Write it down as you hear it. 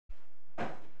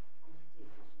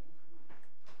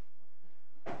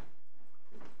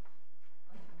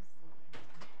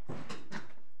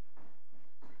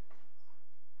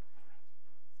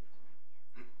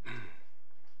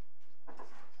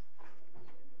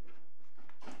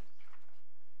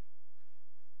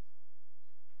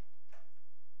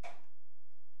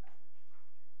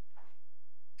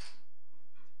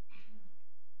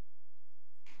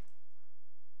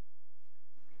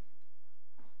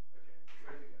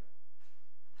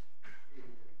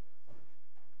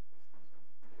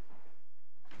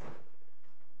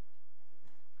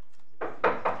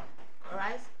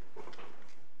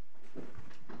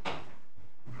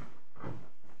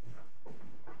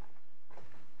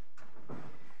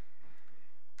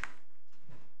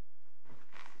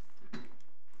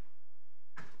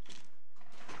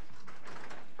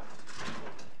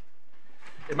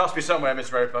It must be somewhere,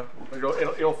 Miss Roper.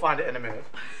 You'll find it in a minute.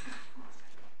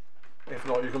 If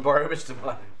not, you can borrow Mr.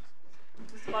 Malone.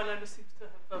 Mr. Malone seems to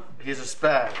have... He's a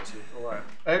spare, is he? All right.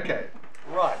 Okay.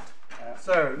 Right.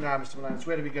 So now, Mr. Malone,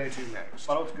 where do we go to next?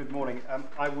 Well, good morning.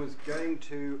 I was going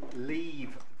to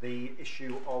leave the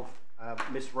issue of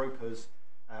Miss Roper's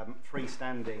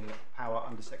freestanding power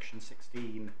under Section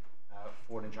 16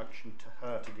 for an injunction to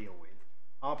her to deal with.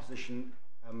 Our position,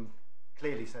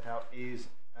 clearly set out, is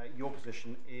your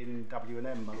position in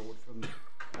W&M, my lord, from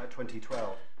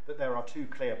 2012, that there are two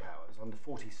clear powers under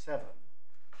 47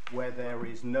 where there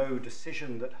is no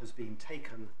decision that has been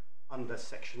taken under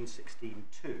Section 16(2).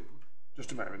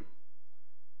 Just a moment.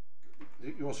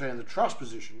 You're saying the trust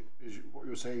position is what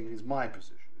you're saying is my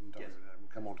position in W&M. Yes. We'll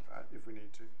come on to that if we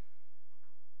need to.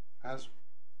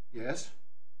 Yes?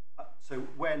 So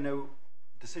where no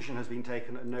decision has been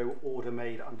taken and no order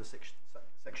made under Section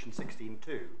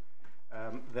 16(2),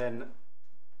 then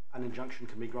an injunction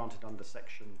can be granted under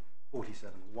Section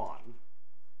 47(1).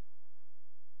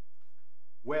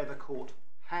 Where the court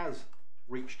has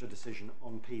reached a decision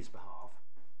on P's behalf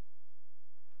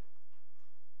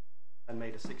and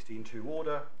made a 16(2)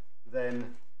 order,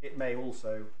 then it may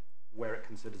also, where it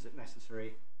considers it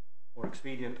necessary or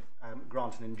expedient,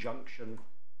 grant an injunction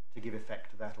to give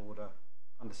effect to that order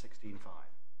under 16(5).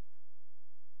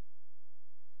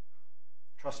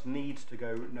 Trust needs to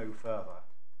go no further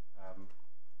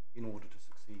in order to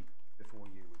succeed before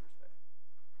you with respect.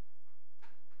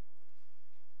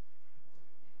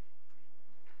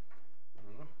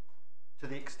 To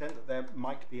the extent that there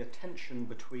might be a tension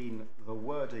between the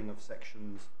wording of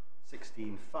sections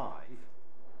 16(5)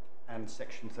 and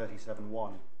section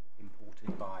 37(1)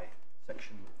 imported by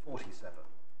section 47.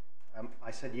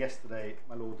 I said yesterday,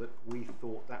 my lord, that we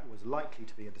thought that was likely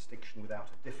to be a distinction without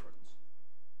a difference,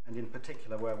 and in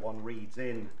particular where one reads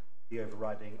in the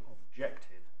overriding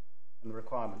objective and the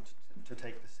requirement to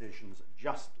take decisions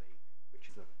justly, which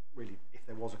is really, if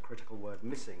there was a critical word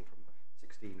missing from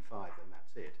 16(5), then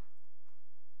that's it.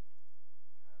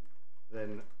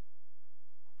 Then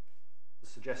the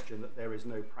suggestion that there is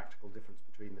no practical difference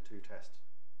between the two tests,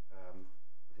 I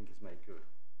think, is made good.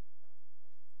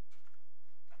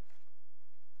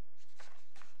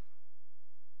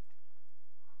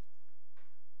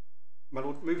 My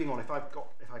lord, moving on, if I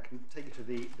can take you to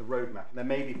the roadmap, and there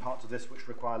may be parts of this which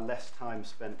require less time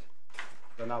spent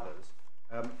than others.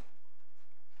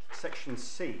 Section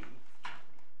C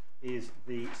is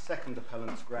the second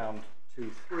appellant's ground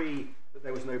 2.3, that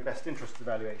there was no best interest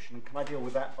evaluation. Can I deal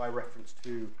with that by reference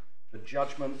to the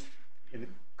judgment in the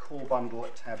core bundle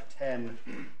at tab 10,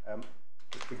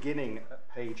 beginning at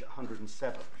page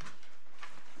 107?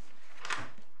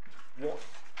 What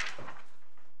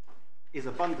is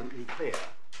abundantly clear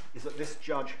is that this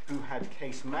judge, who had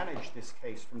managed this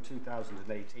case from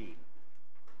 2018,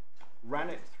 ran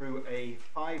it through a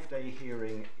 5-day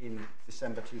hearing in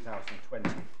December 2020,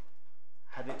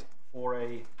 had it for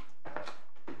a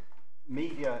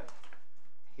media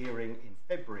hearing in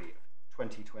February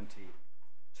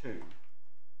 2022,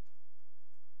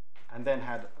 and then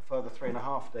had a further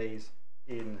 3.5 days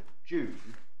in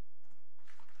June,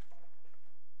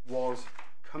 was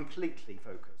completely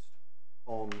focused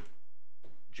on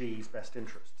G's best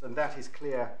interests. And that is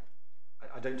clear.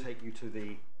 I don't take you to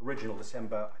the original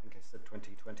December, I think I said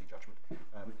 2020 judgment, it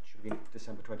should have been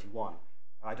December 21.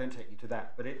 I don't take you to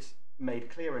that, but it's made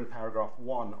clear in paragraph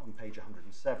 1 on page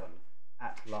 107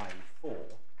 at line 4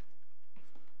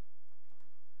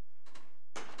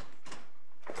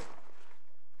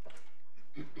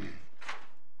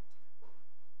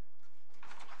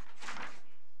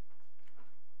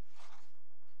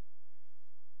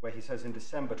 where he says, in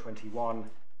December 21,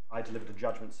 I delivered a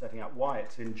judgment setting out why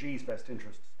it's in G's best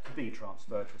interests to be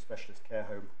transferred to a specialist care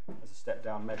home as a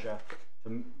step-down measure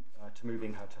to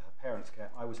moving her to her parents'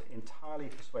 care. I was entirely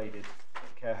persuaded that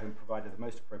the care home provided the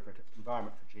most appropriate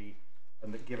environment for G,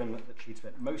 and that given that she'd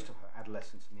spent most of her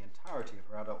adolescence and the entirety of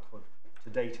her adulthood to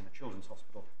date in a children's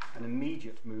hospital, an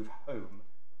immediate move home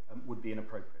would be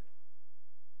inappropriate.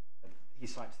 And he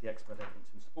cites the expert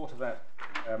evidence in support of that.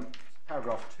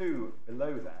 Paragraph 2,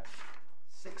 below that,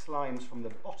 6 lines from the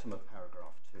bottom of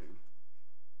paragraph 2,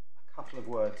 a couple of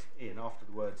words in, after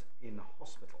the words "in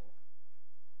hospital,"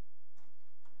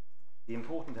 the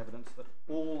important evidence that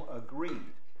all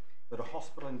agreed that a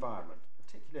hospital environment,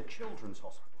 particularly a children's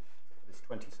hospital for this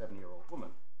 27-year-old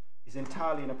woman, is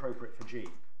entirely inappropriate for G.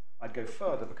 I'd go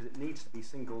further because it needs to be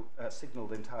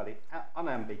signalled entirely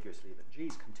unambiguously that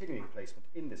G's continuing placement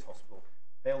in this hospital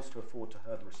fails to afford to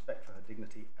her the respect for her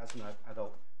dignity as an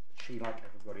adult that she, like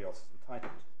everybody else, is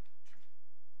entitled to.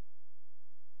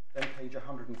 Then page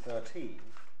 113,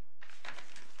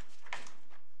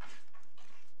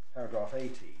 paragraph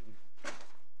 18,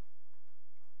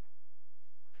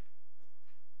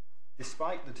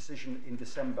 despite the decision in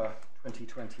December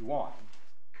 2021,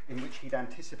 in which he'd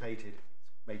anticipated,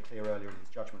 it's made clear earlier in his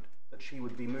judgment, that she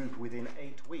would be moved within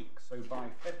 8 weeks, so by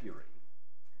February,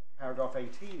 paragraph 18,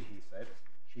 he said,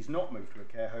 she's not moved to a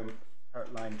care home,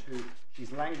 line 2,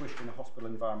 she's languished in a hospital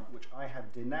environment which I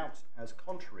have denounced as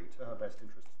contrary to her best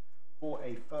interests for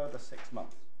a further 6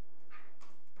 months.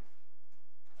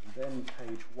 And then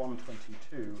page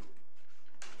 122,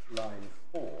 line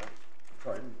 4,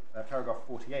 sorry, paragraph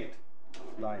 48,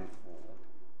 line 4,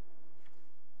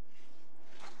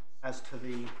 as to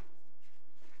the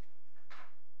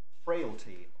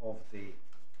frailty of the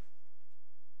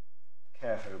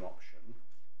care home option.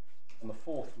 On the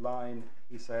 4th line,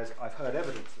 he says, I've heard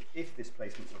evidence that if this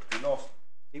placement were to be lost,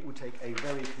 it would take a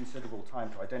very considerable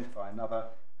time to identify another,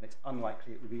 and it's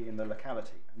unlikely it would be in the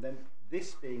locality. And then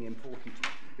this being important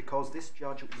because this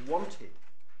judge wanted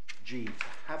G to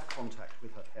have contact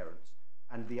with her parents,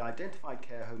 and the identified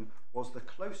care home was the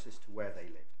closest to where they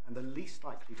lived and the least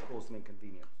likely to cause them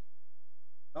inconvenience.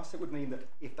 Thus, it would mean that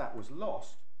if that was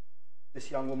lost, this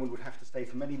young woman would have to stay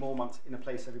for many more months in a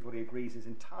place everybody agrees is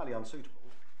entirely unsuitable,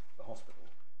 the hospital,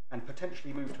 and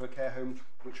potentially move to a care home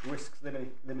which risks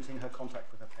limiting her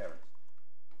contact with her parents.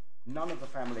 None of the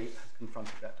family has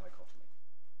confronted that dichotomy.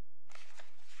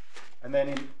 And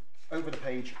then over the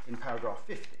page in paragraph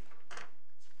 50,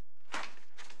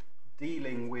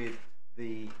 dealing with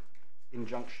the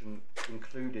injunction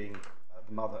including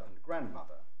the mother and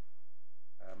grandmother,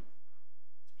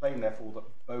 it's plain therefore that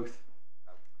both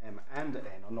M and N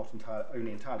are not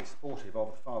only entirely supportive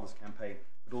of the father's campaign,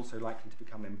 but also likely to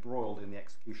become embroiled in the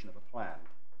execution of a plan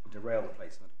to derail the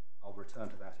placement. I'll return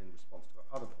to that in response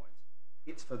to other points.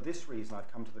 It's for this reason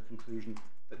I've come to the conclusion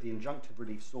that the injunctive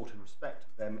relief sought in respect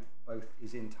of them both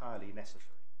is entirely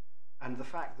necessary. And the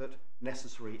fact that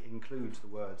necessary includes the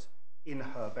words in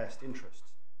her best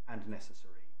interests and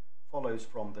necessary follows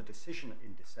from the decision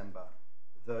in December,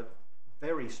 the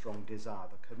very strong desire,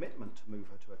 the commitment to move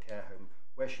her to a care home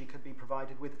where she could be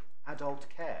provided with adult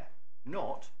care,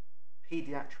 not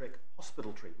paediatric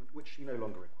hospital treatment, which she no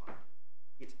longer required.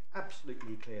 It's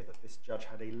absolutely clear that this judge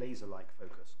had a laser-like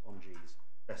focus on G's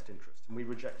best interests, and we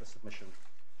reject the submission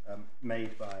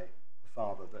made by the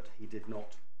father that he did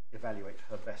not evaluate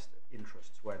her best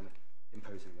interests when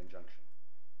imposing the injunction.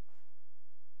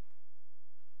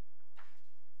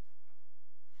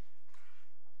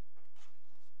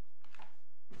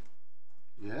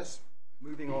 Yes.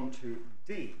 Moving on to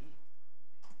D,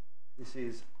 this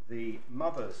is the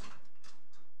mother's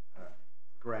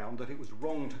ground that it was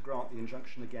wrong to grant the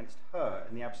injunction against her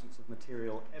in the absence of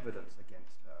material evidence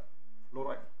against her.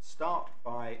 Lord, I start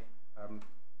by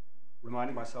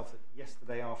reminding myself that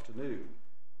yesterday afternoon,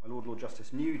 my Lord Justice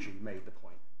Nugee made the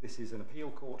point. This is an appeal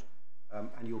court,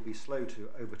 and you'll be slow to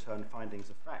overturn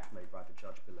findings of fact made by the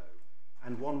judge below.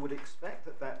 And one would expect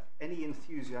that any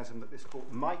enthusiasm that this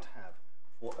court might have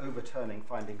for overturning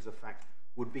findings of fact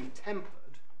would be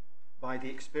tempered by the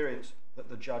experience that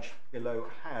the judge below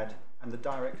had and the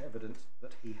direct evidence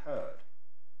that he heard.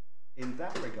 In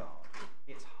that regard,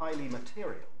 it's highly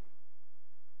material,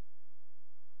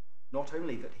 not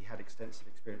only that he had extensive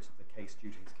experience of the case due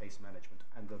to his case management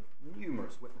and the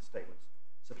numerous witness statements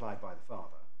supplied by the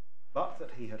father, but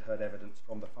that he had heard evidence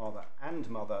from the father and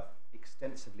mother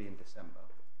extensively in December,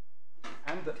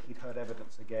 and that he'd heard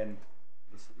evidence again,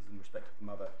 this is in respect of the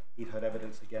mother, he'd heard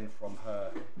evidence again from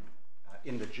her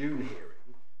in the June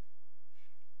hearing,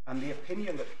 and the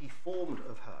opinion that he formed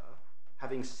of her,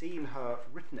 having seen her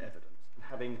written evidence and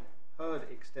having heard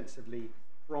extensively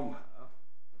from her,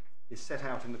 is set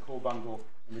out in the call bundle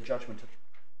in the judgment of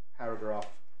paragraph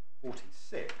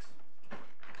 46.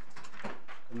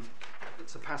 And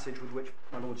it's a passage with which,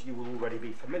 my lords, you will already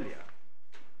be familiar.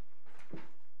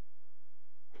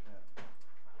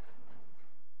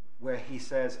 Where he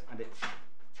says, and it's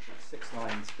 6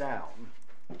 lines down,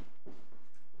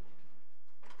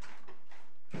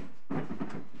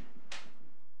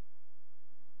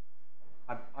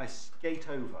 I skate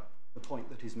over the point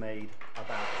that is made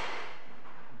about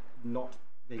not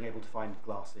being able to find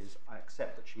glasses. I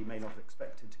accept that she may not have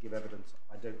expected to give evidence.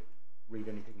 I don't read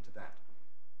anything into that.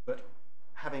 But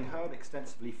having heard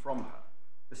extensively from her,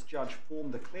 this judge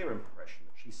formed the clear impression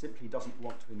that she simply doesn't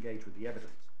want to engage with the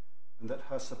evidence, and that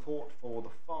her support for the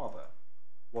father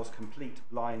was complete,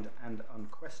 blind, and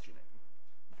unquestioning.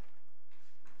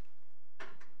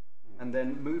 And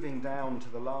then moving down to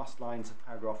the last lines of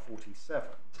paragraph 47.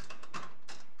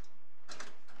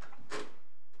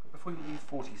 Before you leave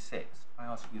 46, I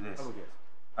ask you this. Oh,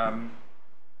 yes.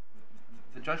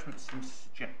 The judgment seems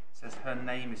to says her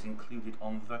name is included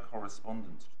on the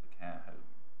correspondence to the care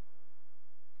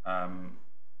home.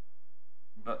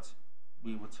 But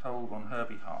we were told on her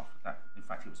behalf that, in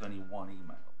fact, it was only one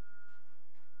email.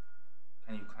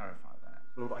 Can you clarify that?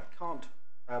 Lord, I can't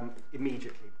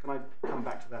immediately. Can I come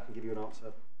back to that and give you an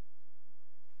answer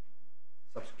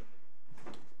subsequently?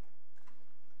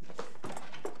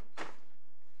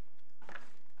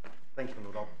 Thank you,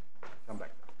 Lord. I'll come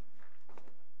back to that.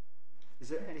 Is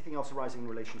there anything else arising in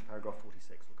relation to paragraph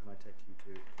 46, or can I take you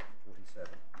to 47?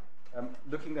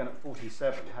 Looking then at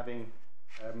 47, having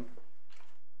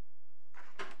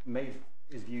made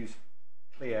his views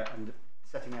clear and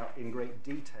setting out in great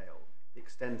detail the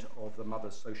extent of the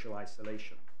mother's social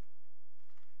isolation.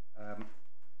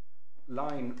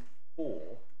 Line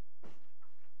 4,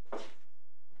 at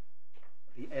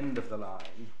the end of the line,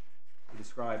 he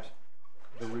describes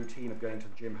the routine of going to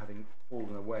the gym having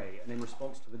fallen away, and in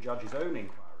response to the judge's own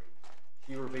inquiry,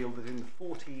 she revealed that in the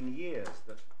 14 years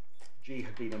that G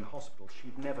had been in the hospital,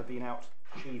 she'd never been out,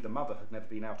 she, the mother, had never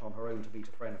been out on her own to meet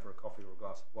a friend for a coffee or a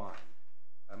glass of wine.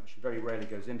 She very rarely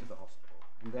goes into the hospital.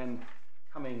 And then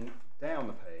coming down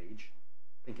the page,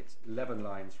 I think it's 11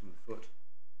 lines from the foot,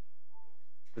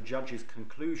 the judge's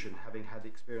conclusion, having had the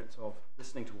experience of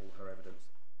listening to all her evidence,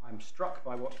 I'm struck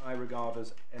by what I regard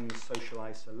as M's social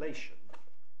isolation,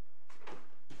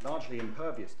 largely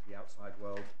impervious to the outside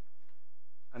world,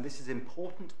 and this is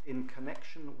important in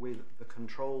connection with the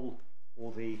control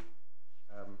or the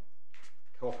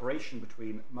cooperation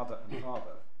between mother and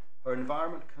father. Her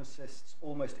environment consists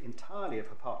almost entirely of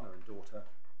her partner and daughter.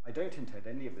 I don't intend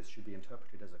any of this should be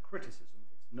interpreted as a criticism.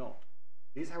 It's not.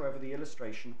 It is, however, the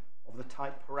illustration of the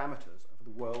tight parameters of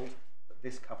the world that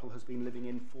this couple has been living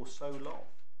in for so long.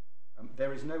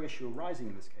 There is no issue arising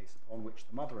in this case upon which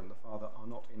the mother and the father are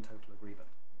not in total agreement.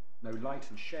 No light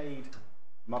and shade.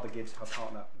 Mother gives her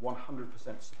partner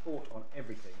 100% support on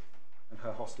everything, and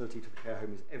her hostility to the care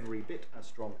home is every bit as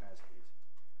strong as his.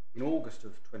 In August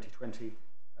of 2020,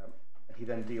 and he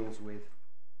then deals with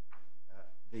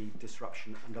the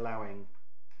disruption and allowing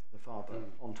the father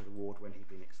onto the ward when he'd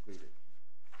been excluded.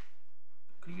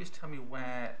 Could you just tell me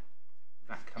where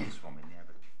that comes from in the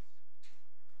evidence?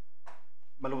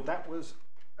 My lord, that was,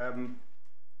 I've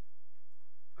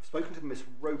spoken to Miss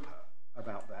Roper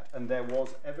about that, and there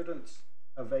was evidence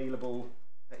available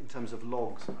in terms of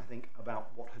logs, I think,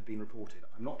 about what had been reported.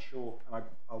 I'm not sure, and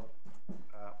I'll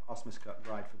ask Miss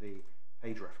Kirkbride for the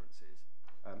page references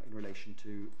in relation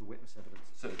to the witness evidence.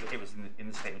 So it was in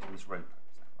the statement of Miss Roper,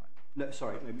 is that right? No,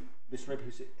 sorry, no, Miss Roper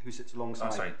who sits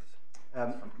alongside. Oh, sorry.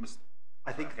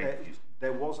 I think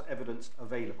there was evidence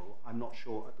available. I'm not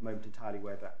sure at the moment entirely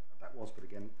where that was, but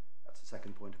again, that's the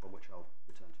second point upon which I'll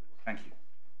return to. Thank you.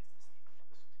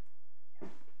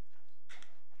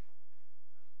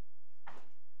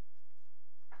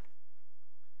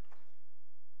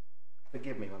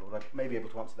 Forgive me, my lord, I may be able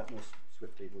to answer that more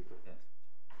swiftly. Yes.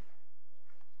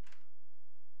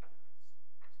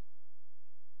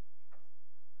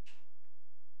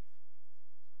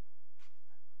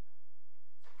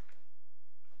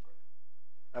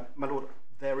 My lord,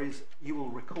 you will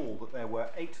recall that there were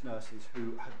 8 nurses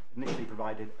who had initially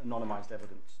provided anonymised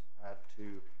evidence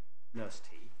to Nurse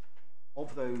T.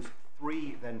 Of those,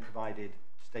 3 then provided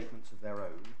statements of their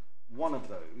own. One of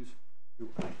those, who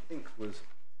I think was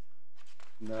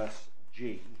Nurse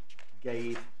G,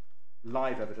 gave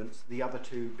live evidence, the other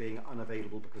 2 being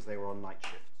unavailable because they were on night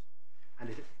shifts. And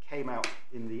it came out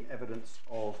in the evidence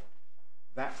of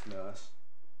that nurse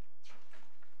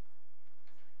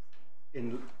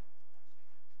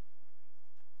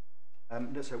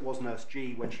so it was Nurse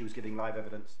G when she was giving live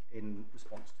evidence in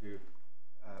response to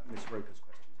Miss Roper's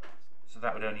questions. So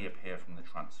that would only appear from the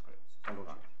transcripts, right?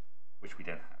 Which we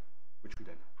don't have. Which we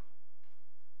don't have.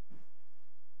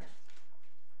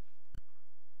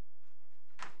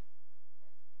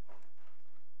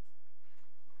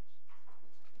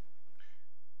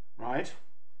 Right.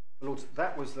 Lords,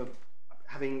 that was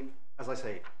having, as I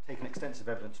say, taken extensive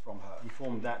evidence from her and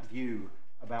formed that view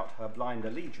about her blind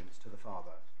allegiance to the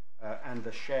father and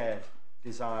the shared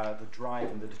desire, the drive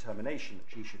and the determination that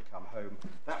she should come home.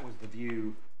 That was the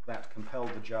view that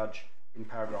compelled the judge in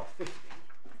paragraph 50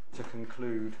 to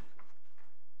conclude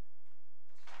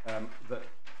that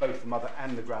both the mother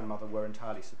and the grandmother were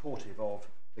entirely supportive of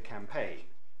the campaign,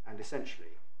 and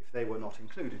essentially, if they were not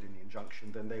included in the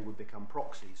injunction, then they would become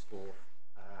proxies for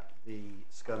the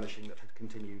skirmishing that had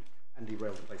continued and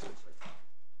derailed the placement so far.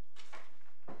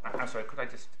 I'm sorry, could I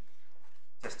just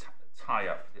tie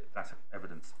up that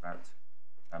evidence about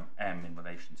M in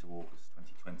relation to August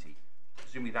 2020?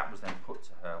 Presumably that was then put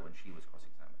to her when she was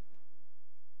cross-examined.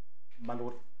 My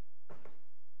lord,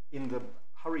 in the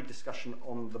hurried discussion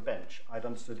on the bench, I'd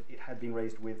understood it had been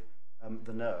raised with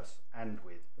the nurse and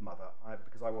with the mother.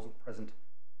 Because I wasn't present,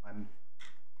 I'm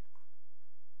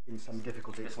in some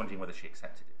difficulty. Just wondering whether she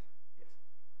accepted it. Yes.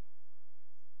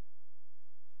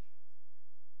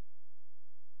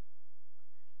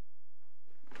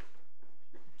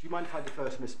 Do you mind if I defer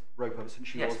to Miss Roper, since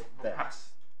she was there? Perhaps.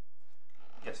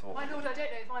 Yes, or My lord, I don't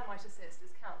know if I might assist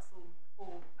as counsel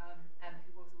for Em,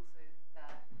 who was also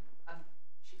there.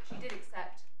 She did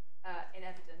accept in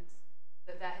evidence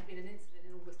that there had been an incident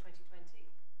in August 2020.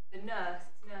 The nurse,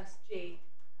 it's Nurse G,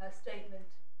 her statement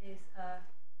is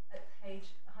at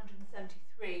page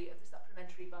 173 of the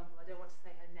supplementary bundle. I don't want to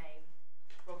say her name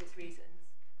for obvious reasons.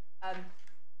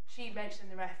 She mentioned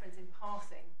the reference in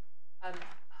passing. Her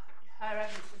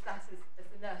evidence was that as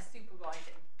the nurse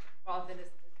supervising, rather than as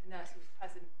the nurse who was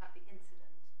present at the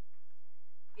incident.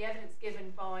 The evidence given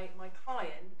by my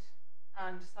client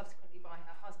and subsequently by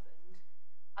her husband,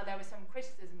 and there was some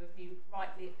criticism of me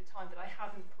rightly at the time that I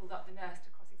hadn't pulled up the nurse to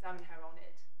cross-examine her on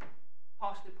it.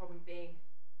 Part of the problem being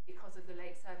because of the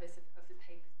late service of the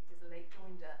papers, because of the late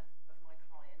joinder of my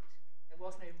client. There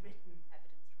was no written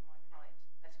evidence from my client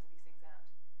setting all these things out.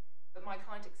 But my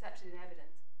client accepted in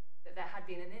evidence that there had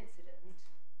been an incident.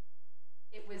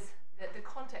 It was the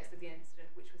context of the incident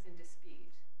which was in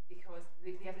dispute, because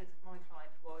the evidence of my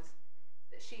client was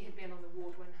that she had been on the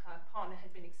ward when her partner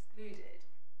had been excluded,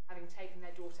 having taken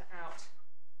their daughter out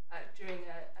during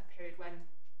a period when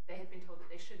they had been told that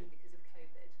they shouldn't because of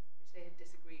COVID, which they had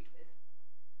disagreed with,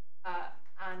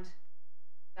 and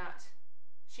that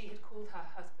she had called her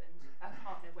husband, her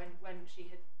partner, when she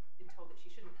had been told that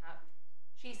she shouldn't have.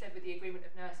 She said with the agreement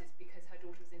of nurses because her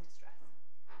daughter was in distress.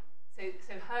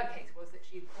 So her case was that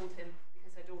she called him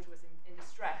because her daughter was in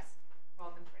distress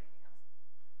rather than for anything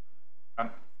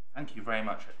else. Thank you very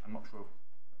much. I'm not sure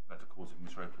that the cause of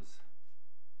Ms. Roper's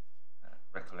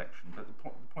recollection, but the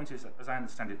point is, as I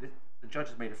understand it, the judge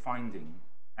has made a finding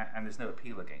and there's no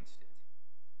appeal against it.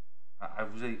 I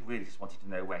really just wanted to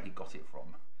know where he got it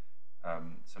from.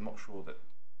 So I'm not sure that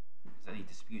there's any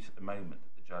dispute at the moment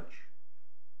that the judge,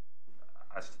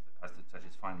 as to the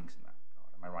judge's findings in that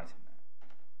regard. Am I right in that?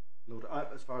 Lord,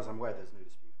 as far as I'm aware, there's no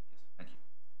dispute. Yes, thank you.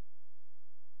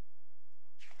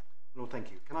 Lord,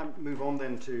 thank you. Can I move on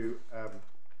then to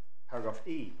paragraph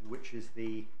E, which is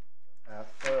the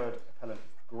third appellant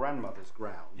grandmother's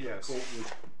ground? Yes. The court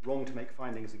was wrong to make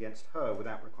findings against her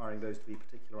without requiring those to be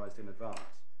particularised in advance.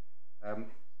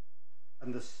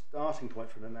 And the starting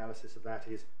point for an analysis of that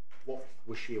is, what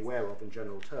was she aware of in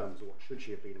general terms, or what should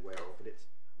she have been aware of? And it's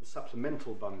the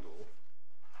supplemental bundle,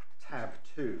 tab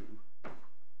 2,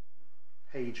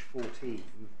 page 14,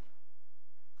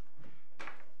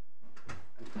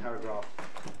 and paragraph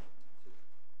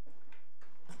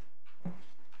 2.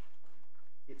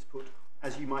 It's put,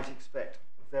 as you might expect,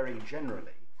 very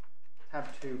generally. Tab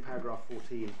 2, paragraph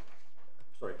 14,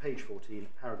 sorry, page 14,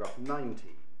 paragraph 19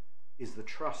 is the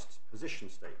trust's position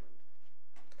statement,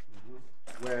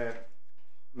 where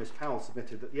Ms. Powell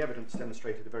submitted that the evidence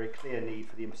demonstrated a very clear need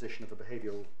for the imposition of a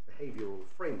behavioural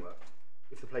framework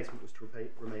if the placement was to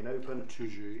remain open.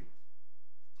 2G.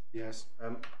 Yes.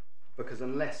 Because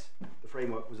unless the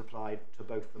framework was applied to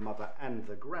both the mother and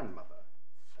the grandmother,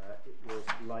 it was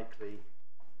likely...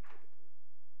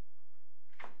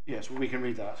 Yes, well, we can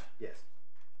read that. Yes.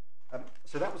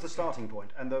 So that was the starting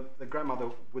point, and the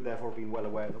grandmother would therefore have been well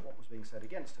aware that what was being said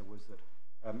against her was that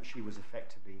she was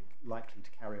effectively likely to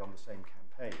carry on the same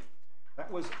campaign. That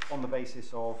was on the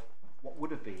basis of what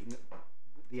would have been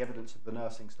the evidence of the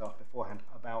nursing staff beforehand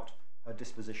about her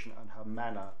disposition and her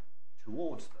manner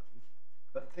towards them.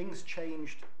 But things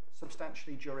changed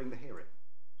substantially during the hearing,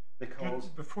 because...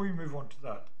 Before you move on to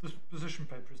that, this position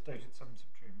paper is dated 7th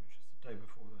of June, which is the day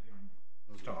before the hearing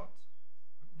starts.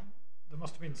 There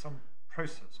must have been some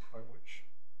process by which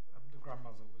the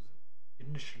grandmother was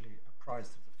initially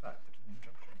apprised of the fact that an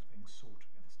injunction was being sought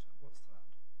against her. What's that?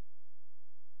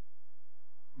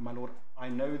 My lord, I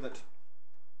know that... Do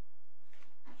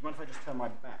you mind if I just turn my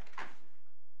back?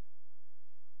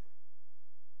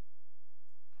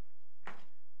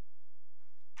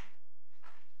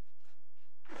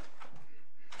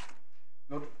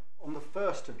 Lord, on the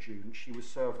 1st of June, she was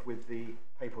served with the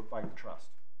paperwork by the trust.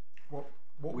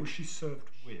 What was she served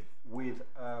with? With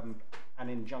an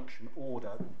injunction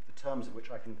order, the terms of which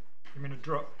I can... You mean a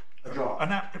draft? A draft.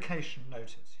 An application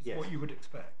notice is Yes. what you would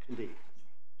expect. Indeed.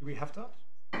 Do we have that?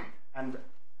 And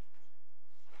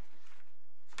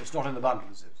It's not in the bundle,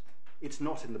 is it? it's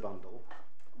not in the bundle.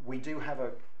 We do have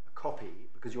a copy,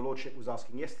 because your lordship was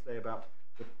asking yesterday about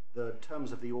the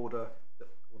terms of the order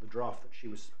or the draft that she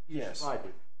was Yes. supplied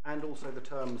with, and also the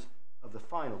terms of the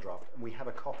final draft, and we have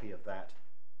a copy of that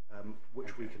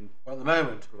which we can Well, at the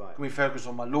moment, provide. can we focus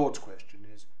on my Lord's question,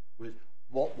 is with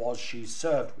what was she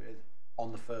served with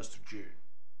on the 1st of June?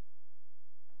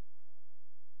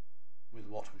 With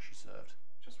what was she served?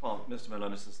 Just while Mr.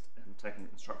 Malonis is taking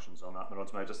instructions on that,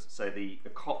 may I just say the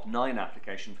COP9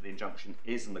 application for the injunction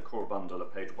is in the core bundle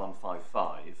at page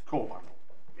 155. Core bundle.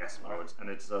 Yes, my lords, and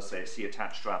it does say see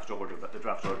attached draft order, but the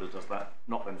draft order does that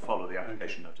not then follow the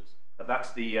application notice. But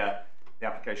that's the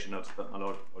application notice that my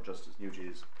Lord or Justice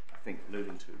Nugee is, I think,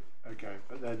 alluding to. Okay,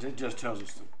 but that it just tells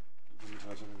us that it doesn't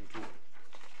tell us anything at all.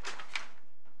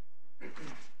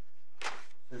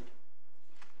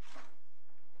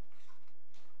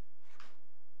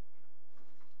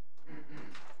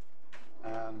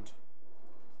 And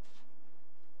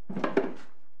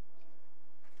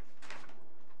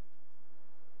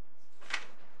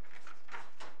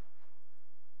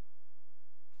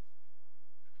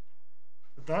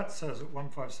But that says at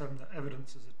 157 that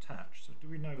evidence is attached. So do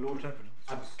we know what evidence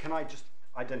is? Can I just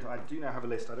identify? I do now have a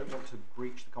list. I don't want to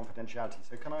breach the confidentiality.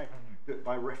 So can I do it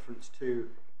by reference to,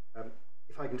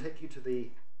 if I can take you to the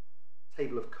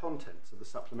table of contents of the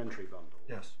supplementary bundle,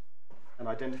 Yes. and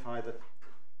identify the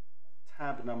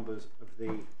tab numbers of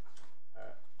the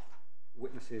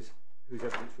witnesses whose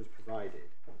evidence was provided.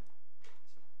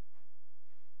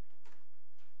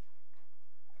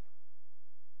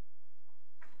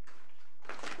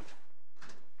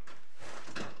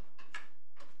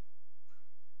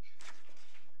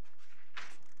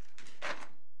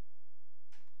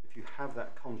 If you have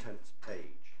that contents page,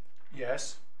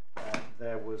 yes,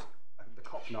 there was the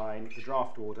COP9, the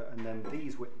draft order, and then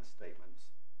these witness statements.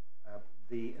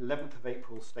 The 11th of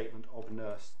April statement of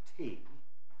Nurse T,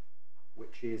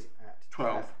 which is at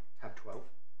 12. tab 12.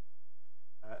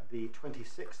 The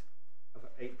 26th of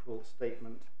April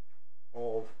statement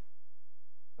of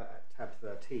tab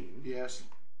 13. yes,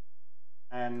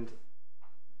 And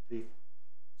the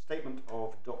statement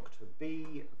of Dr.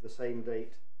 B of the same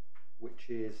date, which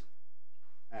is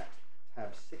at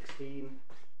tab 16.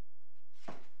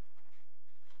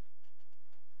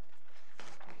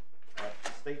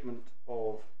 Statement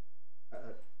of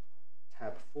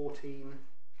tab 14.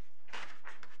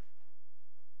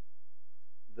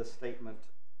 The statement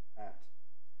at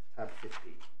tab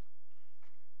 15.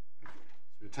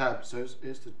 so tab, so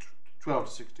it's the 12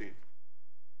 to 16.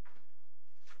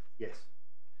 Yes.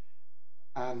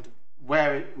 And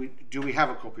where do we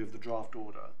have a copy of the draft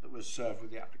order that was served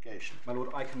with the application? My Lord,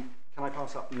 can I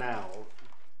pass up now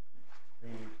the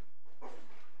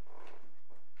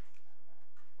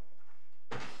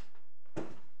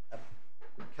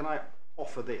can I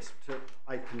offer this?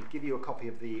 I can give you a copy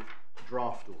of the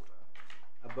draft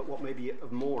order, but what may be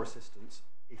of more assistance,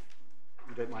 if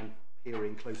you don't mind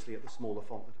peering closely at the smaller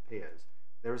font that appears,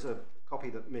 there is a copy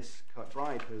that Miss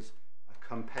Kirkbride has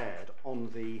compared. On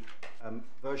the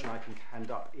version I can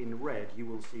hand up in red, you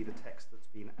will see the text that's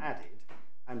been added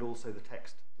and also the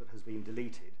text that has been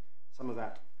deleted. Some of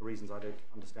that, for reasons I don't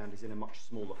understand, is in a much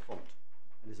smaller font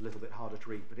and is a little bit harder to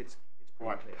read, but it's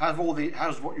pretty clear.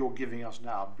 Has what you're giving us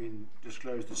now been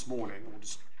disclosed this morning, or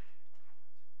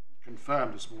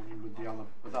confirmed this morning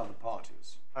with other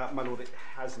parties? My Lord, it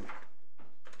hasn't.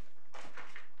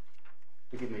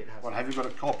 Forgive me, it hasn't. Well, have you got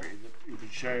a copy that you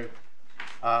could show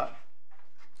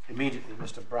immediately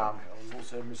Mr. Brownhill and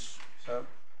also Miss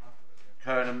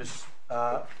Cohen and Miss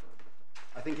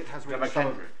I think it has reached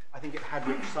McKendrick? I think it had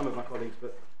reached some of my colleagues,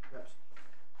 but perhaps.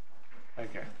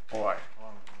 Okay, all right.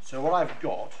 So what I've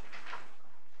got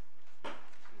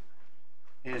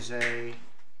is an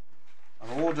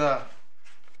order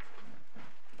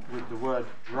with the word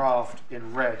draft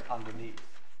in red underneath,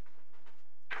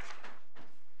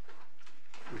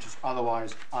 which is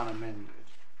otherwise unamended,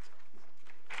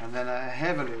 and then a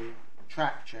heavily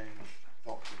track change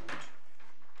document.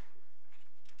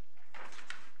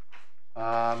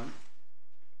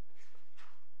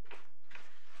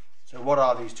 So what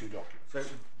are these two documents? So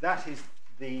that is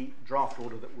the draft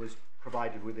order that was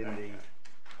provided within the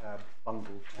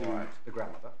bundle to the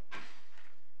grandmother.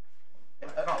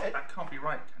 That can't be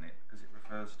right, can it? Because it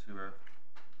refers to a...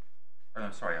 Oh,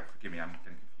 no, sorry, forgive me, I'm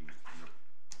getting confused.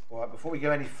 All right, before we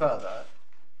go any further,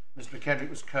 Ms. McKendrick,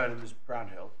 Ms. Cohen and Ms.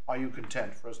 Brownhill, are you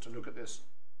content for us to look at this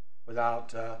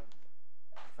without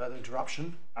further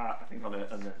interruption? I think on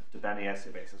a Debani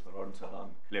essay basis, my Lord, until I'm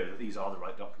clear that these are the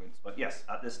right documents. But yes,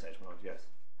 at this stage, my Lord, yes.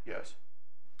 Yes.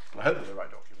 I hope they're the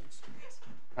right documents.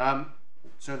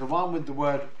 So the one with the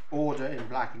word order in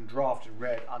black and draft in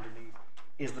red underneath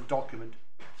is the document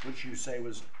which you say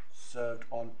was served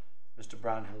on Mr.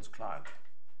 Brownhill's client.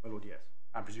 My Lord, yes.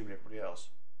 And presumably everybody else.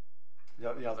 The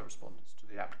other respondents to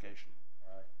the application.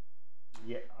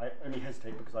 Yeah, I only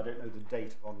hesitate because I don't know the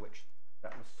date on which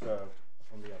that was served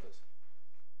on the others.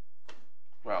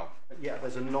 Well, But yeah,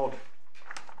 there's a nod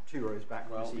 2 rows back.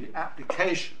 well, from the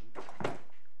application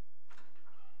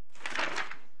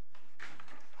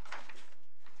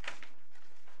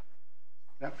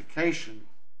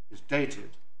is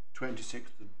dated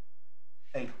 26th of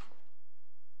April.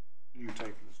 You've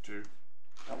taken us to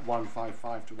at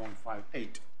 155 to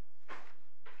 158.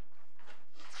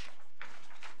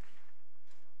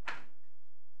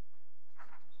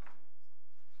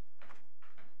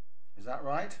 Is that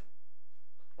right?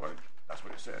 Well, that's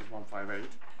what it says, 158.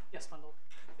 Yes, my lord.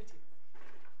 Thank you.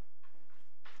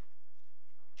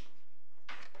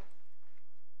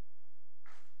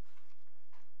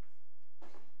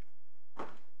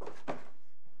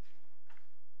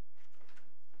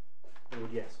 Oh,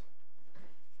 yes.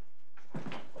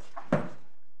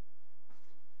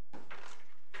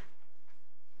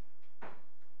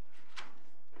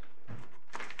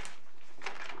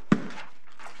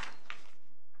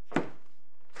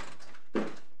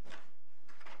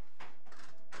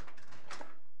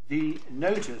 The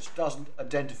notice doesn't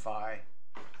identify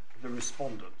the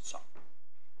respondents,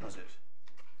 does it?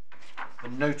 The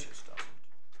notice doesn't.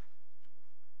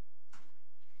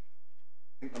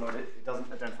 I think, my lord, it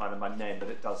doesn't identify them by name, but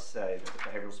it does say that the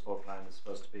behavioural support plan is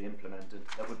supposed to be implemented.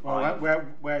 That would Well, bind.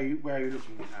 where are you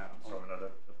looking at now? Sorry, my lord,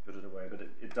 I've put it away, but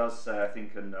it does say, I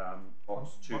think, in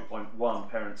box 2.1,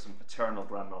 parents and paternal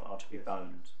grandmother are to be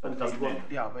bound. But it doesn't name them.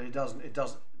 Yeah, but it doesn't.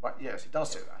 But yes, it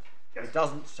does say that. Yes. It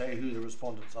doesn't say who the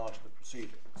respondents are to the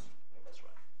proceedings. Yeah, that's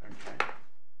right. Okay.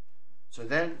 So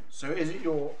is it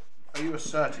are you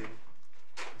asserting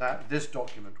that this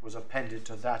document was appended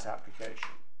to that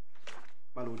application?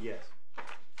 My lord, yes.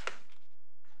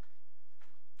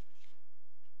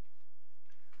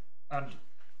 And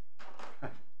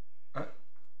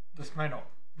this may not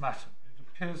matter, but it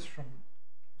appears from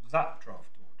that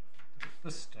draft order that at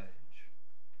this stage,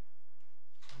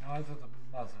 neither the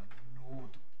mother nor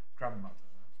the grandmother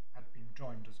had been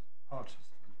joined as parties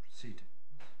to the proceedings.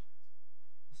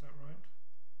 Is that right?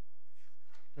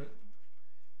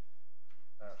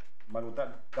 My lord,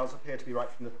 that does appear to be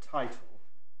right from the title.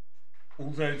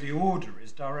 Although the order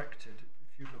is directed,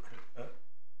 if you look at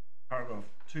paragraph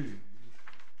 2,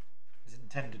 is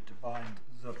intended to bind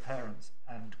the parents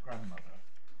and grandmother.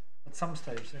 At some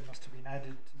stage they must have been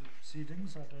added to the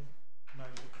proceedings. I don't know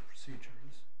what the procedure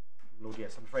is. Lord,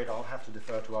 yes, I'm afraid I'll have to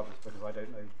defer to others because I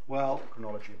don't know Well, what the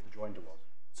chronology of the joinder was.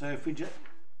 so if we just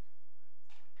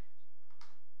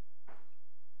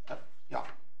yeah,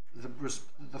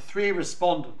 the 3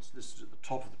 respondents listed at the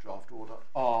top of the draft order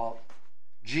are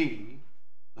G,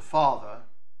 the father,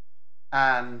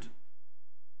 and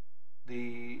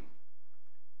the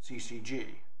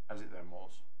CCG, as it then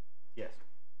was. Yes.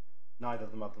 Neither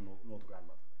the mother nor the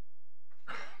grandmother.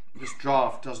 This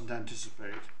draft doesn't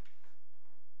anticipate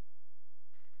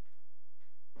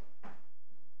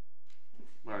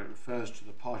well, it refers to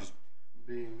the parties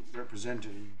being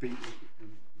represented in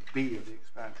B of the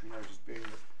explanatory notice being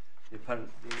the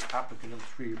applicant and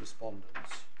 3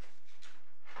 respondents.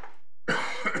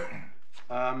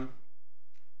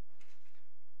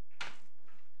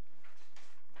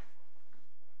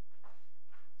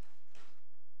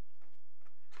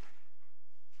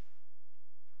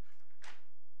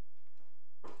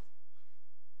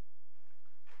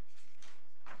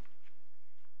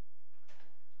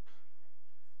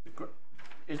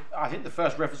 I think the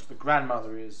first reference to the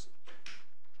grandmother is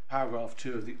paragraph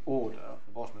 2 of the order,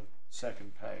 the bottom of the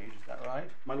 2nd page. Is that right?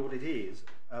 My lord, it is.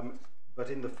 But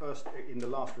in the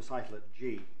last recital at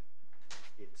G,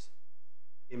 it's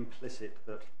implicit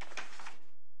that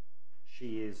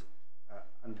she is,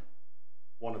 and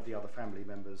one of the other family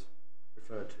members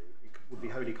referred to. It would be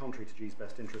wholly contrary to G's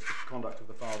best interest if the conduct of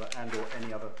the father and or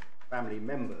any other family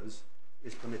members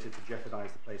is permitted to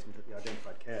jeopardise the placement at the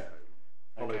identified care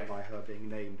home, followed by her being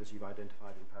named as you've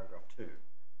identified in paragraph 2.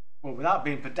 Well, without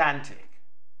being pedantic,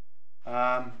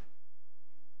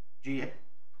 G at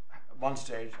one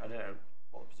stage, I don't know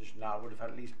what the position now, would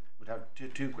have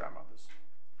two grandmothers.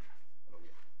 Oh,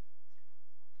 yeah.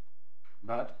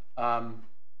 But and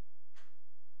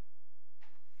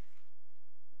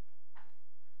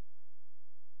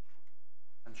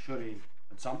surely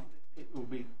it will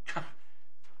be to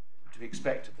be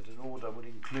expected that an order would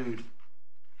include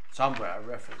somewhere a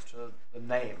reference to the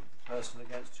name of the person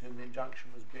against whom the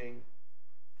injunction was being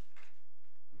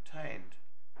obtained.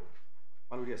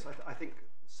 Well, yes, I think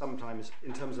sometimes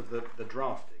in terms of the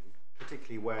drafting,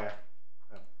 particularly where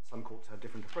some courts have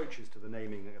different approaches to the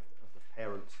naming of the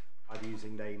parents, either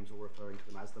using names or referring to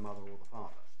them as the mother or the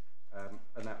father,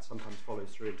 and that sometimes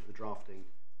follows through into the drafting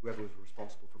whoever was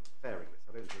responsible for preparing this.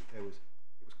 I don't think it was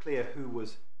clear who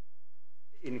was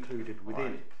included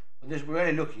within it. And this, we're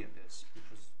only looking at this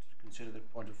because to consider the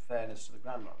point of fairness to the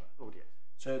grandmother. Oh, yes.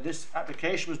 So this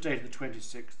application was dated the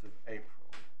 26th of April.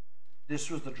 This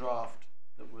was the draft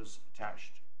that was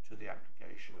attached to the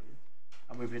application.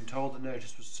 And we've been told the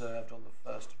notice was served on the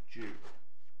 1st of June,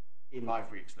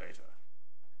 5 weeks later.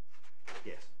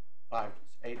 Yes.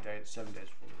 8 days, 7 days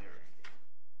before the hearing.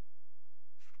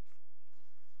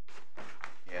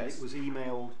 And Yes. it was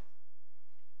emailed.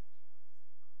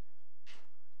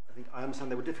 I understand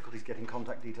there were difficulties getting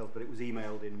contact details, but it was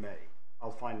emailed in May.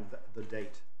 I'll find the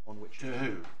date on which. To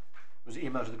who? Was it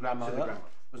emailed to the grandmother? To the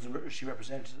grandmother. Was she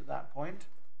represented at that point?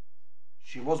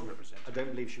 She wasn't represented. I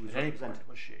don't believe she was At any represented. point,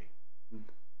 was she?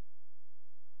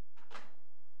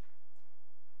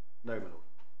 No, my lord.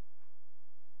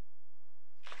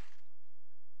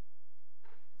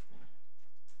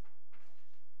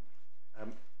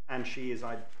 And she is,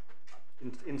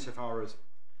 insofar as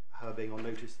her being on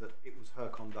notice that it was her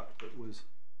conduct that was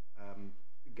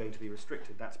going to be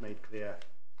restricted, that's made clear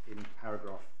in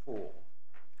paragraph 4.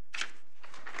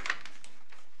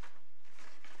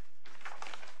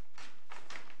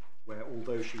 Where,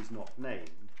 although she's not named,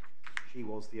 she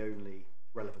was the only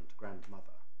relevant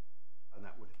grandmother, and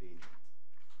that would have been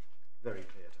very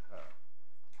clear to her.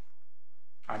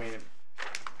 I mean,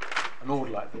 an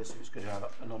order like this, if it's going to have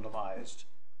anonymised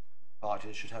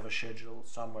parties, should have a schedule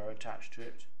somewhere attached to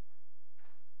it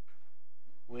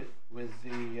with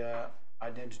the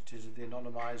identities of the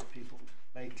anonymised people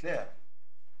made clear.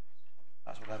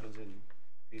 That's what happens in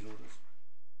these orders,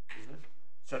 isn't it?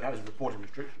 So it has a reporting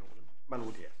restriction order. My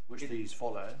lord, yes. Which these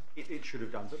follow. It should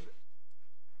have done, but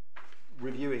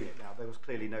reviewing it now, there was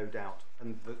clearly no doubt,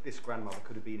 and this grandmother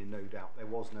could have been in no doubt. There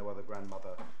was no other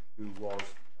grandmother who was,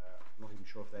 I'm not even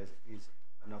sure if there is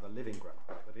another living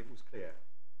grandmother, but it was clear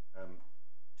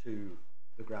to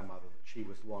the grandmother that she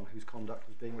was the one whose conduct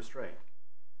was being restrained.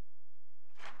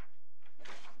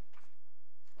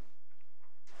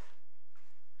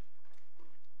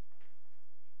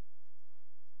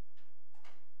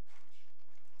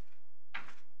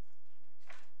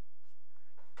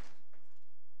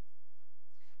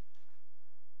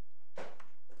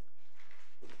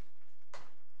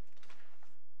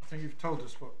 I think you've told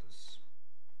us what this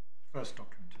first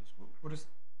document is. What is?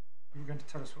 You were going to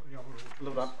tell us what the other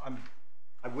order Lord, is.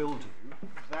 I will do.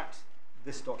 That's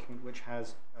this document, which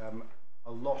has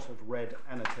a lot of red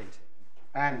annotating.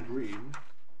 And green.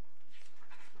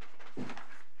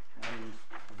 And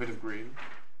A bit of green.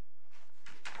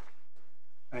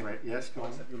 Anyway, yes, go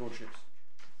on. your lordships.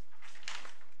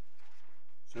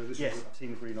 So this Yes, is I've seen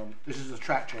the green on. this is a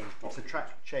track change It's a document.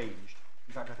 track changed.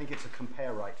 In fact, I think it's a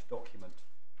compare right document.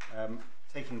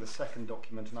 Taking the second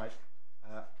document and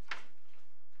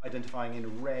identifying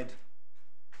in red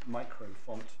micro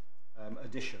font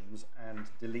additions and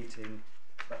deleting,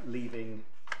 but leaving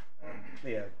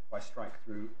clear by strike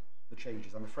through the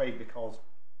changes. I'm afraid because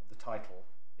of the title,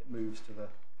 it moves to the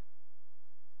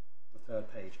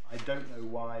third page. I don't know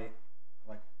why,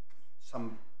 like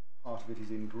some part of it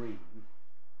is in green.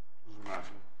 Doesn't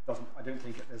matter. I don't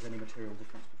think there's any material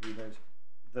difference between those.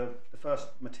 The first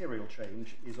material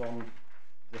change is on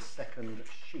the second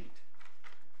sheet,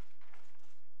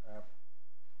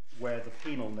 where the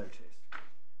penal notice.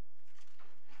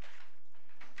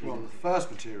 Well, the first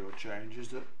material change is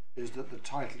that the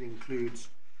title includes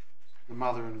the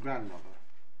mother and grandmother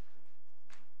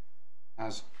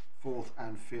as fourth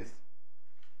and fifth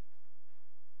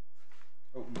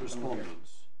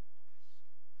respondents.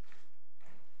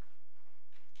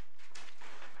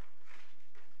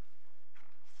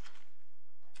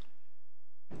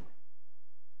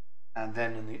 And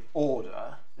then in the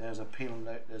order, there's a penal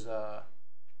notice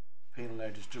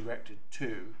directed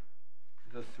to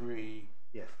the 3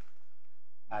 Yes.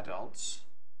 adults.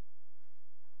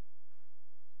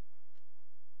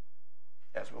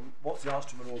 Yes. Well, what's the answer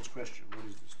to my lord's question? What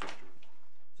is this document?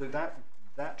 So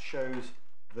that shows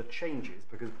the changes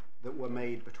that were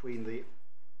made between the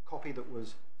copy that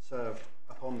was served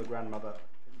upon the grandmother,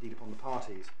 indeed upon the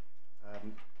parties,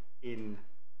 in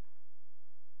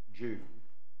June,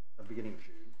 at the beginning of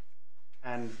June,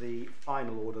 and the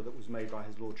final order that was made by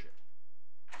his lordship.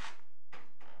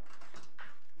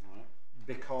 Right.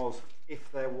 Because if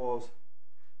there was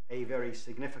a very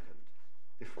significant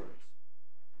difference,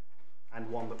 and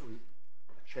one that was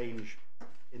a change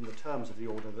in the terms of the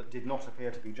order that did not appear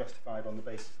to be justified on the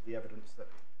basis of the evidence that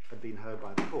had been heard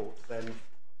by the court, then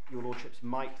your lordships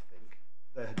might think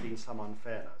there had been some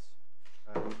unfairness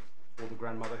for the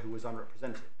grandmother who was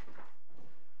unrepresented.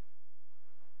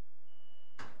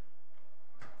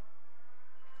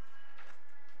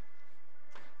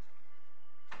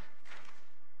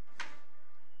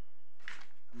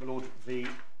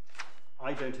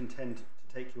 intend to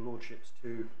take your lordships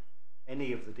to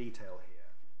any of the detail here,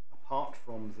 apart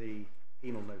from the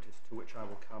penal notice, to which I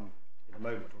will come in a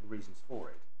moment, or the reasons for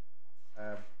it.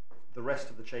 The rest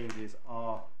of the changes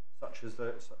are such as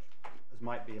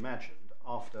might be imagined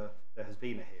after there has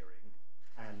been a hearing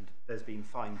and there's been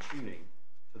fine-tuning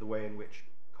to the way in which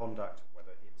conduct,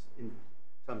 whether it's in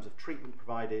terms of treatment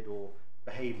provided or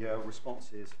behaviour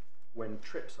responses when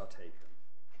trips are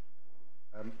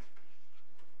taken.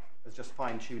 There's just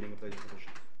fine-tuning of those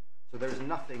provisions. So there is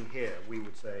nothing here, we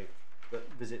would say,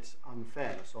 that visits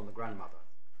unfairness on the grandmother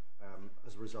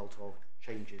as a result of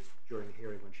changes during the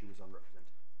hearing when she was unrepresented.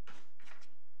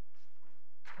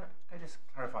 Can I just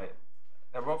clarify?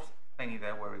 There were plainly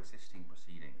there were existing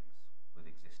proceedings with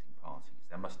existing parties.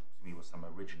 There must, to me, was some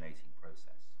originating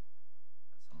process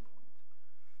at some point.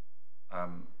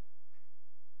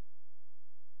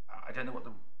 I don't know what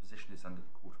the position is under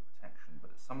the Court of Protection, but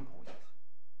at some point,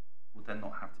 would there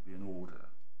not have to be an order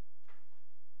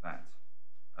that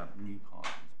new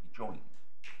parties be joined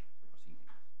to the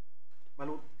proceedings? My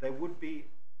Lord, there would be,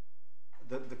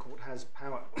 the court has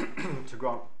power to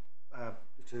grant,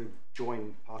 to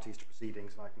join parties to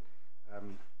proceedings, and I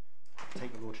can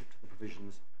take the lordship to the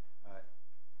provisions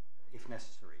if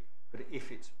necessary, but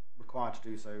if it's required to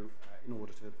do so in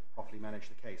order to properly manage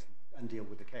the case and deal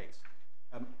with the case.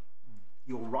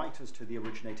 You're right as to the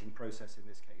originating process in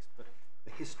this case, but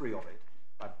the history of it,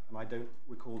 and I don't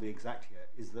recall the exact year,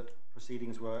 is that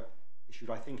proceedings were issued,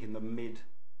 I think, in the mid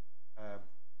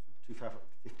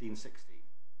 15-16,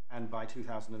 and by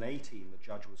 2018 the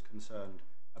judge was concerned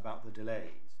about the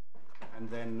delays, and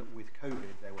then with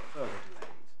COVID there were further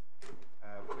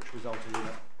delays, which resulted in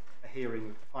a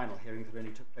hearing, a final hearing that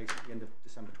only took place at the end of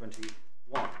December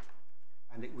 21,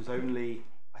 and it was only,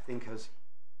 I think, as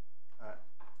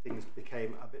things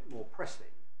became a bit more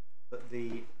pressing that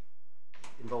the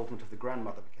involvement of the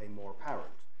grandmother became more apparent,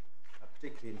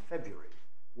 particularly in February,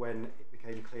 when it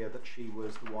became clear that she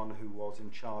was the one who was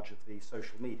in charge of the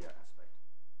social media aspect.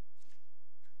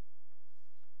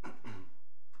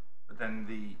 But then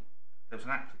there was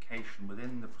an application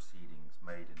within the proceedings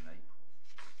made in April,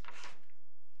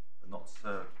 but not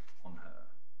served on her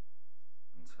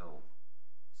until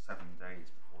 7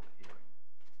 days before the hearing.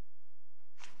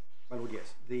 My Lord,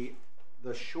 yes.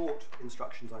 The short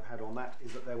instructions I've had on that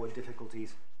is that there were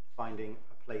difficulties finding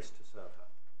a place to serve her,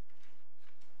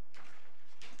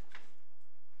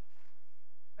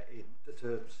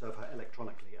 to serve her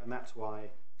electronically, and that's why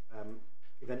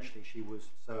eventually she was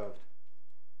served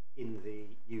in the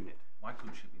unit. Why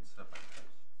couldn't she have been served by post?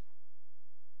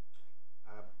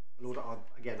 Lord,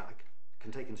 again, I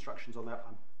can take instructions on that.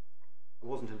 I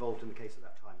wasn't involved in the case at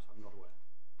that time, so I'm not aware.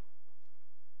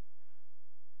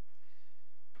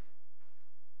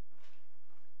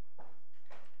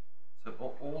 So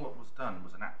all that was done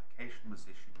was an application was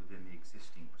issued within the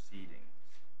existing proceedings,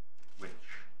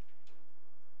 which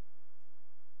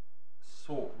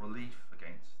sought relief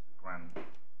against the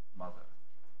grandmother,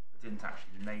 but didn't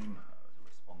actually name her as a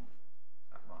respondent.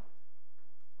 Is that right?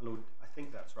 My Lord, I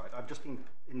think that's right. I've just been,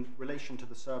 in relation to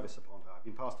the service upon her, I've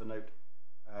been passed a note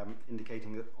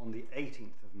indicating that on the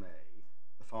 18th of May,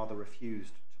 the father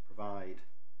refused to provide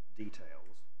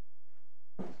details.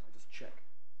 I just check.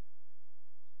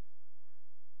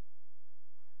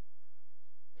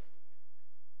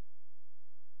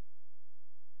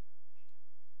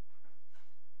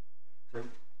 So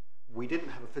we didn't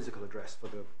have a physical address for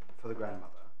the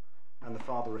grandmother, and the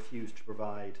father refused to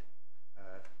provide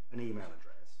an email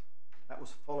address. That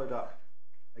was followed up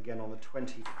again on the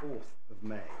 24th of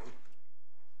May,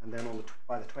 and then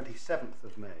by the 27th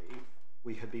of May,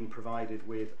 we had been provided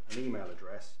with an email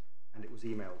address, and it was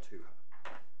emailed to her.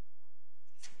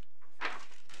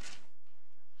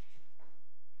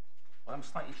 What I'm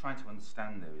slightly trying to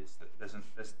understand, though, is that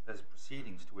there's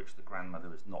proceedings to which the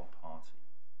grandmother is not party.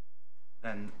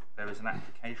 Then there is an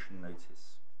application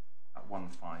notice at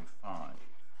 155.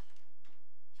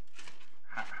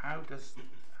 How does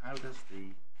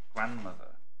the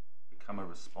grandmother become a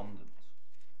respondent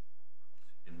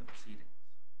in the proceedings?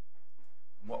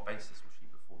 On what basis was she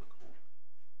before the court?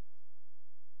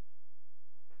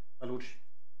 My Lord,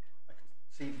 I can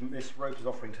see Miss Rope is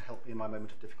offering to help me in my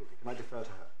moment of difficulty. Can I defer to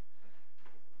her?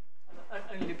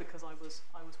 Only because I was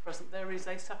present. There is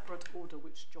a separate order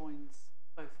which joins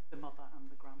both the mother and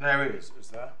the grandmother. There is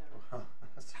there?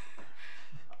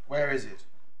 Where is it?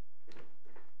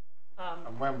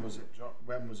 And when was it?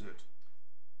 When was it?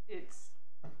 It's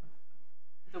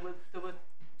there were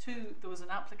two. There was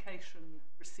an application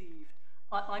received.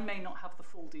 I may not have the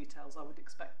full details. I would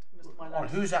expect Mr. Milo. On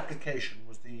whose application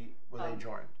were they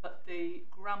joined? But the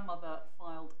grandmother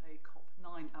filed a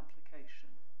COP9 application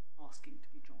asking to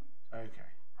be joined. Okay.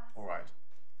 All right.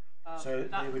 So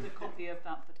that, they would- the copy of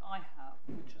that I have,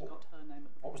 which has got her name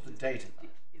at the What was bottom, the is date of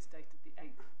dated that? Is dated the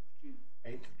 8th of June.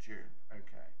 8th of June.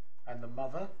 Okay. And the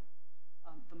mother?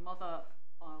 The mother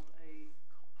filed a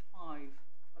COP 5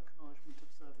 acknowledgement of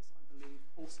service, I believe,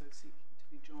 also seeking to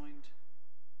be joined,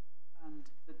 and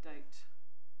the date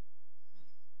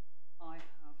I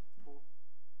have for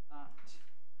that,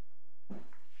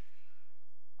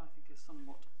 I think, is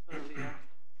somewhat earlier.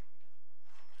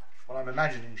 Well, I'm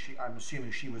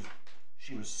assuming she was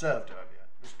served earlier.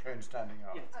 Miss Cohn standing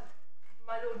up. Yes.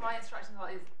 My lord, my instructions are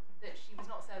is that she was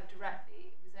not served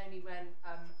directly. It was only when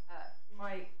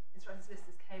my instructing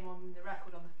solicitors came on the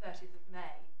record on the 30th of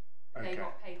May that they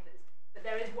got papers. But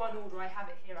there is one order, I have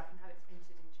it here, I can have it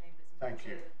printed in chambers. And Thank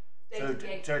you. dated the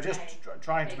 8th So of just May,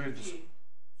 trying to 8th move of this. June.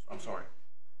 I'm sorry.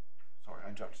 Sorry,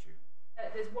 I interrupted you.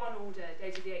 There's one order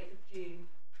dated the 8th of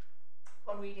June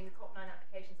upon reading the COP 9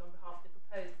 applications on behalf of the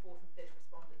proposed 4th and 5th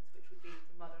respondents, which would be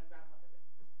the mother and grandmother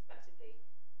respectively.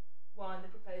 One,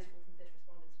 the proposed 4th and 5th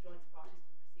respondents joined as parties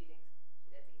to the proceedings,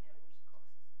 should there be no additional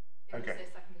costs. Okay.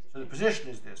 So the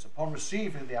position is this: upon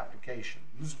receiving the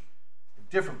applications at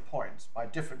different points by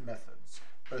different methods,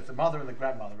 both the mother and the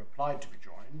grandmother applied to be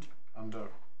joined under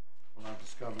what I've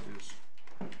discovered is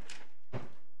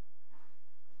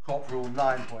COP Rule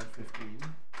 9.15,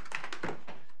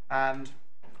 and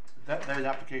those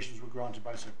applications were granted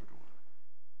by separate order.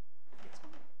 Yes,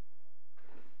 ma'am.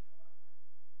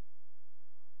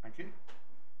 Thank you.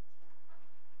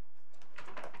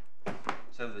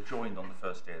 So they're joined on the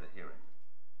first day of the hearing,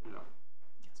 Yeah.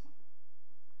 Yes, ma'am.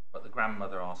 but the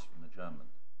grandmother asked for an adjournment.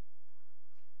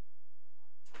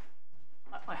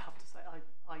 I have to say, I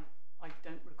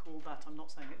don't recall that. I'm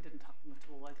not saying it didn't happen at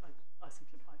all. I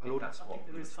simply I think that's what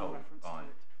there we is were some told reference by- to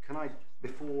it. Can I,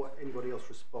 before anybody else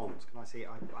responds, can I say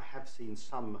I have seen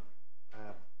some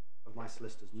of my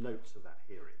solicitor's notes of that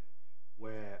hearing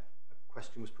where a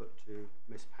question was put to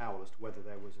Miss Powell as to whether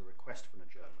there was a request for an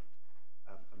adjournment.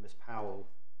 And Miss Powell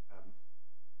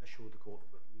assured the court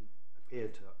that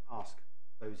appeared to ask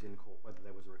those in court whether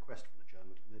there was a request for an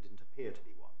adjournment, and there didn't appear to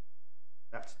be one.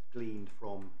 That's gleaned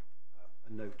from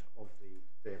a note of the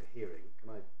day of the hearing. Can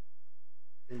I,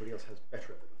 if anybody else has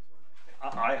better evidence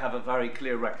on that? I have a very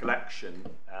clear recollection,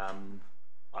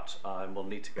 but I will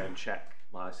need to go and check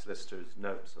my solicitor's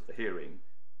notes of the hearing,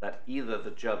 that either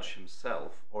the judge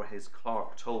himself or his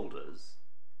clerk told us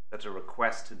that a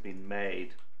request had been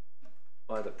made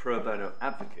by the pro bono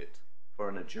advocate for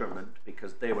an adjournment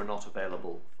because they were not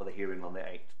available for the hearing on the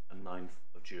 8th and 9th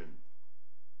of June.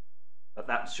 But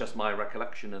that's just my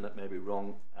recollection, and it may be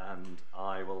wrong, and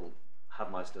I will have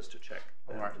my solicitor check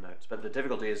the notes. But the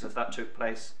difficulty is if that took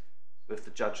place with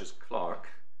the judge's clerk,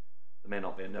 there may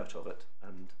not be a note of it,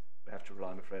 and we have to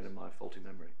rely, I'm afraid, on my faulty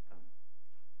memory.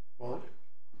 Well,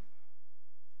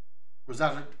 was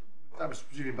that was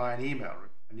presumably by an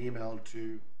email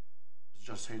to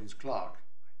Justice Hayden's clerk?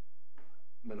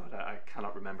 My lord, I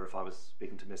cannot remember if I was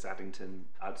speaking to Miss Addington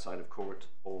outside of court,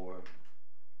 or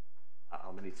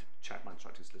I'll need to check my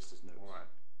instructing solicitor's notes. All right.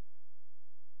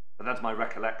 But that's my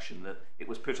recollection, that it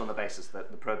was put on the basis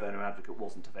that the pro bono advocate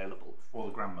wasn't available. For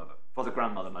the grandmother. For the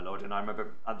grandmother, my lord, and I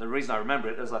remember, and the reason I remember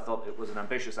it is I thought it was an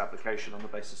ambitious application on the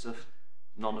basis of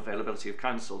non-availability of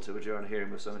counsel to adjourn a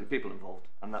hearing with so many people involved,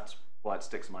 and that's why it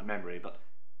sticks in my memory, but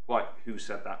quite who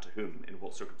said that to whom, in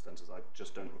what circumstances, I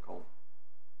just don't recall.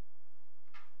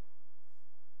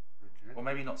 Okay. Or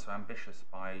maybe not so ambitious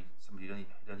by somebody who'd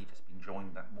only just been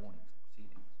joined that morning to the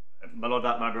proceedings. My lord,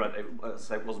 that might be right.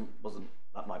 It wasn't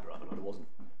that might be right, my lord. It wasn't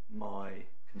my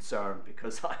concern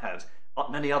because I had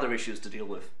many other issues to deal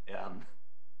with.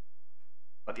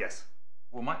 But yes.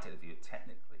 Well, might take the view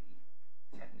technically,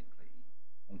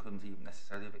 one couldn't even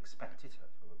necessarily have expected her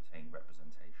to have obtained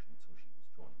representation until she was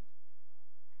joined.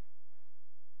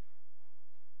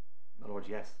 My lord,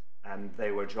 yes. And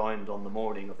they were joined on the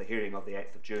morning of the hearing of the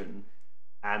 8th of June.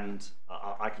 And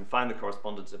I can find the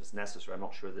correspondence if it's necessary. I'm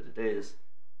not sure that it is.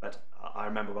 But I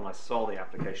remember when I saw the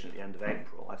application at the end of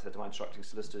April, I said to my instructing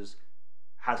solicitors,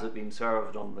 has it been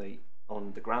served on the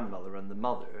grandmother and the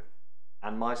mother?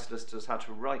 And my solicitors had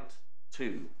to write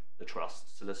to the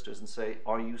trust solicitors and say,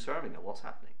 are you serving it? What's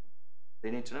happening?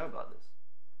 They need to know about this.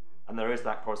 And there is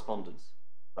that correspondence.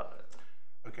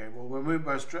 Okay, well, we'll move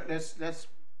let's can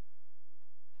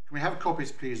we have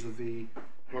copies, please, of the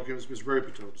documents Ms.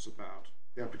 Roper told us about,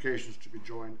 the applications to be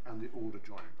joined and the order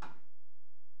joining them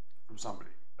from somebody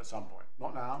at some point.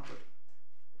 Not now, but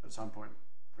at some point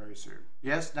very soon.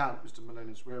 Yes, now, Mr.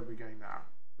 Molinas, where are we going now?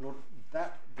 Lord,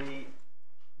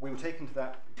 we were taken to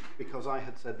that because I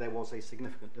had said there was a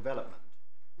significant development.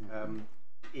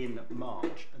 in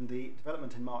March, and the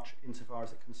development in March, insofar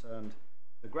as it concerned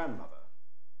the grandmother,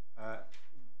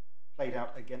 played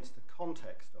out against the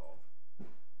context of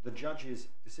the judge's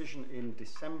decision in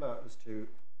December as to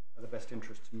the best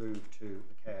interests move to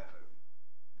the care home,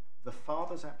 the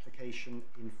father's application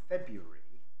in February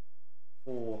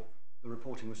for the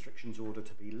reporting restrictions order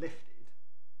to be lifted,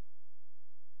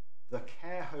 the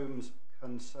care home's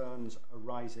concerns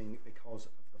arising because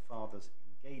of the father's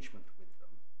engagement with them.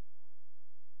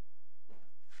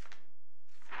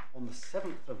 On the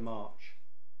 7th of March,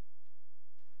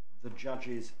 the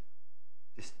judge's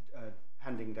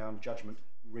handing down judgment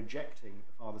rejecting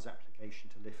the father's application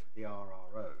to lift the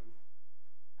RRO.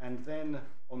 And then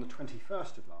on the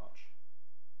 21st of March,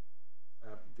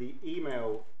 the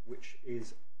email, which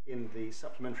is in the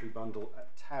supplementary bundle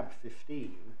at tab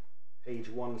 15, page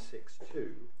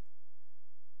 162,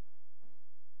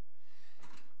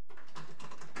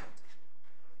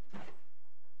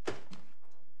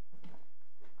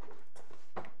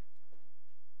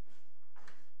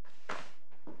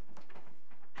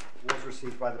 was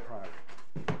received by the Priory.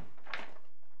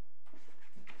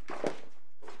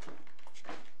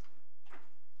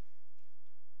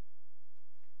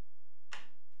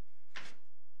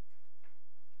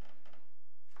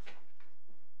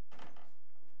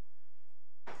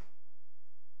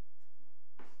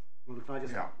 Well, can I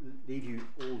just leave you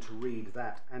all to read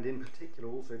that, and in particular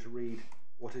also to read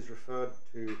what is referred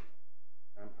to,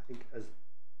 I think, as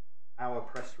our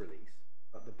press release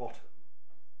at the bottom.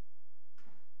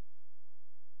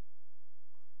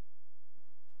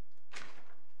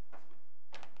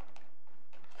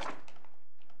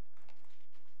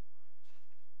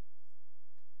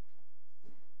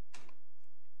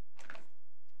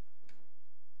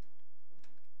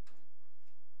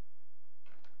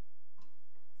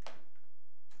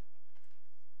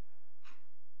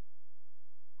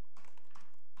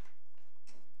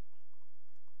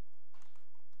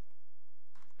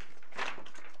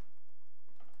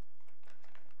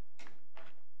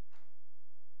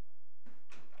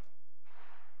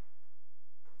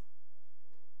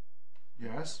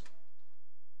 Yes.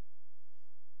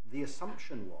 The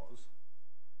assumption was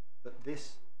that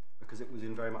this, because it was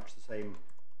in very much the same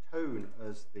tone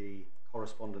as the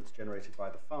correspondence generated by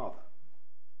the father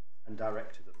and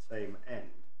directed at the same end,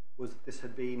 was that this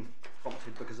had been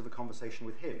prompted because of a conversation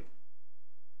with him.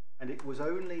 And it was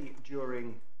only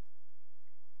during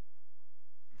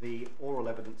the oral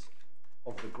evidence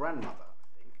of the grandmother,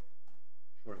 I think,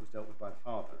 I'm sure it was dealt with by the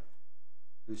father,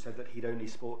 who said that he'd only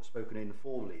spoken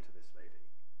informally to this lady.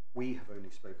 We have only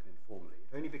spoken informally.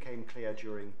 It only became clear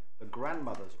during the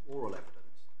grandmother's oral evidence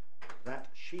that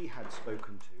she had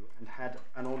spoken to and had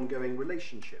an ongoing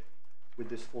relationship with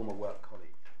this former work colleague.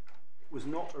 It was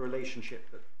not a relationship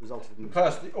that resulted in...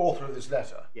 The author of this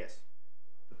letter? Yes,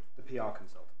 the PR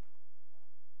consultant.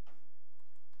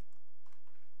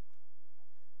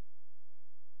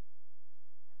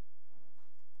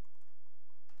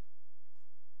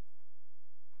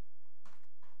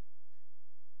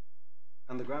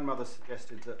 And the grandmother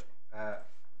suggested that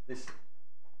this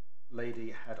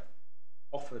lady had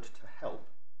offered to help.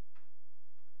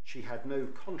 She had no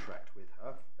contract with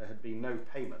her, there had been no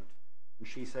payment, and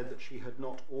she said that she had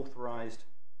not authorised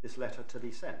this letter to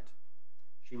be sent.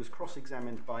 She was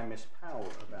cross-examined by Miss Powell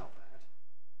about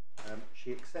that.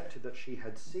 She accepted that she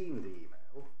had seen the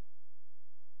email,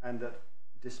 and that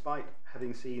despite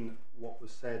having seen what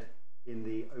was said in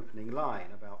the opening line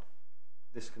about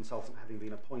this consultant having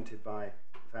been appointed by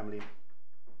the family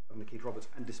of McKeith Roberts,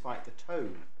 and despite the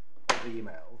tone of the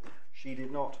email, she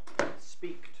did not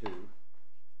speak to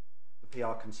the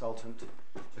PR consultant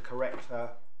to correct her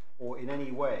or in any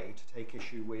way to take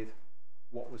issue with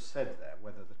what was said there,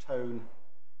 whether the tone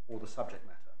or the subject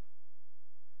matter.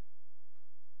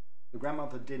 The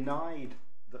grandmother denied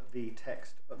that the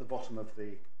text at the bottom of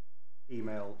the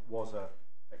email was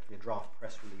effectively a draft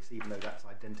press release, even though that's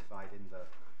identified in the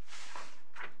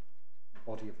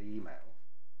body of the email.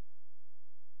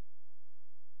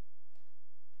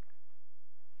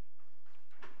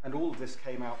 And all of this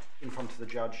came out in front of the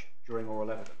judge during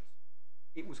oral evidence.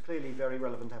 It was clearly very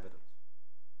relevant evidence.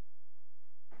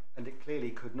 And it clearly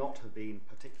could not have been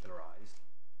particularised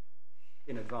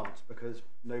in advance because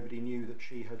nobody knew that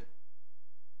she had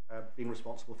been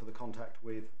responsible for the contact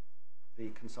with the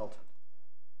consultant.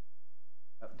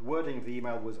 The wording of the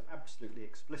email was absolutely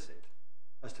explicit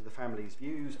as to the family's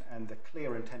views and the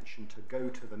clear intention to go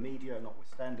to the media,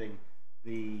 notwithstanding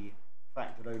the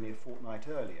fact that only a fortnight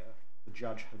earlier the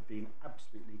judge had been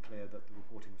absolutely clear that the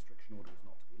reporting restriction order was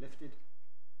not to be lifted.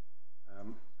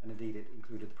 And indeed it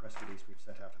included the press release we've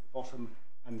set out at the bottom,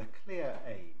 and the clear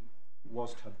aim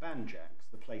was to banjax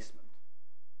the placement,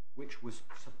 which was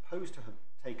supposed to have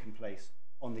taken place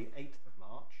on the 8th of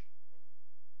March,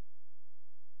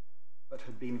 but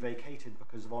had been vacated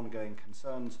because of ongoing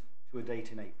concerns to a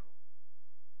date in April.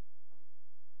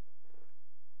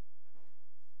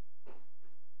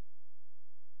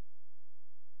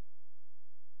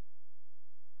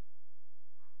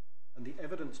 And the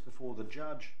evidence before the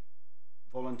judge,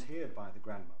 volunteered by the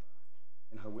grandmother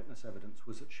in her witness evidence,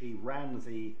 was that she ran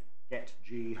the Get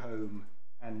G Home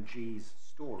and G's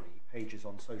Story pages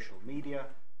on social media,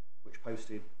 which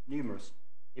posted numerous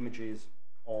images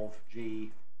of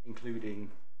G,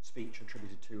 including speech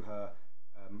attributed to her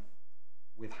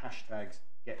with hashtags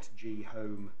Get G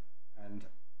Home and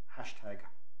hashtag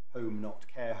Home Not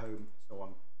Care Home, so on.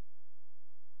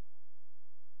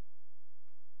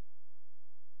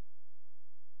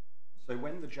 So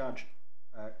when the judge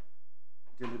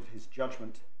delivered his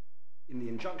judgment in the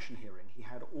injunction hearing, he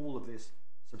had all of this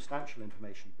substantial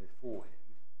information before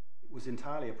him. It was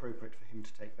entirely appropriate for him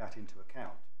to take that into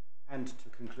account and to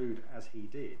conclude, as he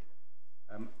did,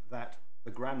 that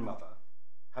the grandmother,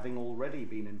 having already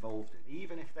been involved in,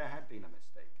 even if there had been a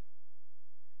mistake,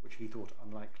 which he thought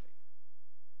unlikely,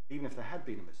 even if there had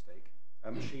been a mistake,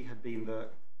 she had been the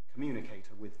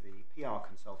communicator with the PR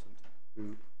consultant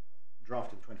who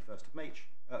drafted the 21st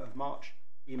of March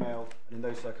email, and in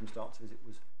those circumstances it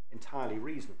was entirely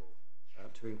reasonable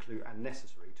to include, and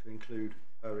necessary to include,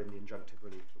 her in the injunctive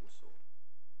relief that was sought.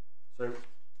 So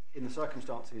in the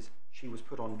circumstances, she was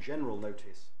put on general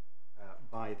notice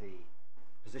by the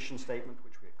position statement,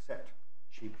 which we accept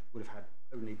she would have had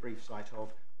only brief sight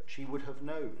of, but she would have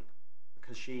known,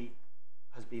 because she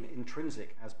has been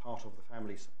intrinsic as part of the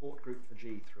family support group for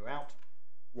G throughout,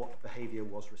 what behaviour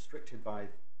was restricted by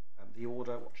the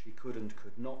order, what she could and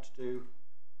could not do,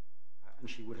 and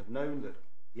she would have known that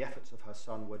the efforts of her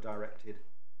son were directed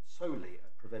solely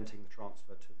at preventing the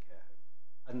transfer to the care home.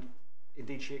 And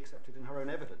indeed she accepted in her own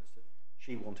evidence that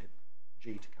she wanted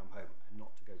G to come home and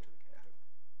not to go to the care home.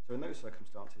 So in those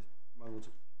circumstances, my lords,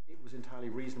 it was entirely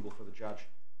reasonable for the judge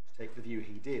to take the view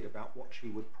he did about what she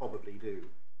would probably do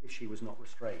if she was not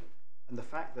restrained. And the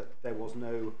fact that there was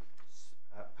no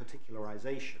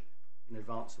particularisation in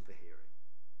advance of the hearing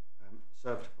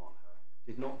served upon her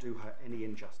did not do her any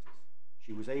injustice.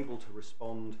 She was able to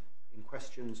respond in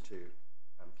questions to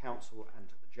counsel and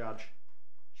to the judge.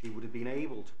 She would have been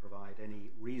able to provide any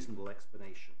reasonable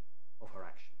explanation of her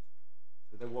actions.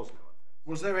 So there was no offence.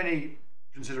 Was there any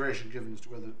consideration given as to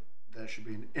whether there should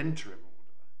be an interim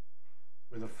order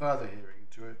with a further hearing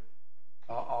to it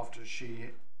after she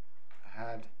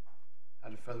had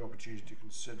had a further opportunity to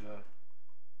consider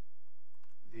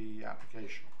the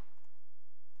application?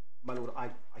 My lord, I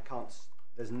can't.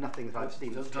 There's nothing that I've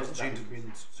seen. It doesn't seem to have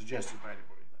been suggested by anybody.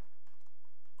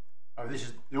 I mean, this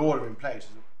is the order in place is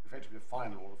effectively a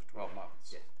final order for 12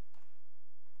 months. Yes.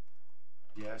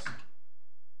 Yes.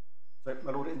 So,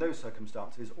 my lord, in those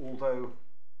circumstances, although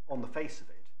on the face of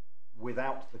it,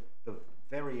 without the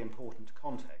very important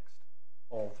context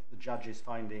of the judge's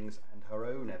findings and her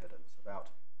own evidence about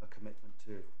her commitment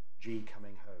to G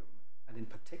coming home, and in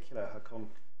particular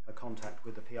her contact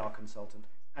with the PR consultant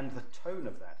and the tone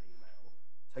of that email,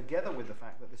 together with the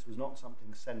fact that this was not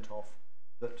something sent off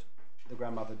that the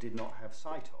grandmother did not have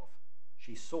sight of,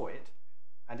 she saw it,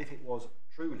 and if it was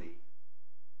truly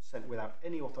sent without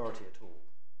any authority at all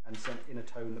and sent in a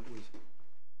tone that was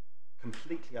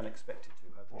completely unexpected to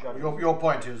her, the judge... Your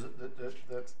point is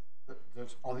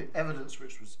that on the evidence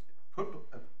which was put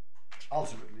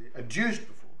ultimately adduced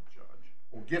before the judge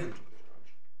or given to the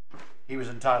judge, he was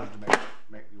entitled to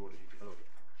make the order he did.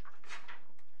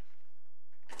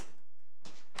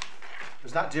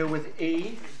 Does that deal with E?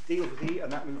 It deals with E,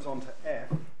 and that moves on to F,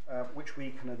 which we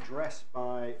can address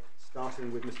by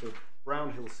starting with Mr.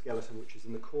 Brownhill's skeleton, which is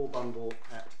in the core bundle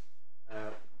at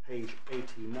page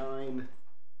 89,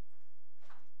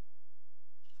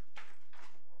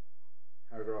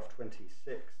 paragraph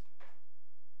 26.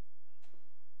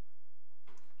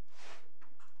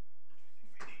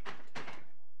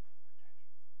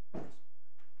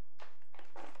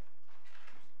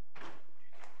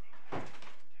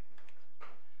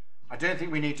 I don't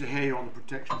think we need to hear you on the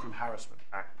Protection from Harassment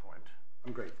Act point.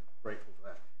 I'm grateful for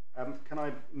that. Can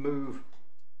I move?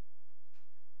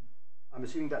 I'm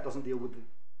assuming that doesn't deal with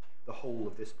the whole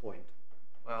of this point.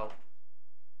 Well,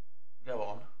 go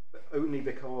on. But only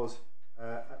because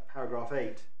at paragraph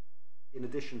 8, in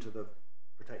addition to the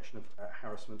protection of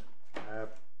harassment,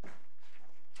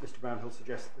 Mr. Brownhill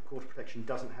suggests that the Court of Protection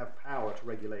doesn't have power to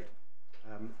regulate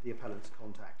the appellant's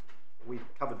contact. We've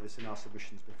covered this in our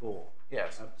submissions before.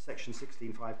 Yes. Section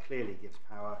 16.5 clearly gives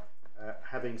power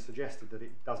having suggested that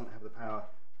it doesn't have the power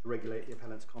to regulate the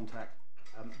appellant's contact,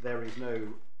 there is no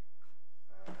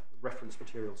reference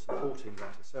material supporting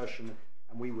that assertion,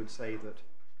 and we would say that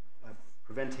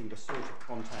preventing the sort of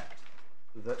contact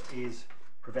that is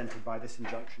prevented by this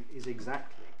injunction is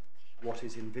exactly what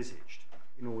is envisaged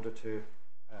in order to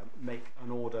make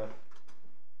an order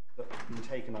that has been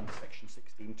taken under section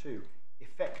 16.2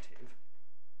 effective,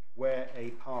 where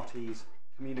a party's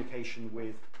communication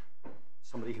with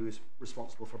somebody who is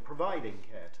responsible for providing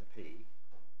care to P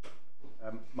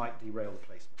might derail the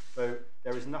placement. So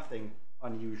there is nothing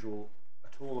unusual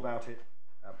at all about it.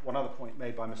 One other point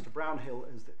made by Mr. Brownhill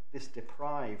is that this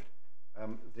deprived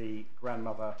the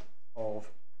grandmother of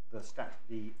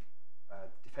the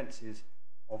defences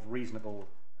of reasonable,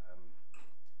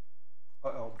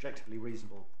 objectively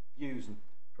reasonable views, and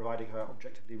providing her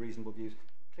objectively reasonable views.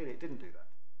 Clearly it didn't do that.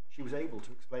 She was able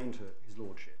to explain to his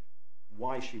lordship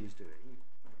why she was doing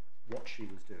what she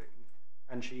was doing,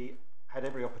 and she had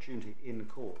every opportunity in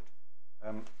court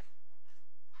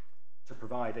to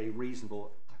provide a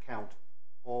reasonable account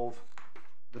of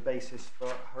the basis for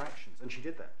her actions, and she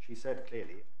did that. She said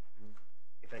clearly,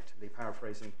 effectively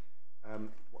paraphrasing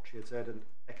what she had said and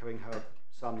echoing her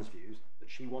son's views, that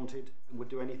she wanted and would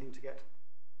do anything to get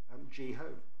G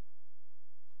home.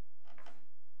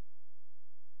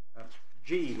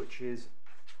 G, which is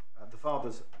the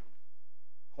father's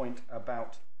point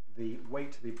about the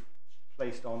weight to be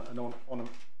placed on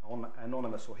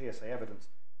anonymous or hearsay evidence,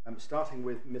 starting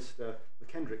with Mr.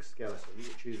 McKendrick's skeleton,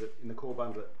 which is in the core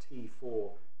bundle at T4,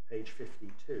 page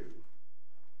 52.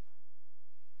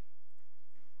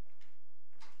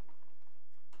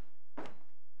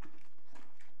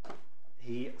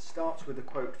 He starts with a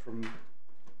quote from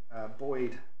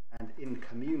Boyd and In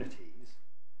Communities,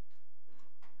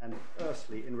 and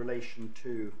firstly, in relation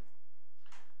to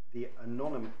the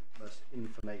anonymous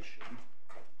information,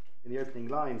 in the opening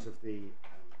lines of the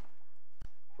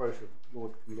quote of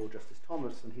Lord Justice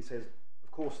Tomlinson, he says,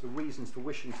 of course, the reasons for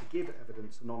wishing to give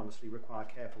evidence anonymously require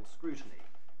careful scrutiny.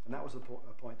 And that was a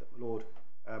point that Lord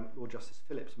Justice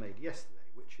Phillips made yesterday,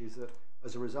 which is that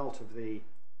as a result of the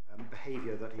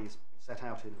behaviour that he's set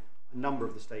out in a number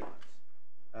of the statements,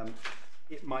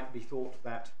 it might be thought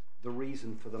that the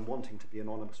reason for them wanting to be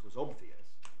anonymous was obvious.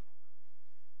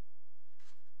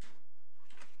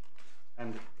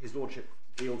 And his lordship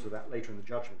deals with that later in the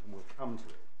judgment, and we'll come to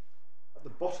it. At the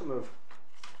bottom of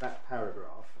that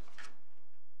paragraph,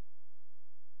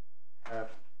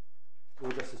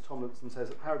 Lord Justice Tomlinson says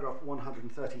that paragraph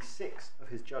 136 of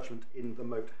his judgment in the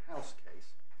Moat House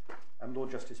case, Lord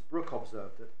Justice Brooke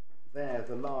observed that there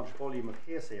the large volume of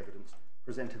hearsay evidence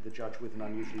presented the judge with an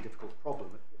unusually difficult problem.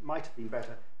 It might have been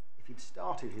better if he'd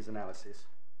started his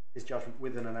judgment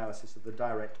with an analysis of the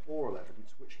direct oral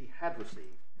evidence which he had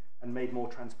received, and made more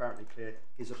transparently clear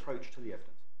his approach to the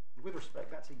evidence. And with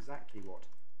respect, that's exactly what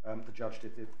the judge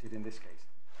did in this case.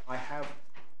 I have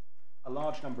a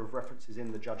large number of references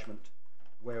in the judgment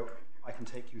where I can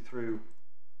take you through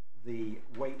the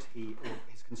weight or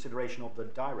his consideration of the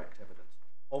direct evidence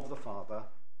of the father,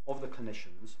 of the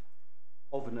clinicians,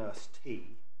 of nurse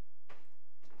T,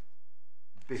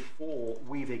 before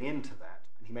weaving into that,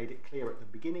 and he made it clear at the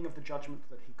beginning of the judgment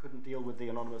that he couldn't deal with the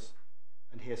anonymous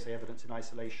and hearsay evidence in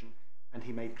isolation, and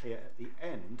he made clear at the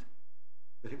end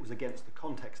that it was against the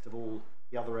context of all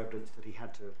the other evidence that he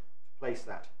had to place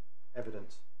that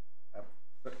evidence.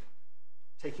 But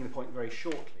taking the point very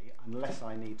shortly, unless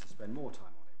I need to spend more time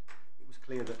on it, it was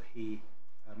clear that he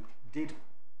did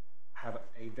have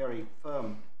a very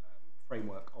firm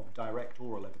framework of direct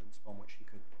oral evidence upon which he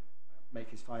could make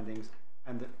his findings,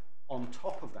 and that on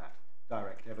top of that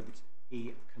direct evidence,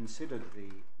 he considered the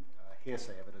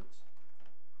hearsay evidence,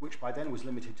 which by then was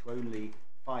limited to only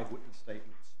 5 witness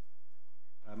statements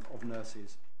of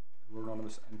nurses who were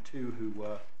anonymous and 2 who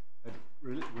had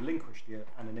relinquished the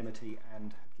anonymity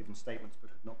and had given statements but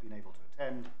had not been able to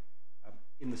attend.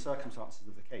 In the circumstances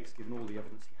of the case, given all the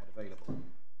evidence he had available,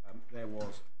 there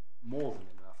was more than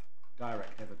enough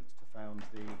direct evidence to found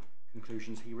the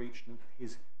conclusions he reached, and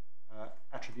his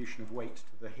attribution of weight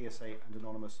to the hearsay and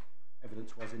anonymous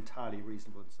evidence was entirely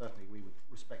reasonable, and certainly we would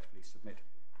respectfully submit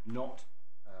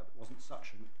wasn't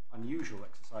such an unusual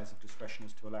exercise of discretion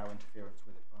as to allow interference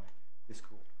with it by this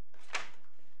court.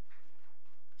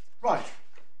 Right.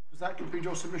 Does that complete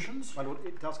your submissions? My Lord,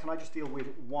 it does. Can I just deal with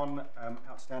one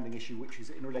outstanding issue, which is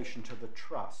in relation to the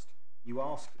trust? You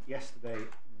asked yesterday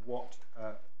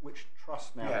which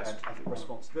trust now had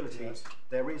responsibility. Yes.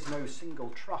 There is no single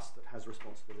trust that has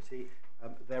responsibility.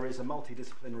 There is a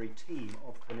multidisciplinary team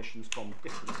of clinicians from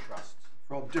different trusts.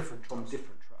 From different trusts.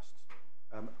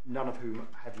 None of whom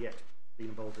have yet been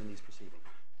involved in these proceedings.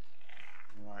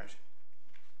 Right.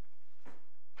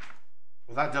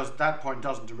 Well, that point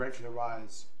doesn't directly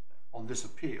arise on this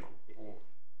appeal, or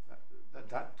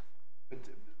but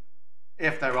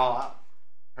if there are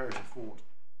imperative for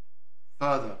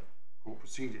further court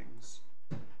proceedings,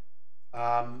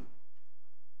 that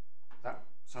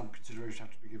some consideration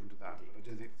has to be given to that. But I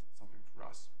don't think it's something for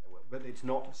us. But it's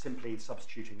not simply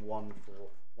substituting one for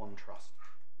one trust.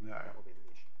 No. That will be the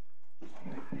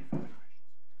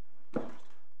issue.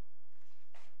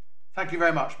 Thank you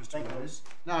very much, Mr. Rose.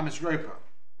 Now, Ms. Roper.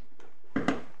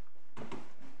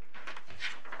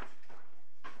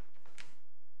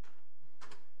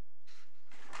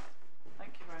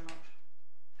 Thank you very much.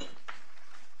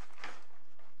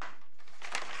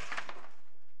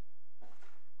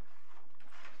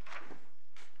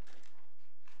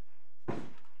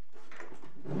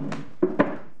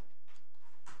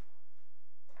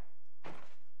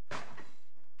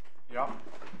 Yeah.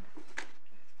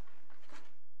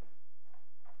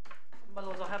 My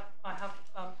lords, I have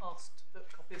asked that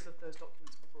copies of those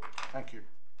documents be brought. Thank you.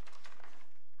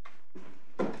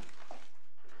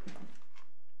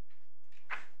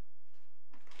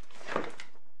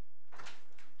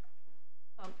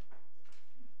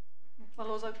 My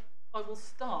lords, I will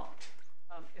start,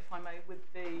 if I may,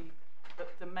 with the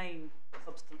main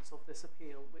substance of this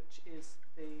appeal, which is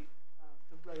the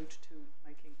road to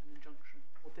making an injunction,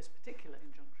 or this particular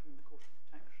injunction in the Court of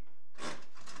Protection.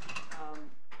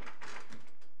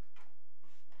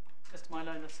 Mr.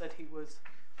 Milona said he was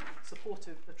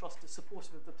supportive, the trust is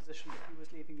supportive of the position, but he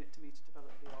was leaving it to me to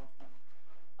develop the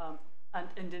argument.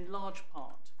 And in large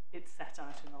part, it's set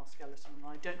out in our skeleton, and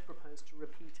I don't propose to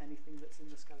repeat anything that's in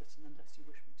the skeleton unless you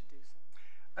wish me to do so.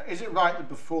 Is it right that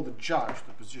before the judge,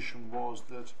 the position was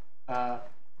that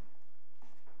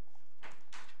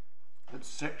that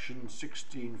Section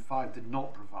 16.5 did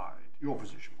not provide, your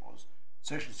position was,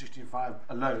 Section 16.5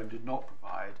 alone did not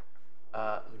provide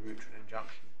the route to an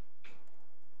injunction?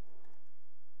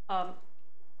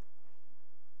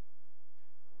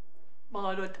 Well,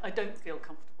 I don't feel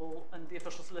comfortable, and the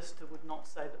official solicitor would not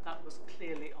say that that was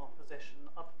clearly our position.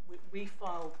 We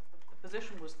filed, the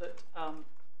position was that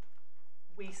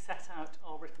we set out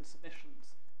our written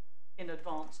submissions in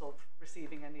advance of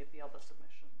receiving any of the other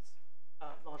submissions,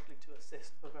 largely to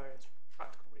assist for various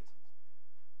practical reasons.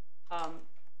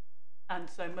 And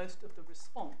so most of the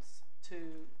response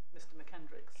to Mr.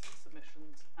 McKendrick's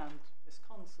submissions and Ms.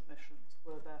 Conn's submissions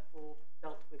were therefore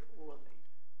dealt with orally.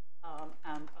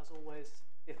 And as always,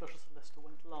 the official solicitor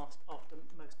went last after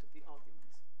most of the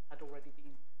arguments had already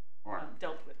been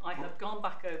dealt with. I have gone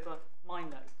back over my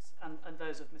notes and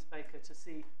those of Ms. Baker to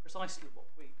see precisely what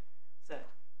we said.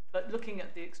 But looking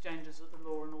at the exchanges of the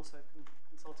law and also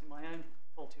consulting my own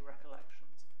faulty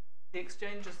recollections, the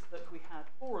exchanges that we had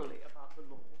orally about the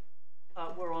law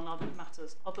were on other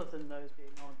matters other than those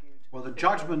being argued. Well, the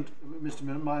judgment, Mr.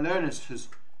 Milonis has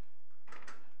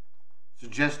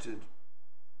suggested,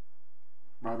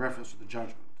 by reference to the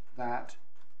judgment, that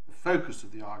the focus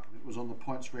of the argument was on the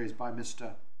points raised by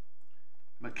Mr.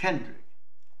 McKendrick,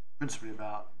 principally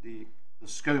about the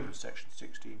scope of Section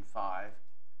 16.5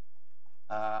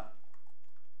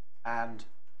 and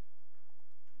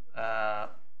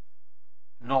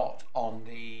not on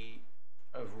the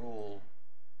overall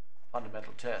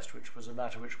fundamental test, which was a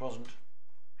matter which wasn't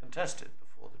contested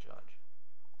before the judge,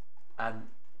 and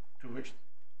to which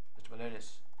Mr.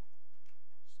 Milonis,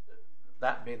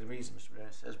 that being the reason, Mr.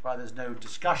 Milonis says, why there's no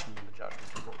discussion in the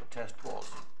judgment of what the test was.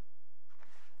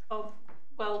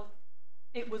 Well,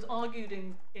 it was argued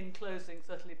in closing,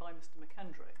 certainly by Mr.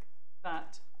 McKendrick,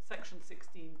 that Section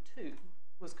 16.2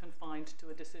 was confined to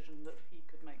a decision that he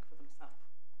could make for himself,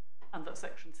 and that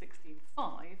Section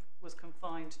 16.5 was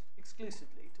confined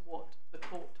exclusively to what the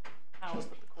court, powers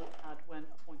that the court had when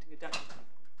appointing a deputy.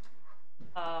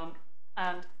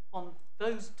 And on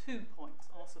those 2 points,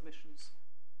 our submissions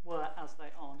were as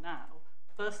they are now.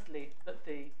 Firstly, that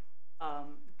the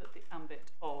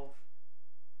ambit of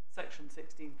Section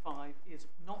 16.5 is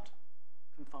not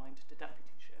confined to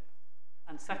deputyship,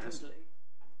 and secondly,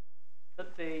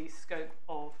 that the scope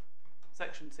of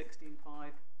Section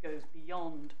 16.5 goes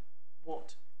beyond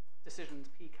what decisions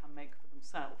P can make for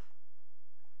themselves,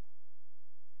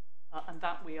 and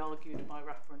that we argued by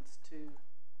reference to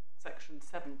Section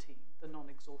 17, the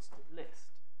non-exhaustive list.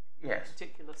 Yes. In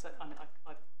particular, I mean,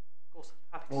 I of course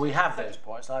have to. Well, we have those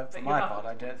points. For my part,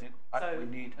 I don't think we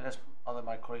need, unless other of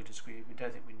my colleagues disagree, we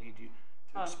don't think we need you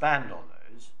to expand on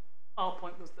those. Our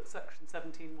point was that Section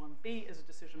 17.1b is a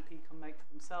decision P can make for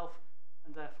themselves,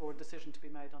 and therefore a decision to be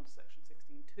made under Section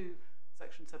 16.2.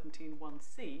 Section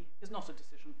 17.1c is not a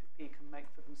decision P can make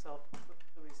for themselves for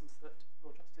the reasons that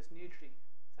Lord Justice Nugee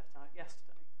set out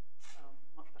yesterday,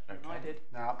 much better than I Okay. did.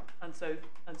 Now, And so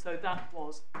that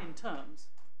was, in terms,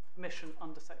 permission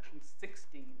under section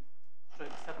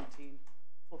 16/17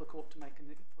 for the court to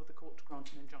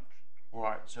grant an injunction. all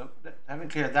right. So having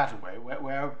cleared that away,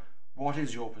 what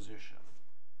is your position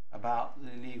about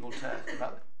the legal test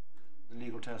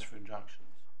for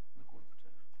injunctions in the Court of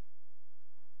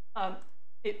Protection?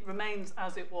 It remains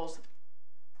as it was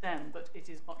then, but it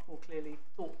is much more clearly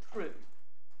thought through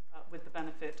with the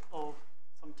benefit of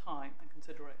some time and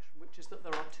consideration, which is that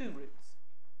there are two routes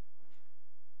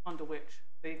under which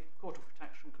the Court of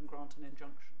Protection can grant an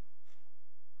injunction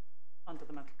under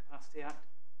the Mental Capacity Act,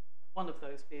 one of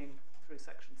those being through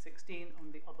section 16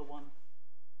 and the other one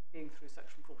being through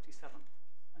section 47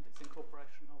 and its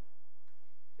incorporation of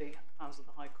the powers of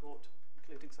the High Court,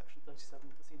 including section 37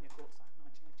 of the Senior Courts Act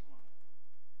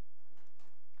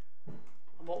 1981.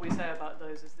 And what we say about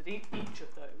those is that each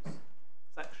of those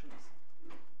sections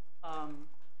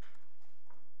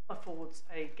affords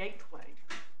a gateway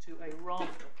to a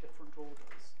raft of different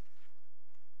orders,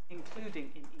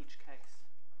 including in each case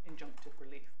injunctive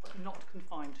relief, but not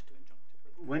confined to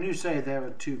injunctive relief. When you say there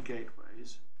are two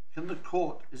gateways, can the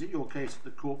court, is it your case that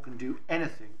the court can do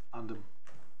anything under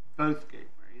both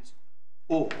gateways,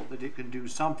 or that it can do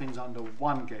some things under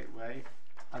one gateway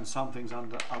and some things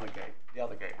under the other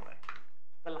gateway?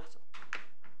 The latter.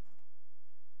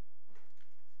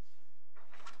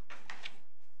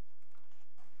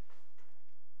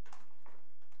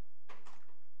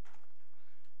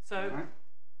 So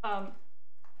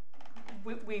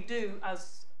we do,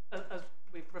 as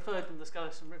we've referred in the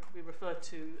skeleton, we refer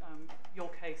to your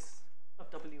case of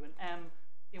W and M,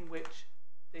 in which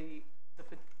the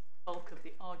bulk of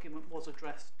the argument was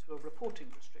addressed to a reporting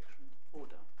restriction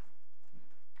order,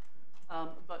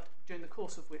 but during the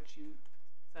course of which you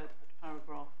said at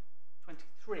paragraph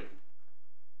 23,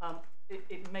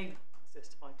 it may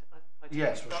assist by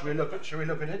yes. Well, shall we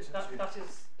look at it? That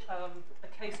is a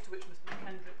case to which Mr.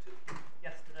 McKendrick took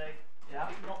yesterday. Yeah.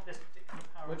 Not this particular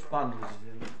paragraph. Which bundle is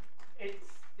it in?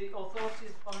 It's the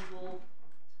authorities bundle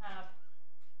tab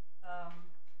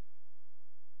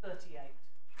 38.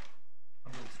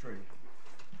 103.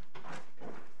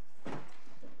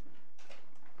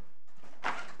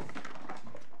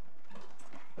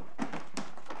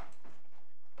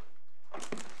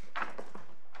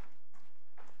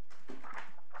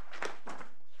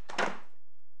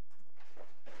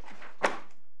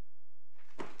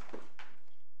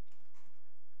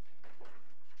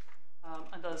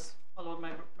 And as my Lord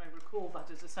may recall, that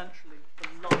is essentially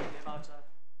largely about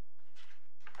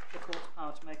the court's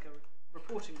power to make a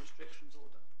reporting restrictions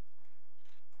order.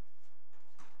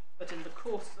 But in the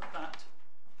course of that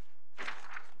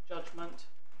judgment,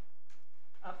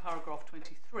 at paragraph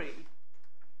 23,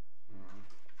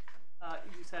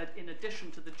 you said, in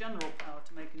addition to the general power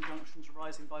to make injunctions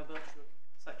arising by virtue of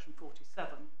section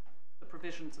 47, the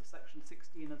provisions of section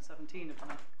 16 and 17 of the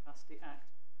Mental Capacity Act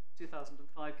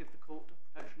 2005 give the Court of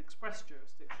Protection express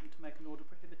jurisdiction to make an order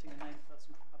prohibiting a named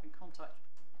person from having contact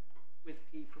with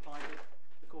P, provided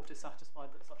the court is satisfied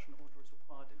that such an order is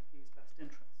required in P's best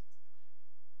interests.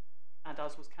 And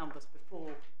as was canvassed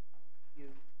before you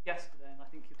yesterday, and I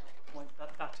think you've got the point,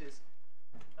 that is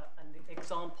an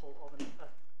example of an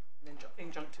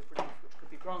injunctive relief which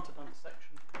could be granted under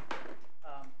section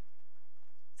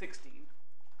 16,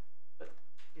 but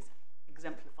is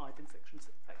exemplified in section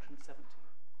 17.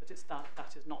 But it's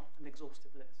that is not an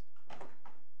exhaustive list.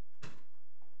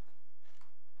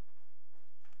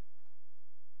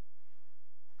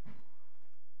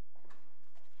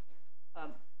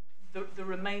 The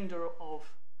remainder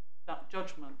of that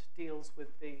judgment deals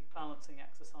with the balancing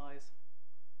exercise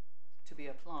to be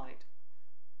applied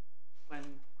when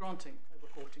granting a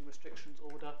reporting restrictions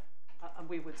order, and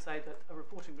we would say that a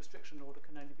reporting restriction order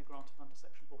can only be granted under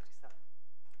section 47.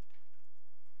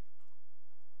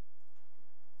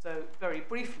 So very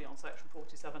briefly on section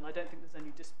 47, I don't think there's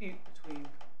any dispute between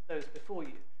those before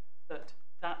you that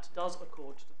does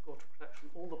accord to the Court of Protection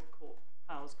all the court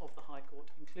powers of the High Court,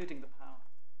 including the power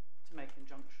to make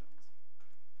injunctions.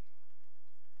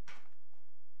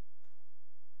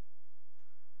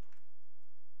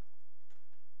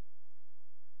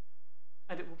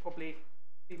 And it will probably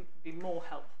be more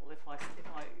helpful if I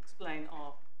explain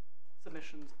our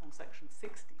submissions on section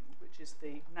 16, which is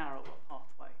the narrower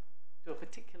pathway to a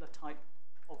particular type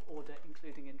of order,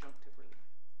 including injunctive relief.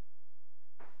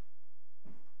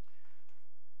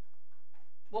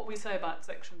 What we say about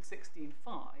section 16.5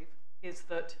 is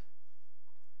that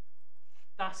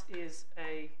is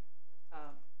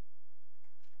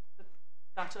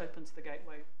that opens the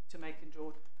gateway to making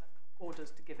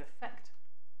orders to give effect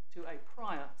to a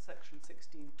prior Section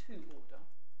 16.2 order,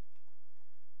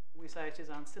 we say it is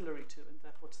ancillary to and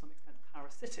therefore to some extent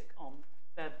parasitic on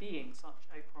there being such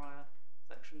a prior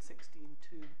Section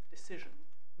 16.2 decision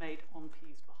made on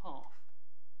P's behalf.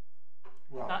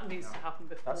 Well, that needs to happen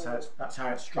before. That's how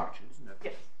it's structured, isn't it?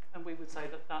 Yes, and we would say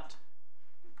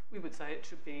we would say it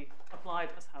should be applied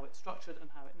as how it's structured and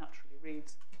how it naturally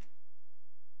reads,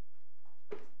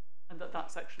 and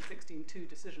that Section 16.2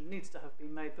 decision needs to have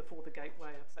been made before the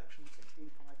gateway of Section 16.5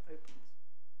 opens.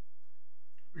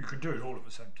 You can do it all at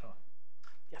the same time.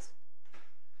 Yes.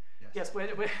 Yes,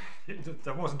 we're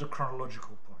There wasn't a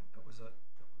chronological point.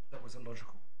 That was a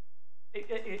logical.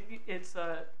 It's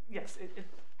yes.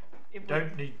 It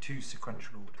don't need two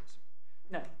sequential orders.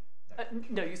 No.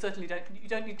 No, you certainly don't. You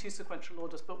don't need two sequential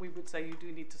orders, but we would say you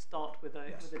do need to start with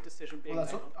a decision being made.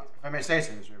 If I may say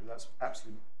so, Mr. River, that's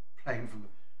absolutely plain from the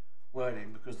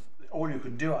wording, because all you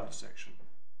can do under Section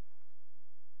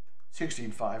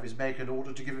 16.5 is make an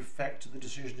order to give effect to the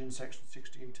decision in Section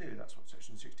 16.2. That's what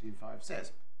Section 16.5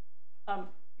 says.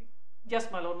 Yes,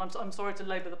 my lord, and I'm sorry to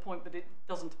labour the point, but it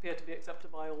doesn't appear to be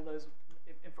accepted by all those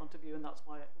in front of you, and that's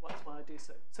why I do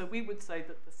so. So we would say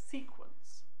that the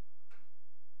sequence,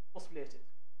 possibly it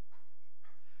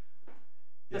is.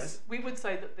 Yes. We would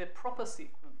say that the proper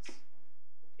sequence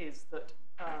is that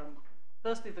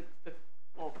firstly the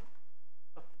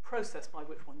process by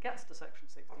which one gets to Section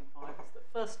 16.5 is that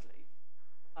firstly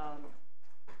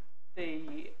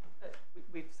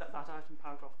we've set that out in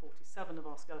paragraph 47 of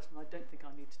our skeleton. I don't think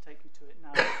I need to take you to it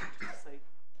now, just to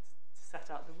set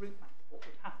out the route map of what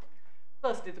would happen.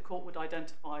 Firstly, the court would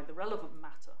identify the relevant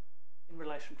matter in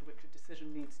relation to which a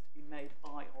decision needs to be made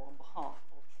by or on behalf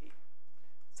of P.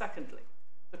 Secondly,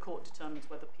 the court determines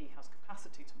whether P has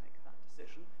capacity to make that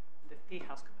decision, and if P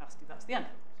has capacity, that's the end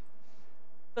of it.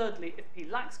 Thirdly, if P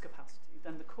lacks capacity,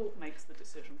 then the court makes the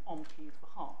decision on P's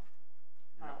behalf,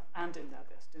 and in their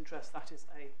best interest. That is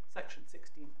a Section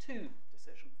 16.2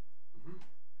 decision. Mm-hmm.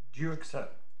 Do you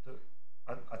accept that?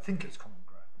 I think it's common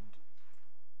ground,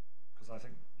 because I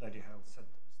think Lady Hale said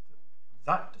this,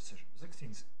 that decision, the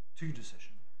 16.2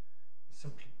 decision, is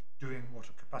simply doing what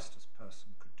a capacitous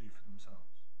person could do for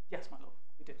themselves. Yes, my lord,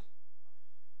 we do.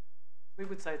 We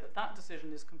would say that that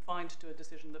decision is confined to a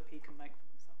decision that P can make for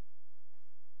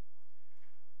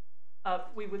themselves.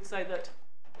 We would say that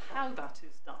how that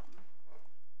is done,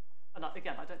 and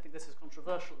again, I don't think this is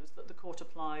controversial, is that the court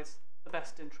applies the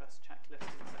best interest checklist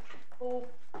in Section 4,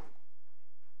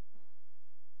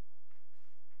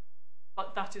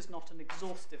 but that is not an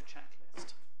exhaustive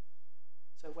checklist.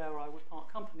 So where I would part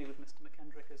company with Mr.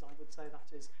 McKendrick is I would say that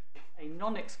is a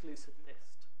non-exclusive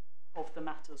list of the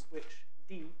matters which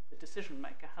D, the decision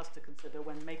maker, has to consider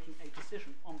when making a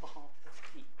decision on behalf of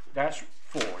P. That's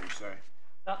 4, you say?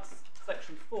 That's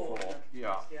Section 4.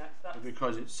 Yeah.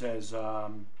 Because it says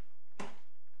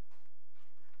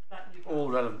all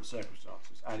relevant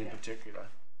circumstances, and in particular,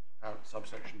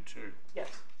 subsection 2.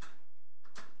 Yes.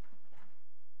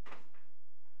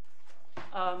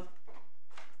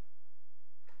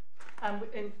 And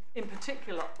in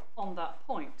particular, on that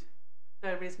point,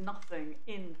 there is nothing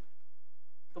in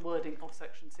the wording of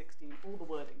Section 16 or the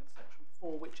wording of Section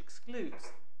 4 which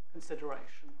excludes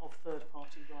consideration of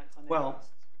third-party rights and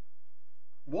interests.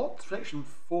 What Section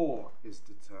 4 is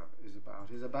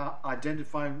about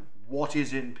identifying what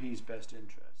is in P's best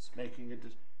interests, making it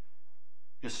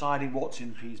deciding what's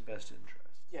in P's best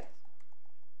interests. Yes.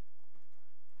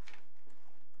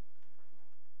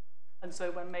 And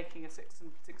so when making a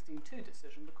 16.2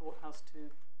 decision, the court has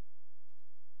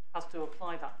to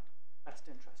apply that best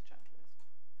interest checklist.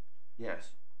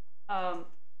 Yes.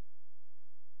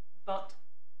 But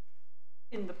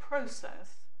in the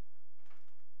process,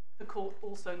 the court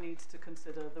also needs to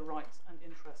consider the rights and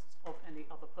interests of any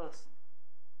other person.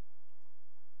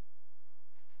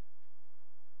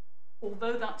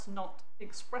 Although that's not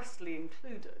expressly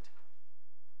included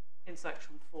in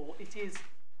Section 4, it is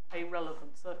a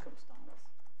relevant circumstance.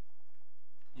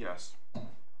 Yes.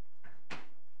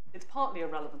 It's partly a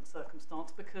relevant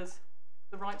circumstance because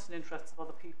the rights and interests of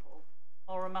other people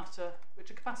are a matter which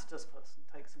a capacitous person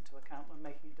takes into account when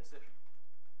making a decision.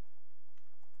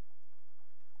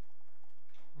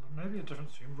 Well, there may be a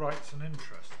difference between rights and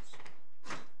interests.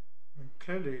 I mean,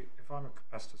 clearly, if I'm a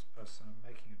capacitous person and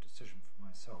making a decision for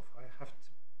myself, I have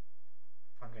to,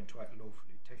 if I'm going to act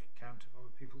lawfully, take account of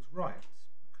other people's rights,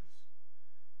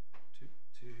 because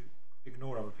to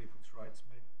ignore other people's rights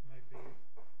may be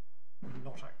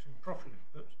not acting properly.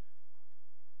 But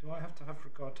do I have to have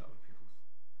regard to other people's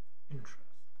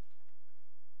interests?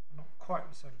 Not quite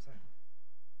the same thing.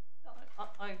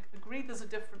 I agree there's a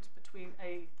difference between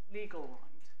a legal right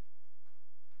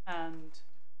and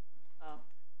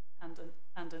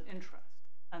and an interest.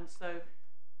 And so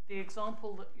the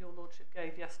example that your lordship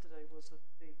gave yesterday was of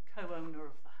the co-owner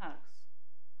of the house,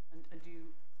 and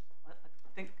you, I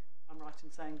think I'm right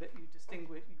in saying that you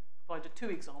provided two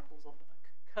examples of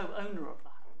a co-owner of the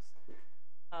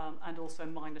house and also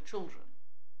minor children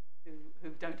who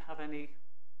don't have any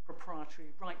proprietary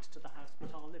right to the house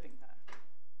but are living there.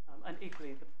 And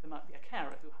equally, there might be a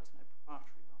carer who has no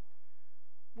proprietary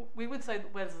right. We would say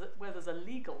that where there's a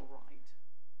legal right,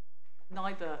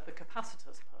 neither the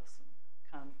capacitous person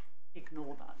can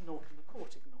ignore that, nor can the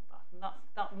court ignore that. And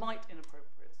that might, in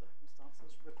appropriate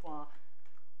circumstances, require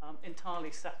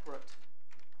entirely separate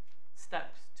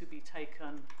steps to be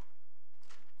taken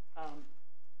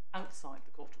outside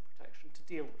the court of protection to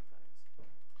deal with those.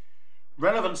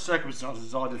 Relevant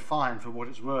circumstances are defined for what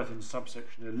it's worth in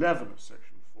subsection 11 of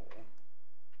section 4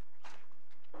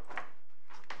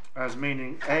 as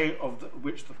meaning A, of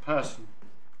which the person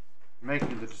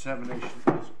making the determination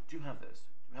is. Do you have this?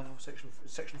 Do you have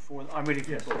section 4? I'm reading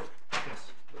from the book.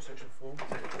 Yes. What's section 4?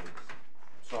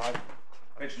 So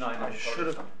Page 9. I should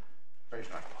have. Page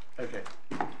 9. Okay.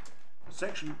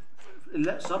 Subsection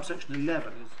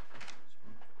 11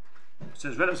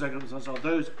 says relevant circumstances are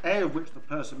those A, of which the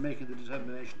person making the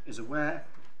determination is aware,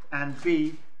 and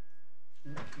B,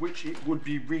 which it would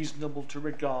be reasonable to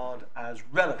regard as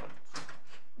relevant.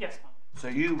 Yes, ma'am. So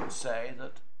you would say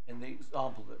that in the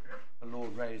example that the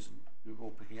Lord raised and we were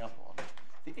all picking up on,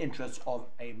 the interests of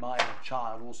a minor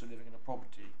child also living in a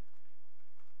property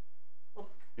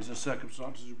is a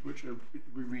circumstances which would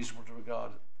be reasonable to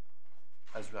regard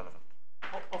as relevant.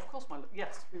 Of course, my lord.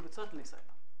 Yes, we would certainly say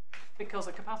that, because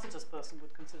a capacitous person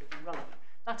would consider them relevant.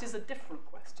 That is a different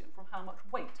question from how much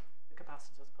weight the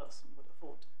capacitous person would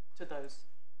afford to those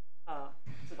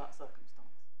to that circumstance.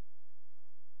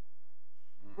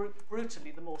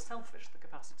 Brutally, the more selfish the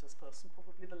capacitous person,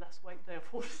 probably the less weight they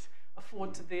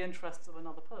afford to the interests of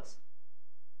another person.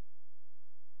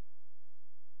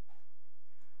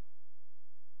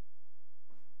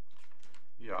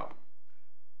 Yeah.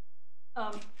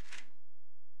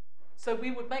 So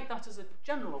we would make that as a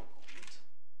general point,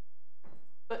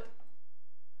 but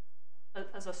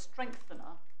as a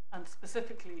strengthener, and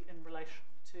specifically in relation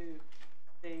to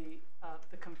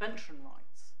the convention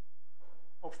rights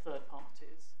of third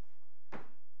parties,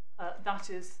 that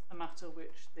is a matter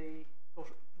which the Court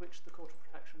of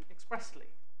Protection expressly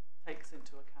takes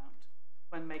into account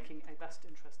when making a best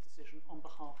interest decision on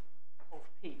behalf of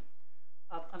P.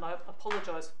 And I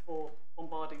apologise for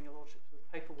bombarding your lordships with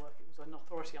paperwork. It was an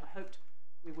authority I hoped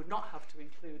we would not have to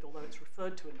include, although it's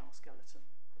referred to in our skeleton.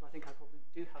 But I think I probably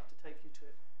do have to take you to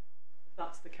it.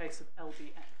 That's the case of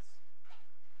LBX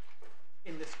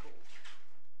in this court.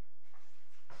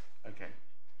 Okay.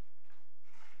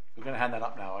 You're going to hand that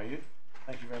up now, are you?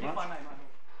 Thank you very much. If I may,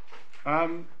 my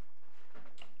lord.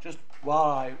 Just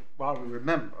while we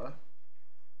remember,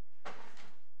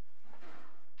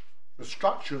 the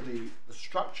structure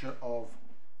of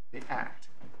the Act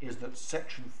is that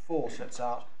Section 4 sets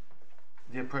out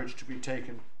the approach to be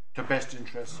taken to best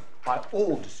interests by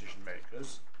all decision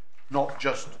makers, not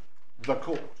just the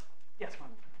court. Yes, ma'am.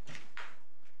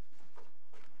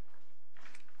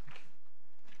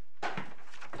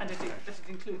 And it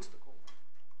includes the court.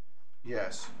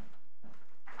 Yes.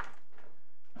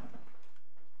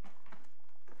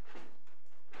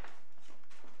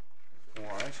 All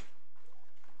right.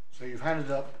 So you've handed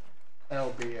up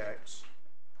LBX.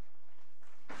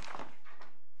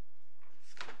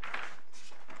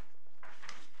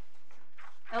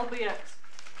 LBX,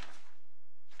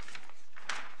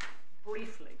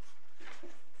 briefly,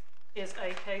 is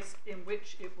a case in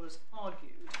which it was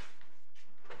argued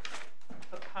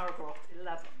at paragraph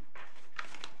 11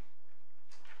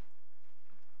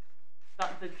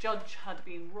 that the judge had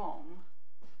been wrong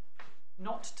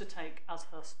not to take as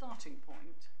her starting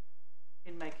point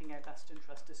in making a best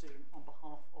interest decision on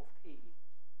behalf of P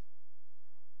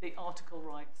the article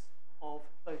rights of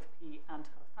both P and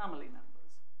her family members.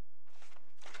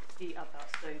 P at that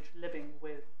stage living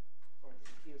with, sorry,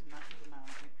 he was a man,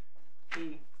 I think.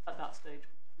 P at that stage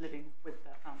living with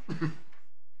their family.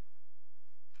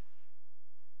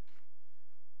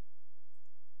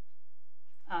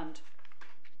 And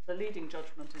the leading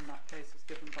judgment in that case is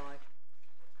given by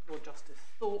Lord Justice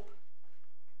Thorpe,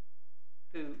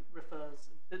 who refers,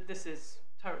 this is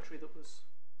territory that was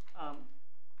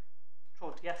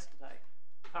trod yesterday.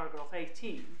 Paragraph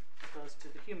 18 refers to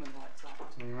the Human Rights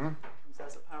Act and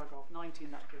says at paragraph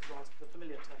 19 that gives rise to the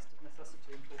familiar test of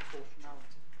necessity and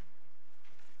proportionality.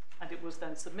 And it was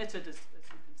then submitted, as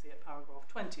you can see at paragraph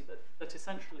 20, that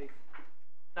essentially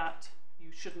that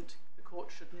the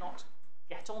court should not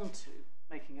get on to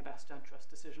making a best interest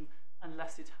decision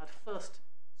unless it had first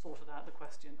sorted out the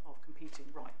question of competing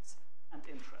rights and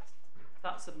interests.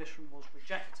 That submission was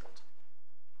rejected.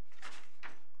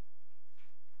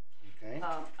 Okay.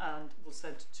 And was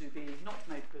said to be not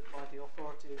made good by the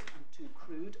authorities and too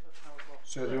crude, a paragraph.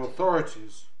 So 30. the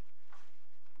authorities,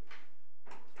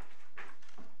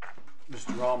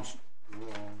 Mr. Armstrong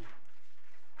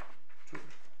took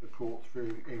the court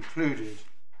through, included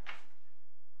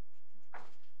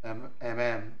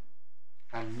MM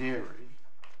and Neary.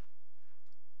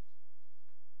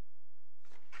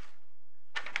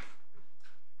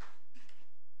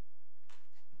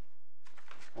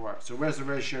 All right, so where's the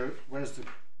ratio, where's the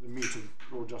meat of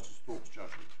Lord Justice Thorpe's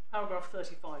judgment? Paragraph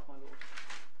 35, my lord.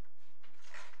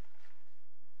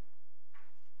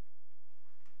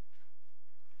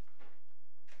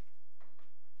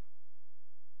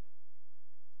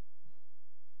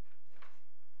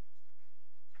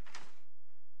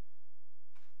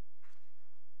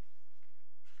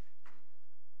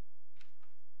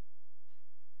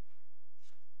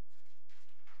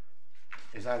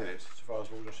 Is that it, as far as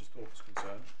Lord Justice Thorpe is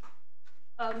concerned?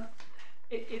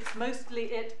 It's mostly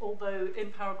it, although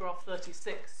in paragraph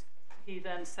 36 he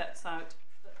then sets out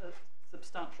at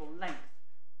substantial length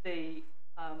the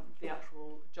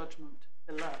actual judgment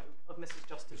below of Mrs.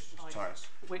 Justice Tice,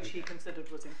 which he considered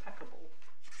was impeccable,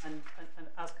 and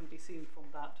as can be seen from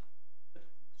that,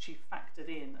 she factored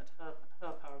in at her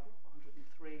paragraph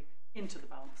 103 into the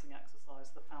balancing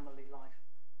exercise the family life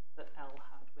that L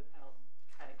had with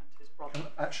L.K. and his brother.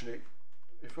 Actually,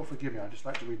 if you'll forgive me, I'd just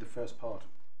like to read the first part of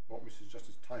what Mrs.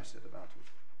 Justice Tice said about it.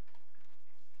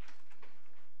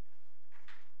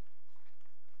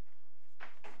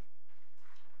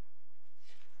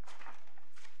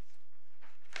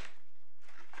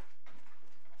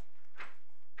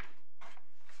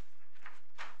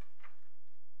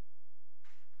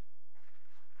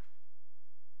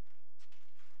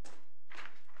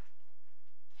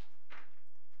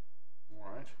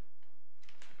 All right.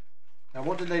 Now,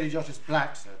 what did Lady Justice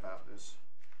Black say about this?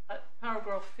 At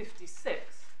paragraph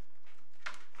 56,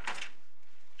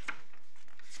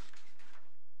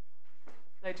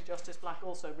 Lady Justice Black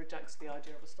also rejects the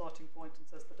idea of a starting point and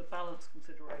says that a balanced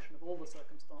consideration of all the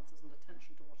circumstances and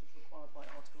attention to what is required by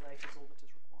Article 8 is all that is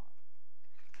required.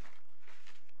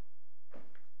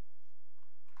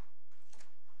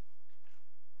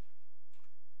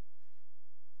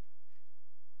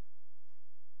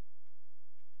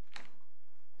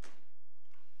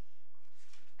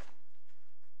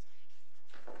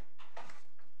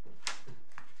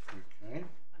 Okay.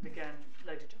 And again,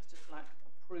 Lady Justice Black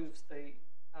approves the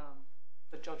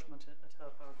judgment at her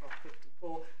paragraph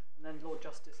 54, and then Lord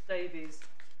Justice Davies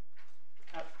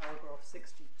at paragraph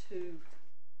 62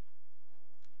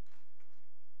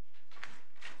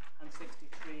 and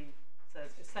 63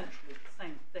 says essentially the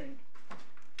same thing,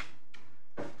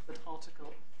 that the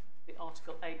Article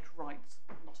 8 rights,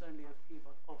 not only of P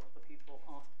but of other people,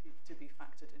 are to be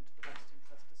factored into the best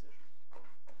interest decision.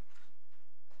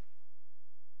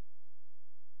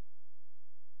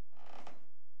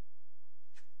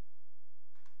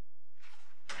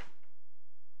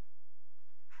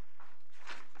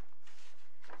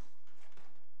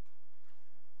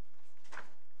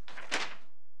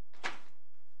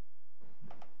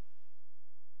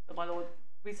 So, my lord,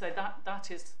 we say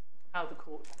that is how the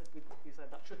court, we say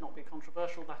that should not be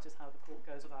controversial, that is how the court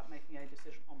goes about making a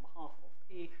decision on behalf of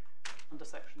P under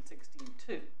section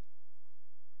 16.2.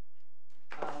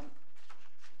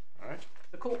 Right.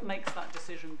 The court makes that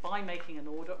decision by making an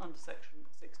order under section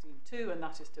 16.2, and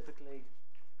that is typically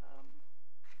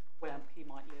where P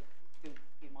might live, who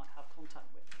he might have contact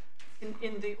with.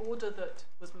 In the order that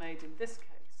was made in this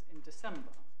case in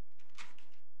December,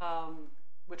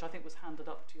 which I think was handed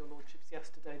up to your lordships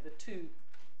yesterday, the two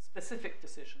specific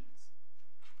decisions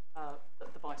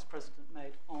that the Vice President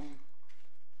made on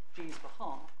G's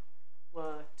behalf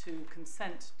were to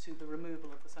consent to the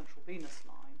removal of the central venous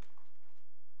line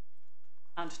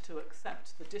and to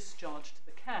accept the discharge to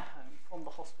the care home from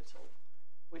the hospital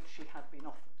which she had been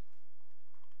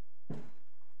offered.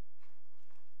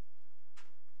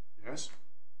 Yes.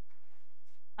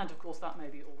 And of course that may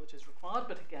be all that is required,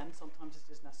 but again, sometimes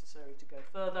it is necessary to go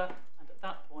further, and at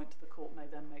that point the court may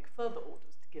then make further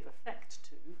orders to give effect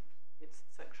to its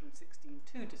section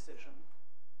 16.2 decision,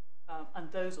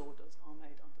 and those orders are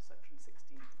made under section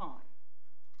 16.5.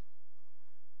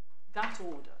 That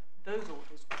order, those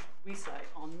orders, we say,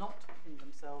 are not in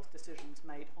themselves decisions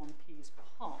made on P's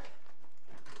behalf.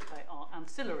 They are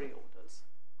ancillary orders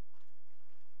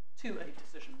to a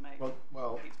decision made Well,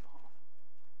 on P's behalf.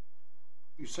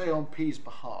 you say on P's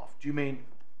behalf. Do you mean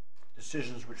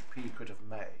decisions which P could have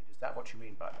made. Is that what you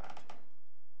mean by that?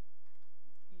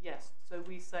 Yes, so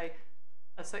we say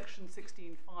a section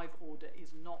 16.5 order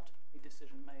is not a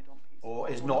decision made on P's Or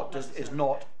behalf, is or not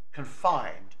necessarily.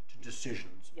 confined to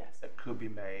decisions Yes. that could be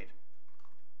made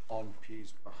on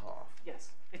P's behalf. Yes,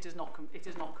 it is not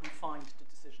confined to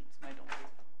decisions made on P's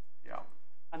behalf. Yeah.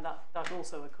 And that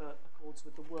also accords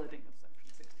with the wording of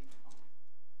section 16.5,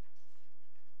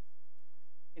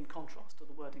 in contrast to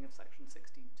the wording of section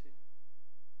 16.2.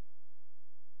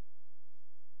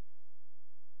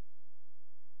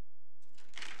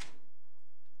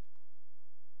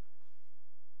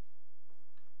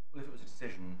 Well, if it was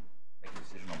making a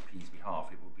decision on P's behalf,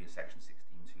 it would be a section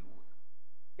 16.2 order.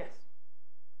 Yes.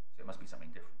 So it must be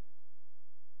something different.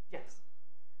 Yes.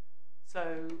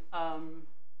 So,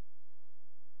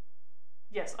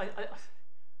 yes, I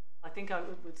think I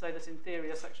would say that in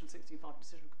theory a section 16.5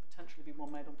 decision could potentially be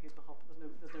one made on P's behalf, but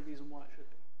there's no reason why it should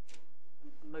be.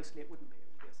 And mostly it wouldn't be. It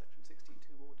would be a section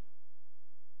 16.2 order.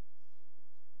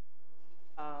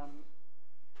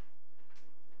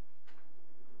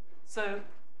 So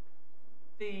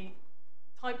the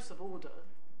types of order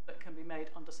that can be made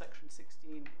under section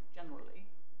 16 generally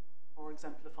are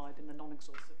exemplified in the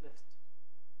non-exhaustive list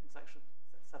in section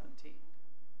 17.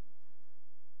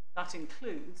 That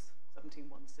includes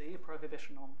 17.1c, a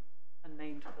prohibition on a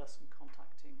named person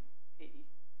contacting P.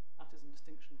 That is in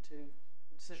distinction to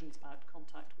decisions about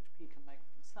contact which P can make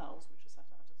for themselves, which are set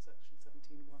out at section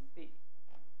 17.1b.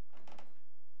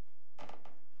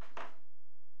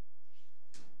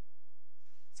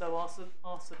 So our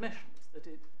submission is that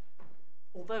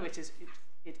although it is,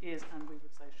 and we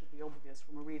would say should be obvious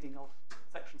from a reading of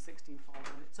section 16.5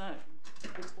 on its own,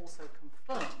 it's also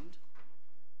confirmed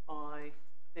by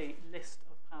the list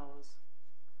of powers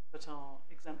that are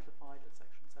exemplified at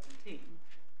section 17,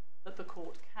 that the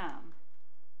court can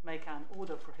make an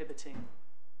order prohibiting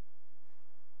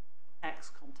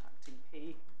X contacting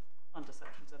P under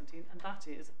section 17, and that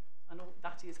is an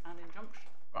injunction.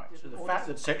 Right, so the fact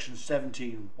that section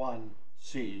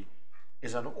 17.1c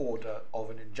is an order of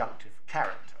an injunctive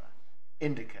character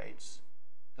indicates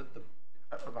that,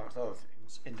 amongst other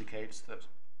things, indicates that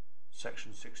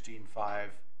section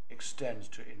 16.5 extends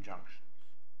to injunctions.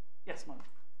 Yes, ma'am.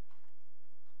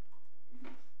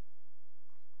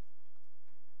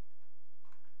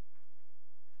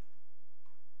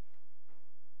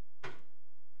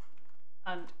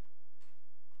 And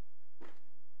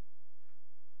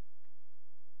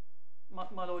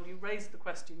my lord, you raised the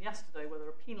question yesterday whether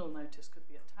a penal notice could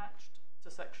be attached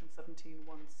to section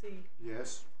 17.1c.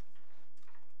 Yes.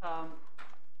 My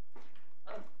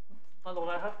lord,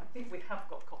 I think we have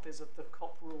got copies of the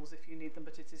COP rules if you need them,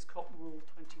 but it is COP rule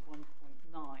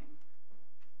 21.9.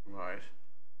 Right.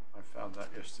 I found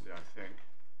that yesterday, I think,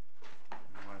 in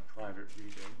my private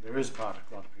reading. There is part of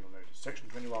grant appeal notice, section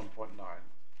 21.9.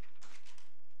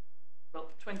 Well,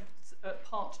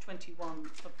 part 21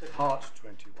 of the Part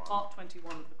 21. Part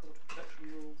 21 of the Court of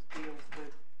Protection Rules deals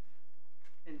with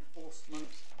enforcement.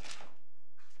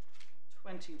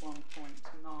 21.9.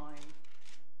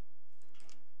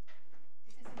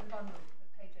 This is in the bundle at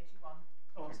page 81.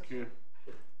 Oh, Thank you.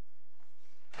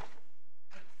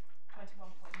 21.9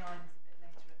 is a bit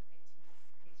later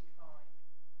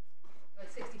at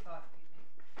 65,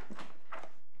 excuse me.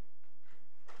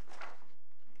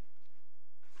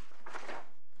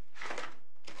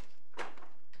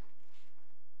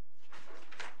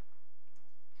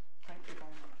 Thank you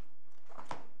very much.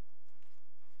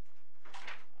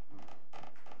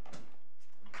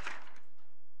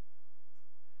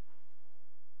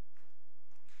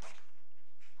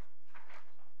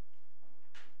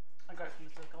 I go from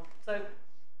Mr. Gold. So,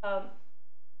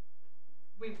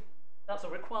 that's a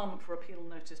requirement for a penal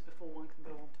notice before one can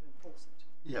go on to enforce it.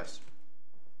 Yes.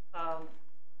 And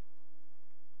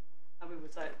we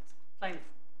would say it's plain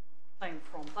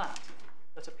from that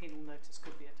a penal notice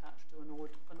could be attached to an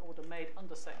order made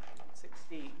under section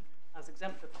 16 as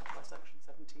exemplified by section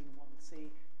 17.1c, which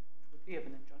would be of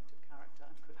an injunctive character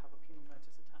and could have a penal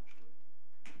notice attached to it,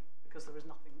 because there is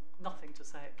nothing to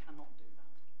say it cannot do that.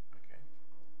 Okay.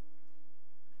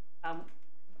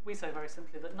 We say very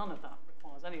simply that none of that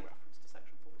requires any reference to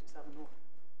section 47 or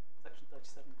section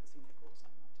 37 of the Senior Courts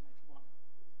Act 1981.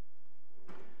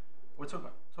 We're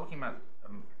talking about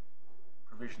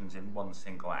provisions in one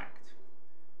single act,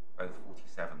 both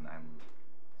 47 and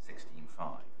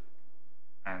 16.5.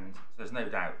 And so there's no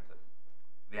doubt that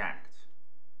the act,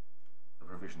 the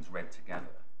provisions read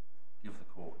together, give the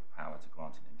court the power to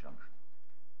grant an injunction,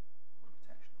 or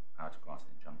protection, power to grant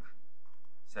an injunction.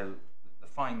 So the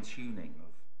fine-tuning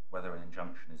of whether an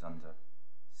injunction is under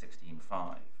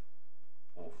 16.5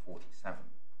 or 47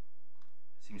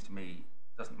 seems to me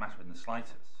doesn't matter in the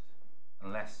slightest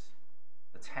unless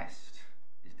the test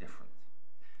is different.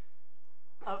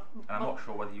 And I'm not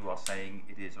sure whether you are saying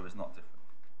it is or is not different.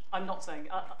 I'm not saying.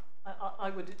 I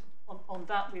would, on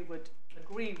that, we would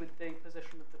agree with the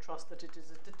position of the trust that it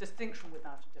is a distinction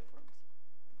without a difference,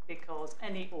 because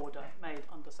any order made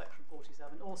under Section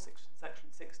 47 or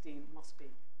Section 16 must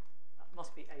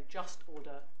be a just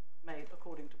order made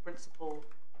according to principle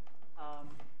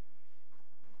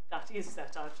that is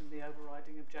set out in the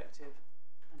overriding objective,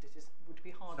 and it would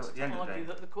be hard to argue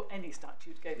that any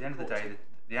statute gave the court. At the end of the day,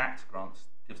 the Act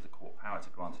gives the court power to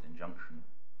grant an injunction,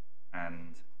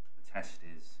 and the test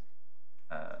is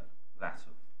that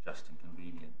of just and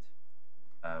convenient.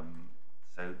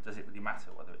 So does it really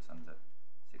matter whether it's under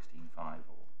 16.5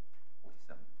 or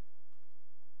 47?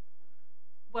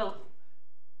 Well,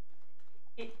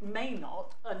 it may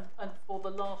not, and for the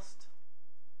last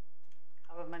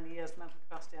however many years the Mental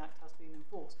Capacity Act has been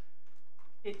enforced,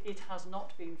 it has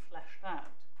not been fleshed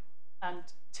out. And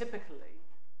typically,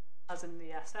 as in the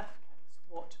SF case,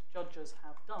 what judges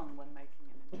have done when making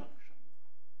an injunction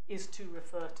is to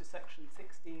refer to Section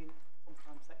 16,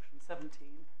 sometimes Section 17,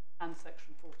 and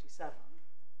Section 47.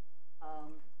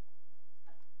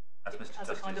 As Mr. As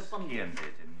a kind of bundle. Ian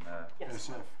did in yes.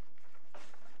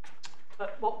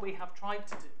 But what we have tried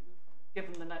to do,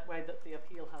 given the way that the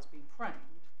appeal has been framed,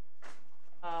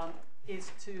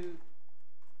 is to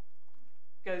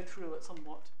go through at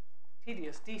somewhat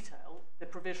tedious detail the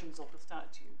provisions of the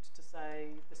statute to say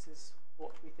this is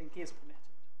what we think is permitted.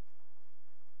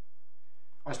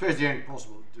 I suppose the only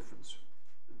possible difference,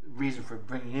 the reason for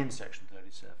bringing in Section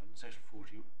 37, Section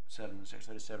 47 and Section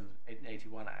 37 and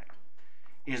 81 Act,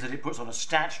 is that it puts on a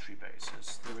statutory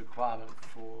basis the requirement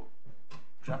for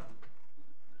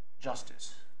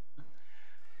justice.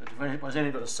 But one's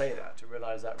only got to say that to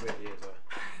realise that really is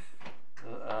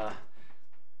a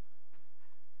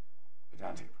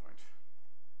pedantic point.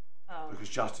 Because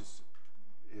justice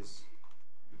is,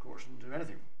 the court shouldn't do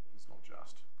anything that's not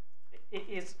just. It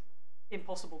is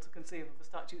impossible to conceive of a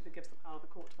statute that gives the power of the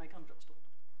court to make unjust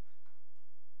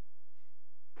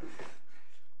orders.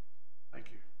 Thank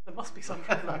you. There must be some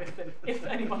problem if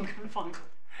anyone can find it.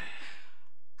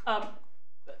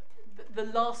 The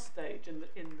last stage in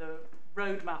the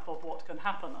roadmap of what can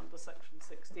happen under Section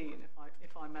 16,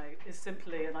 if I may, is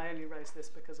simply, and I only raise this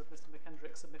because of Mr.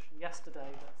 McKendrick's submission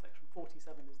yesterday, that Section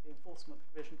 47 is the enforcement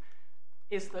provision,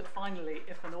 is that finally,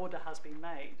 if an order has been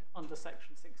made under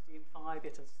Section 16.5,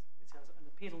 it has an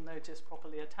appeal notice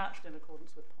properly attached in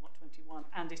accordance with Part 21,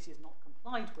 and it is not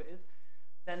complied with,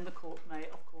 then the court may,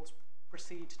 of course,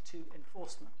 proceed to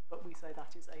enforcement. But we say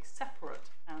that is a separate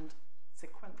and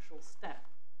sequential step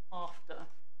after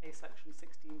a Section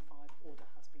 16.5 order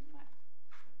has been made.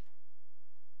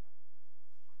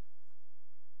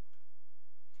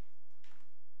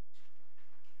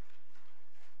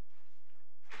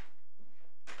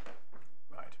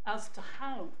 Right. As to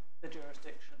how the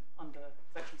jurisdiction under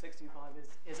Section 16.5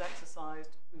 is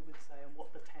exercised, we would say, and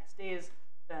what the test is,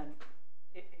 then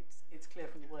it's clear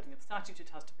from the wording of the statute it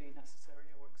has to be necessary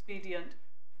or expedient.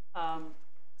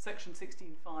 Section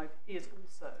 16.5 is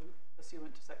also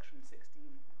pursuant to Section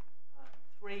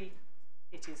 16.3.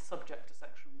 It is subject to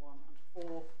Section 1 and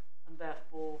 4, and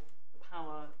therefore the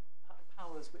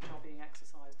powers which are being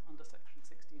exercised under Section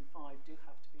 16.5 do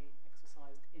have to be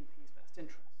exercised in P's best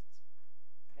interests.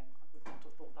 Again, I would not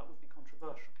have thought that would be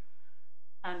controversial.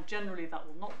 And generally that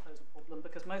will not pose a problem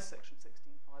because most Section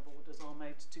 16.5 orders are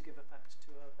made to give effect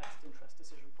to a best interest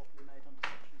decision properly made under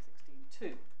Section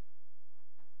 16.2.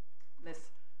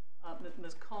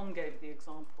 Ms. Conn gave the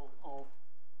example of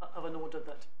an order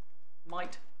that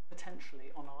might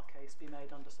potentially, on our case, be made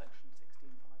under Section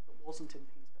 16.5 but wasn't in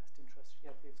P's best interest. She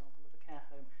gave the example of a care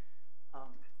home.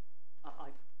 I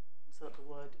insert the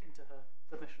word into her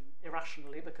submission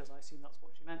irrationally because I assume that's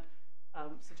what she meant,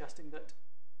 suggesting that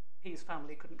P's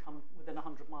family couldn't come within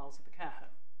 100 miles of the care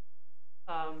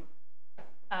home.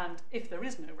 And if there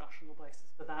is no rational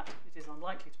basis for that, it is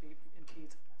unlikely to be in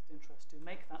P's best interest to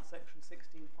make that Section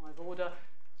 16.5 order,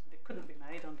 and it couldn't be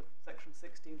made under Section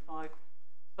 16.5.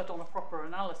 But on a proper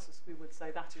analysis, we would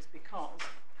say that is because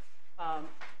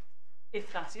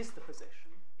if that is the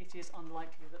position, it is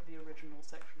unlikely that the original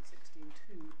Section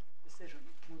 16.2 decision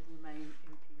would remain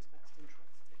in P's best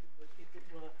interest if it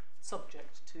were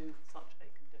subject to such a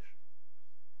condition.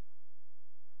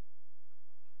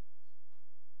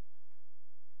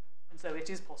 And so it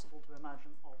is possible to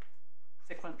imagine of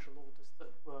sequential orders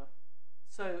that were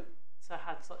so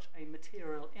had such a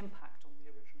material impact on the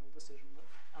original decision that,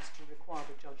 as to require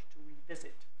the judge to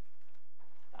revisit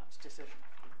that decision.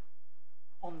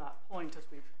 On that point, as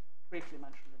we've briefly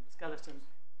mentioned in the skeleton,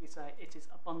 we say it is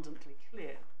abundantly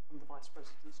clear from the Vice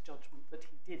President's judgment that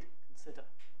he did consider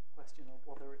the question of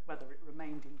whether it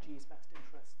remained in G's best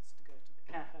interests to go to the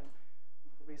care home. And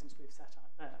for the reasons we've set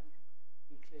out there,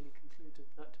 he clearly concluded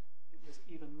that it was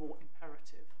even more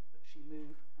imperative that she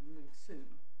move and move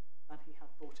soon than he had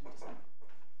thought in December.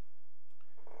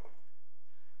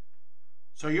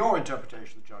 So your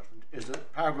interpretation of the judgment is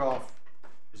that paragraph,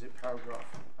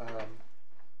 I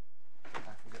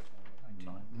forget,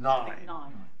 9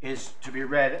 is to be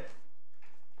read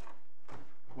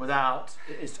without,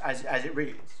 as it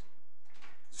reads.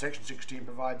 Section 16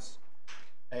 provides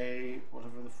a,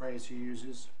 whatever the phrase he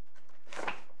uses,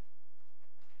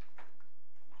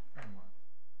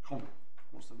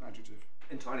 what's the adjective?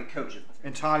 Entirely cogent.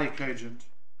 Entirely cogent.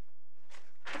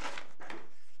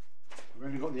 I've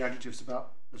only got the adjectives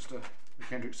about Mr.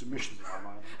 McKendrick's submissions in my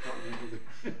mind. I can't remember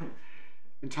the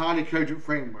entirely cogent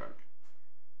framework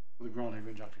for the granting of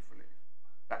injunctive relief.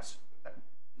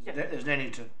 There's no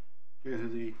need to go through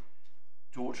the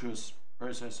tortuous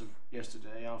process of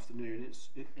yesterday afternoon. It's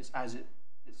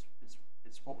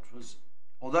what was,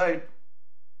 although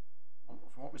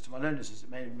from what Mr. Maloney says, it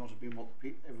may not have been what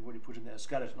everybody put in their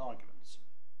skeleton arguments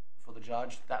for the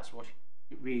judge. That's what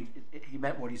he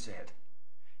meant what he said.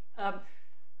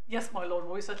 Yes, my lord.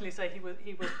 We certainly say he was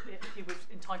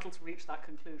entitled to reach that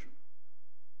conclusion.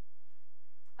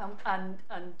 And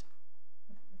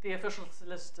the official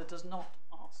solicitor does not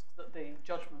ask that the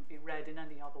judgment be read in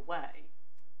any other way,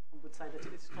 and would say that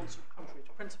it is contrary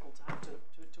to principle to have to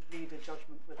read a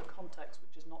judgment with a context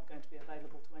which is not going to be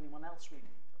available to anyone else reading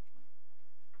the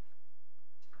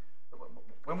judgment.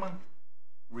 When one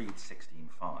reads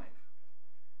 16.5,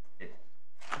 it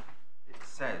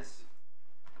says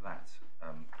that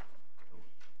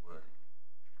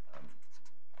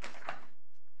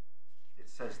it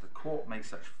says the court makes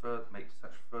such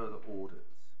further orders,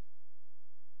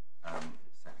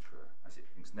 etc., as it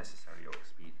thinks necessary or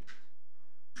expedient.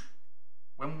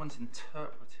 When one's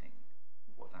interpreting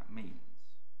what that means,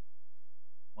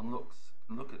 one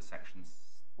can look at section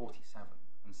 47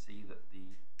 and see that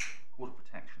the Court of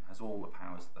Protection has all the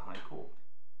powers of the High Court.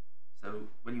 So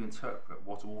when you interpret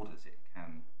what orders it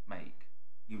can make,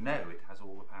 you know it has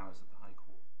all the powers of the High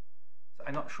Court. So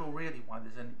I'm not sure really why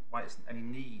there's any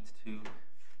need to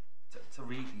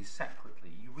read these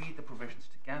separately. You read the provisions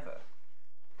together,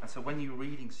 and so when you're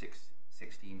reading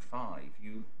 16.5,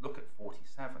 you look at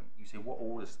 47. You say what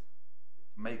orders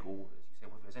make orders. You say,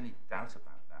 well, if there's any doubt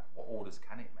about that, what orders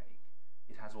can it make?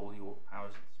 It has all the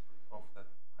powers of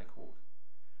the High Court.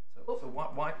 So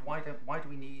why do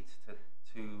we need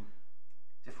to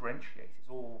differentiate? It's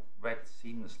all read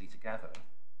seamlessly together.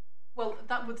 Well,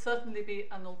 that would certainly be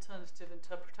an alternative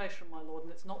interpretation, my lord,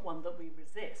 and it's not one that we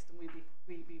resist, and we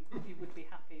would be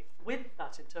happy with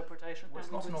that interpretation. Well,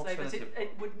 and we would say that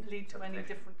it wouldn't lead to any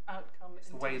different outcome. It's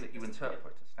the way that you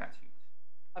interpret a statute.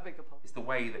 I beg your pardon? It's the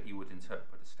way that you would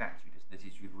interpret a statute, that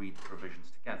is, you'd read the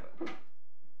provisions together.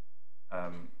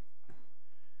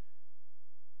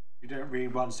 You don't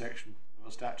read one section of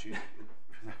a statute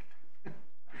and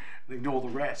ignore the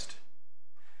rest.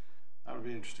 That would be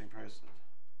an interesting process.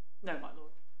 No, my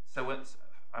lord. So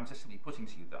I'm just simply putting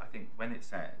to you that I think when it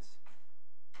says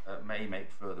may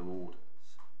make further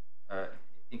orders,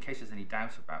 in case there's any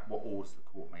doubt about what orders the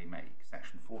court may make,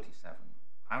 section 47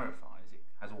 clarifies it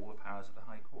has all the powers of the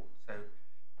High Court. So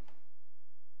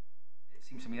it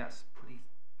seems to me that's pretty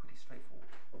straightforward.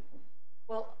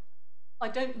 Well, I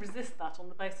don't resist that on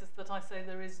the basis that I say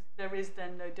there is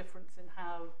then no difference in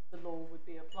how the law would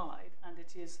be applied, and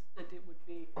it is that it would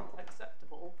be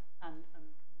acceptable and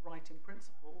right in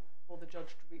principle for the judge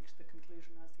to reach the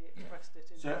conclusion as he expressed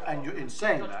it. In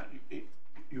saying that,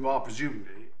 you are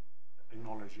presumably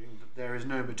acknowledging that there is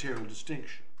no material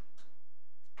distinction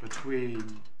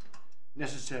between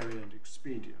necessary and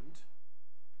expedient,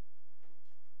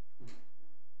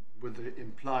 with the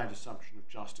implied assumption of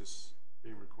justice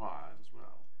being required as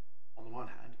well, on the one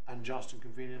hand, and just and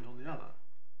convenient on the other.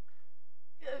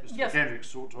 Mr. Yes. McKendrick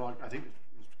sought to argue, I think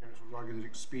Mr. McKendrick sought to argue that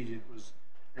expedient was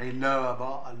a lower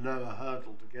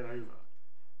hurdle to get over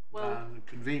than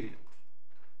convenient.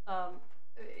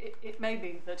 It may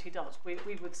be that he does. We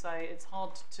would say it's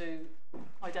hard to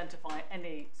identify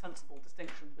any sensible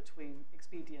distinction between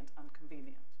expedient and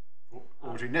convenient. Or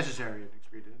between necessary and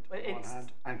expedient on the one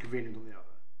hand, and convenient on the other.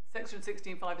 Section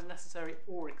 16.5 is necessary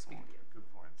or expedient. Good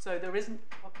point. So there isn't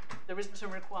a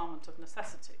requirement of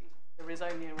necessity. There is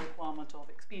only a requirement of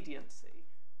expediency.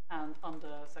 And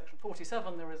under section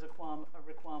 47, there is a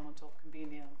requirement of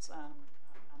convenience and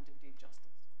indeed justice.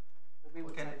 So we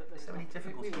would say that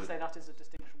we would say that is a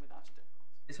distinction without a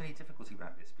difference. is there any difficulty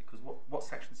about this? Because what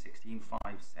section 16.5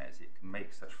 says, it can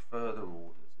make such further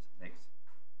orders as it makes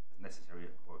as necessary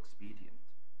or expedient.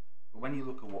 But when you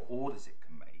look at what orders it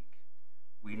can make,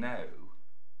 we know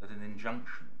that an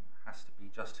injunction has to be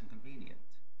just and convenient.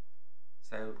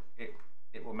 So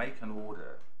it will make an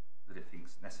order that it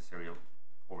thinks necessary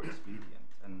or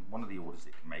expedient, and one of the orders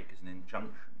it can make is an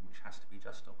injunction which has to be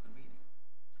just or convenient.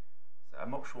 So I'm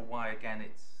not sure why, again,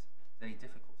 there's any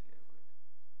difficulty over it.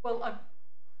 Well,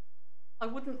 I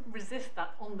wouldn't resist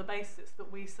that on the basis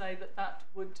that we say that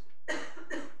would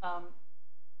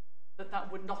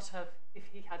that would not have, if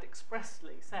he had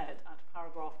expressly said at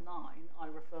paragraph 9, I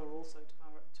refer also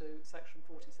to section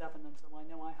 47, and so I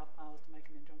know I have powers to make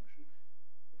an injunction.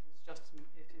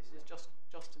 It is just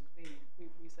and convenient.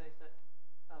 We say that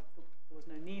there was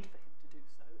no need for him to do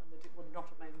so, and that it would not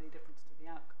have made any difference to the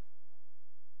outcome.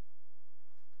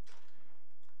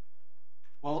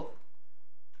 Well,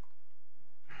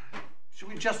 should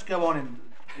we just go on in?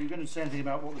 Are you going to say anything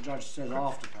about what the judge says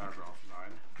after paragraph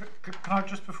 9? Can I,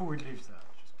 just before we leave that,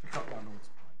 just pick up my lord's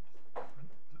point?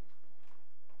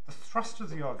 The thrust of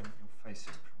the argument you're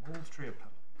facing from all three appellants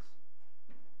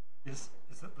is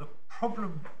that the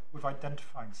problem with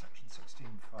identifying section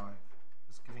 16.5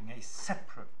 as giving a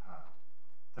separate power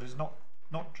that is not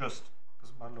just,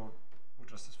 as my Lord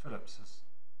Justice Phillips has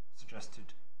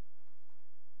suggested,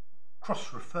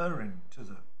 cross-referring to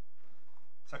the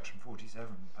section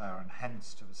 47 power and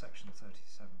hence to the section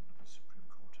 37 of the Supreme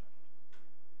Court Act,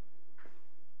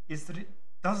 is that it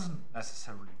doesn't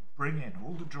necessarily bring in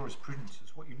all the jurisprudence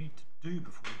as what you need to do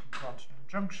before you can grant an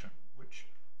injunction, which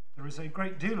there is a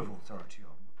great deal of authority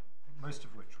on, most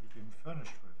of which we've been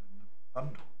furnished with in the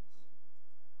bundles,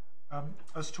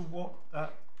 as to what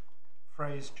that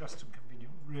phrase just and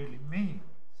convenient really means.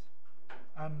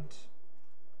 And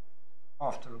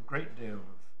after a great deal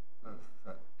of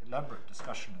elaborate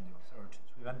discussion in the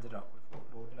authorities, we've ended up with what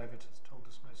Lord Levitt has told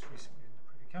us most recently in the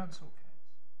Privy Council case.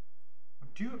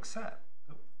 And do you accept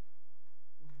that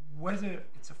whether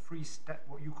it's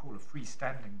what you call a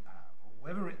freestanding power, or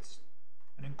whether it's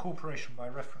an incorporation by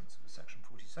reference of a section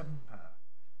 47 power,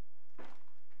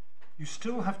 you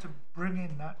still have to bring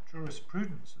in that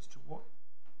jurisprudence as to what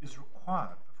is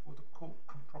required before the court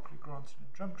can properly grant an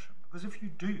injunction? Because if you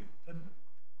do, then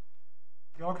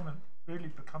the argument really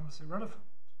becomes irrelevant.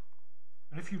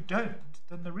 And if you don't,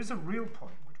 then there is a real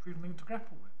point which we need to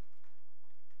grapple with.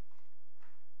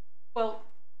 Well,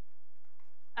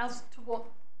 as to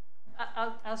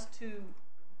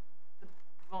the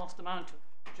vast amount of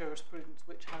jurisprudence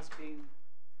which has been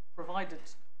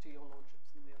provided to your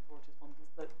lordships in the authorities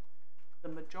bundles, that the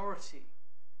majority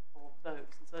of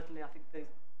those, and certainly I think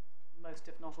most,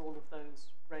 if not all, of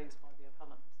those raised by the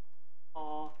appellant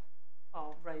are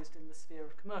raised in the sphere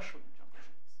of commercial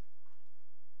injunctions.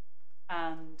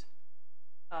 And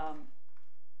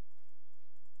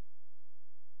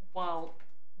while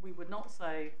we would not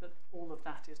say that all of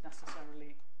that is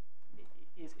necessarily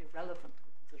irrelevant to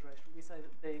consideration, we say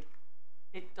that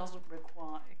it doesn't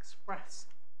require express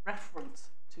reference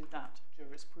to that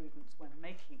jurisprudence when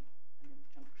making an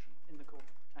injunction in the Court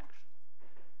of Protection,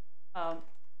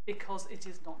 because it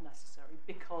is not necessary,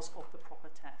 because of the proper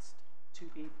test to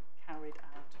be carried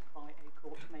out by a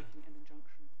court making an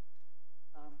injunction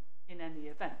in any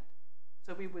event.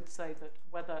 So we would say that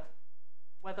whether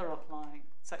applying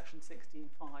section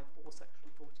 16.5 or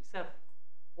section 47,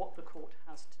 what the court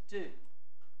has to do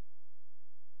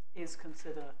is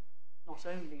consider not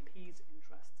only P's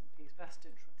interests and P's best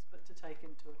interests, but to take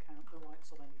into account the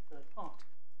rights of any third party.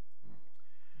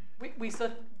 We would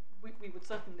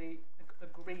certainly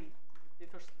agree, the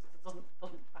official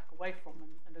doesn't back away from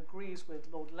and agrees with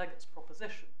Lord Legate's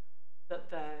proposition that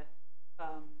there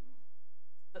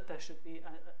should be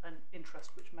an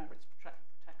interest which merits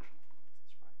protection.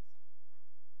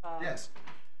 Yes.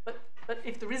 But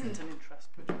if there isn't an interest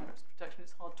which merits protection,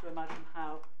 it's hard to imagine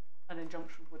how an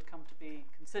injunction would come to be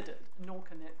considered, nor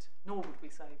would we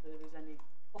say there is any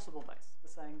possible basis for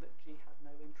saying that G had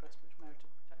no interest which merited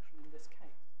protection in this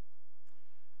case.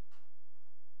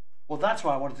 Well, that's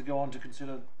why I wanted to go on to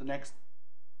consider the next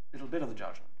little bit of the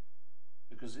judgment,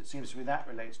 because it seems to me that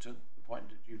relates to the point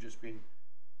that you've just been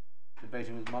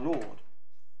debating with my lord.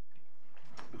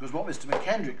 Because what Mr.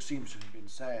 McKendrick seems to have been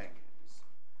saying is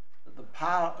that the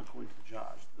power, according to the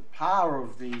judge, the power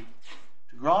of to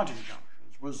grant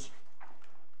injunctions was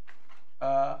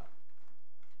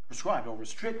prescribed or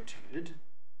restricted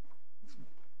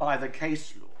by the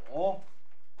case law,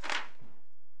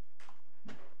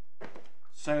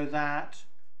 so that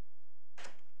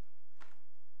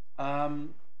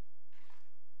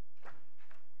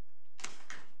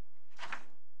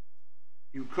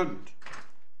you couldn't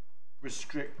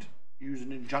restrict, use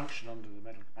an injunction under the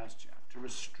Mental Capacity Act to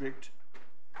restrict,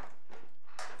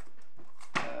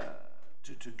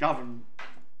 to govern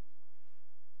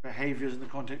behaviours in the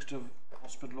context of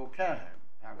hospital or care home,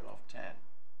 paragraph 10.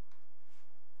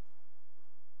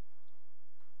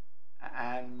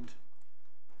 And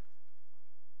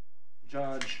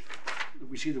judge,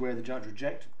 we see the way the judge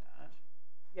rejected that.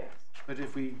 Yes. But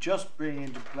if we just bring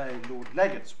into play Lord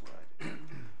Legate's wording,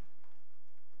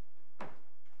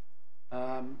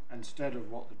 instead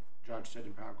of what the judge said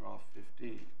in paragraph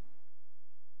 15,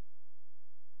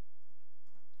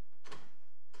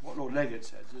 what Lord Legate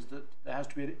says is that there has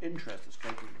to be an interest that's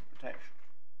capable of protection.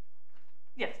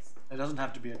 Yes. There doesn't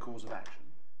have to be a cause of action.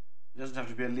 There doesn't have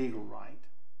to be a legal right.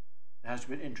 There has to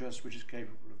be an interest which is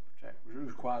capable of which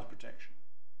requires protection.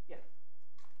 Yes.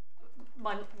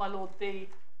 My Lord, the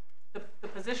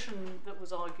position that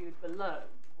was argued below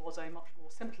was a much more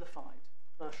simplified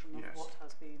version of Yes. what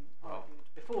has been argued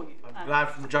before you. I'm glad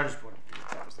from the judge's point of view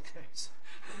that was the case.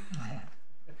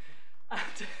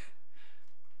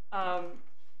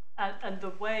 And the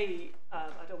way, I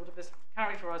don't want to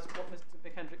mischaracterise what Mr.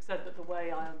 McKendrick said, but the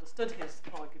way I understood his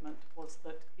argument was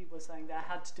that he was saying there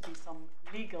had to be some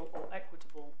legal or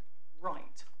equitable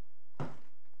right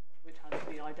which had to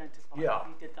be identified. Yeah.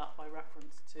 He did that by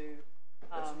reference to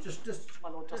my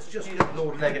Lord Let's Justice just Newman. get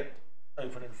Lord Legate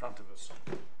open in front of us.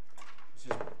 This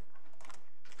is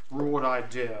broad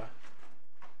idea.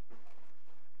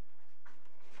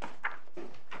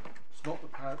 It's not the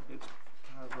it's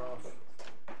paragraph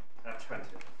 20.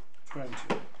 20.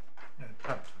 No,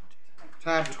 tab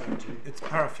 20. Tab 20. It's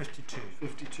para 52.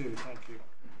 52, thank you.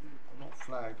 Not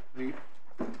flagged.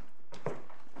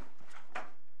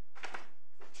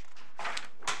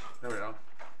 There we are.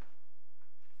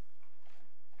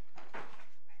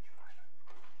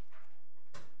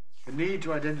 The need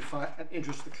to identify an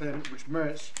interest of the claimant which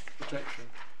merits protection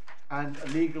and a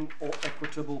legal or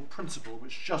equitable principle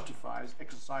which justifies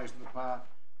exercising the power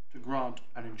to grant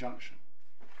an injunction.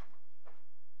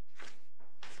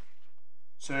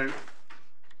 So,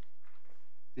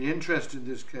 the interest in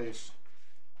this case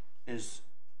is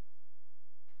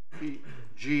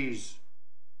G's,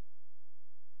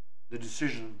 the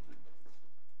decision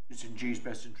that it's in G's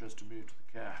best interest to move to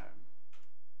the care home.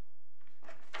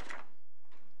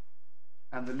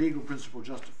 And the legal principle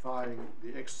justifying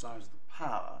the exercise of the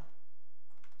power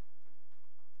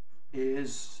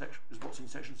is what's in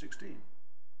section 16.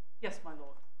 Yes, my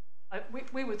Lord.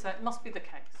 We would say it must be the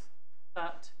case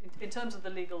that in terms of the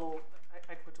legal or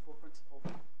equitable principle,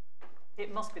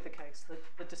 it must be the case that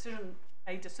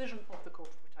a decision of the Court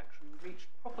of Protection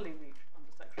properly reached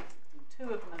under section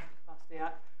 16.2 of the Mental Capacity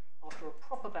Act after a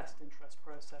proper best interest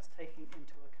process taking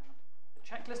into account the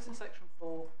checklist in section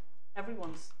 4,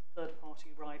 everyone's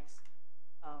third-party rights,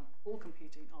 all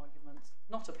competing arguments,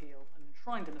 not appealed and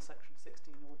enshrined in a section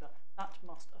 16 order, that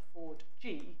must afford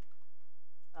G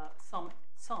some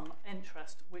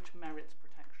interest which merits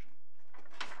protection.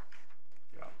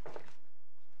 Yeah.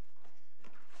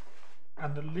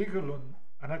 And the legal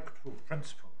and equitable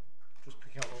principle, just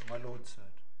picking up what my Lord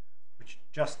said, which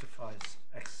justifies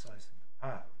exercising the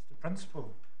power, is the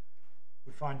principle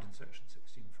we find in section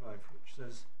 16.5, which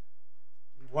says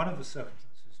one of the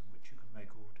circumstances in which you can make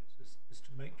orders is to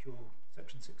make your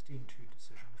section 16.2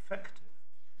 decision effective.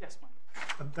 Yes, ma'am.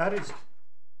 And that is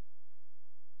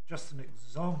just an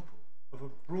example of a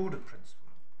broader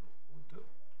principle that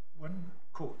when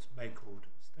courts make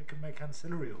orders, they can make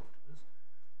ancillary orders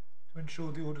to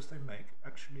ensure the orders they make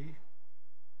actually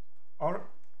are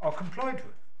complied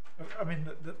with. I mean,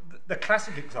 the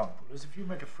classic example is if you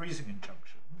make a freezing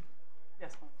injunction,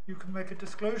 Yes, ma'am. you can make a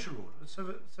disclosure order so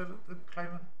that the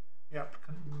claimant, the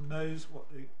applicant, knows what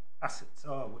the assets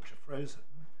are which are frozen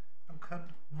and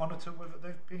can monitor whether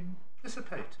they've been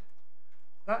dissipated.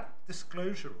 That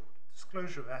disclosure order,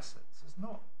 disclosure of assets, is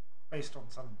not based on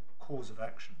some cause of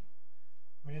action.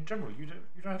 I mean, in general, you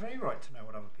don't have any right to know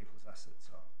what other people's assets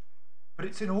are. But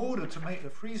it's in order to make the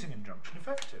freezing injunction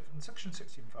effective. And section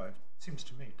 16.5, seems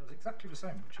to me, does exactly the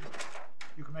same, which is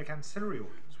you can make ancillary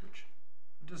orders which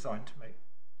are designed to make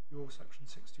your section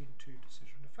 16.2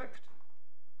 decision effective.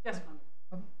 Yes,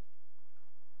 ma'am.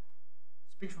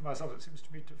 Speak for myself, it seems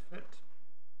to me to fit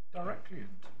directly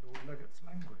into Lord Legate's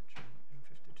language in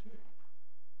 52.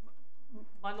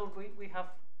 My Lord, we have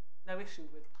no issue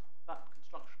with that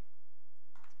construction.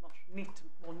 It's much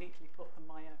more neatly put than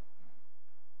my own.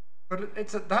 But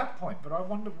it's at that point, but I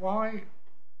wonder why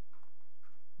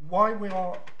we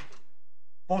are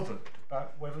bothered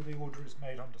about whether the order is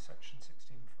made under section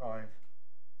 16.5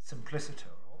 simpliciter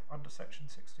or under section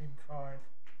 16.5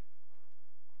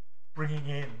 bringing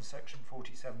in section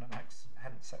 47 and hence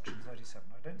section 39. 37.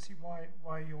 I don't see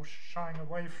why you're shying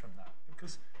away from that,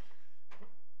 because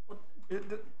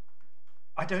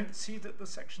I don't see that the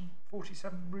Section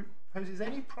 47 route poses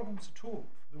any problems at all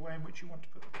for the way in which you want to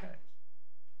put the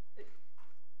case.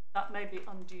 That may be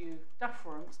undue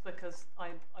deference, because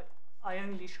I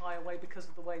only shy away because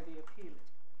of the way the appeal is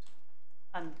put,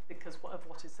 and because of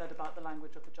what is said about the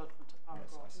language of the judgment of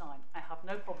paragraph 9. I have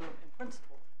no problem in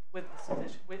principle with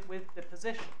the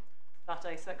position that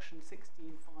a Section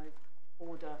 16.5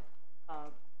 order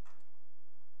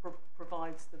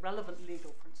provides the relevant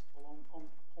legal principle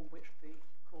upon which the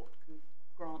court can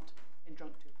grant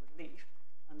injunctive relief,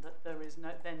 and that there is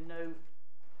no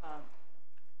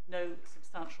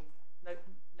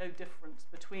difference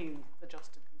between the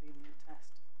just and convenient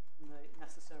test and the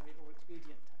necessary or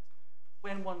expedient test.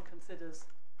 When one considers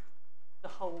the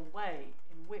whole way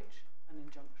in which an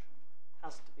injunction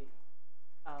has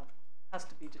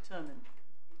to be determined,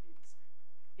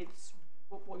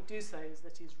 what we do say is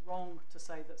that it's wrong to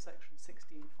say that Section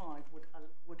 16.5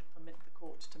 would permit the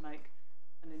court to make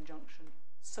an injunction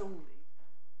solely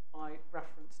by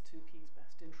reference to P's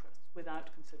best interests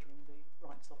without considering the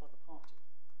rights of other parties.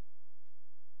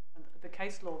 And the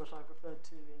case law that I've referred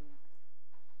to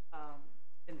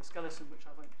in the skeleton, which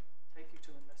I won't take you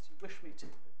to unless you wish me to,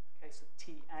 the case of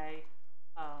TA,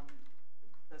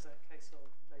 there's a case of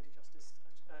Lady Justice,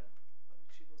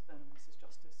 she was then Mrs.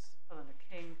 Justice Eleanor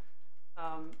King.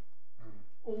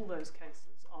 All those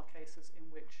cases are cases in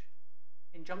which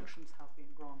injunctions have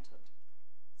been granted.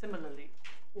 Similarly,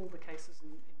 all the cases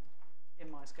in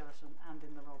my skeleton and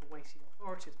in the rather weighty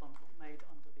authorities bundle made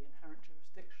under the inherent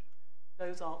jurisdiction,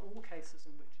 those are all cases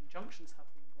in which injunctions have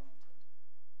been granted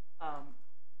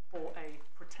for a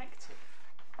protective.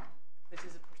 This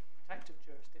is a protective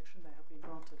jurisdiction. They have been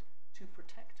granted to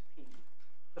protect P.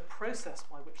 The process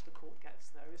by which the court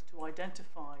gets there is to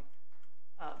identify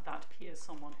that P is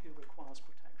someone who requires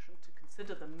protection, to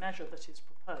consider the measure that is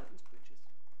proposed, which is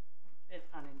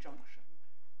an injunction,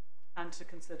 and to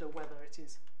consider whether it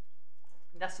is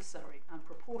necessary and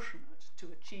proportionate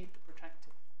to achieve the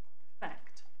protective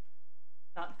effect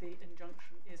that the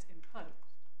injunction is imposed.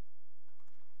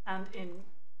 And I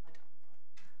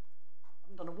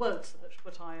haven't done a word search,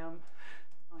 but I am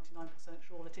 99%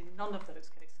 sure that in none of those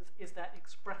cases is there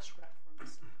express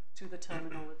reference to the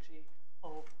terminology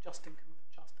of just and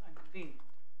convenient.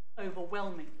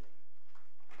 Overwhelmingly,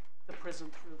 the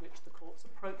prism through which the courts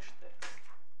approach this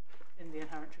in the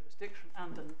inherent jurisdiction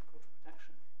and in the court of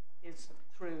protection is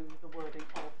through the wording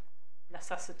of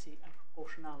necessity and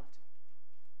proportionality.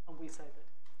 And we say that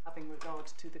having regard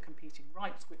to the competing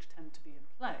rights which tend to be in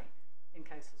play in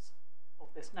cases of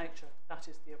this nature, that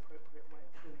is the appropriate way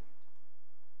of doing it.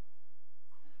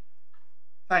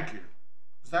 Thank you.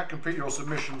 Does that complete your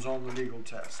submissions on the legal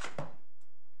test?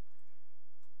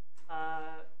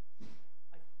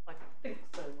 I think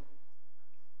so.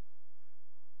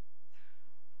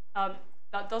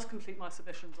 That does complete my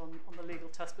submissions on the legal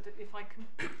test, but if I can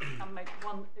make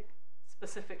one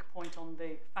specific point on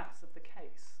the facts of the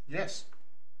case. Yes.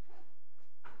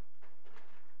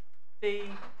 The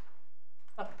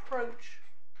approach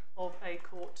of a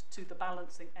court to the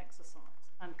balancing exercise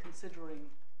and considering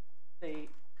the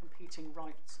competing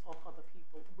rights of other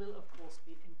people will, of course,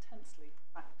 be intensely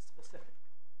fact-specific.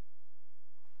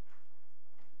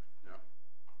 Yeah.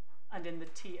 And in the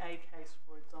TA case,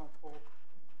 for example,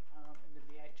 and in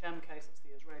the HM case, it's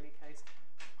the Israeli case,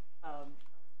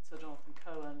 Sir Jonathan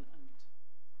Cohen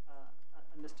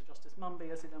and Mr. Justice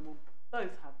Mumby, as in them, will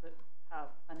both have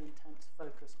an intense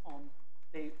focus on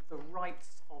the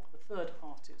rights of the third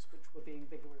parties, which were being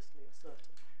vigorously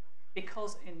asserted.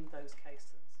 Because in those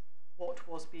cases, what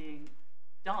was being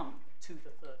done to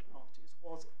the third parties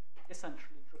was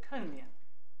essentially draconian.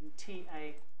 In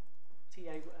TA,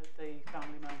 the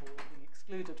family member was being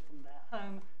excluded from their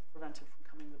home, prevented from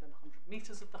coming within 100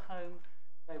 metres of the home.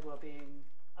 They were being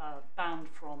banned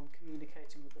from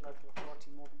communicating with the local authority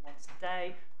more than once a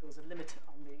day. There was a limit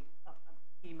on the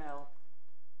email,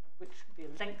 the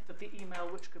length of the email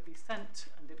which could be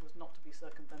sent, and it was not to be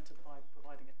circumvented by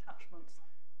providing attachments.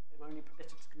 They were only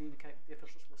permitted to communicate with the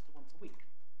official solicitor once a week.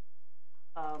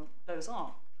 Those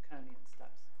are draconian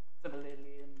steps.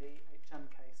 Similarly, in the HM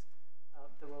case,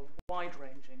 there were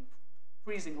wide-ranging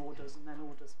freezing orders and then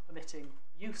orders permitting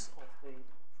use of the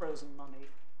frozen money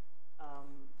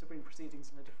to bring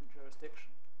proceedings in a different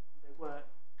jurisdiction. They were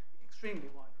extremely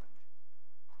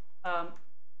wide-ranging.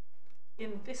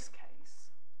 In this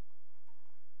case,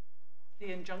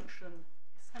 the injunction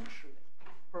essentially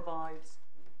provides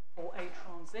for a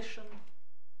transition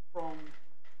from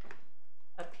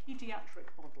a paediatric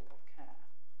model of care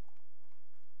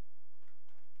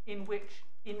in which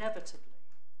inevitably,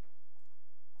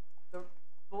 the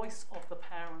voice of the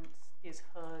parents is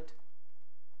heard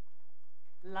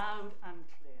loud and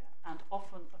clear, and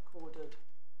often accorded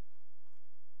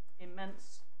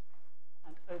immense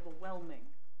and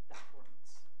overwhelming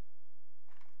deference.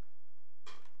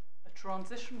 A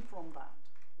transition from that,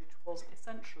 which was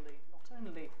essentially not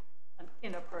only an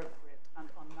inappropriate and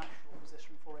unnatural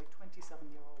position for a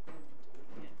 27-year-old woman to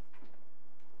be in,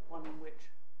 one in which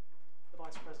the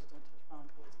Vice President has found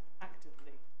was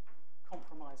actively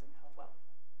compromising her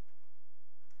welfare,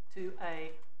 to an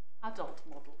adult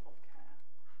model of care,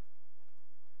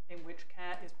 in which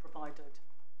care is provided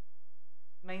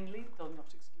mainly, though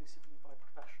not exclusively, by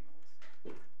professionals,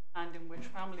 and in which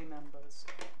family members,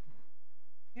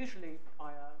 usually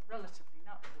by a relatively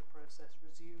natural process,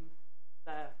 resume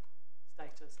their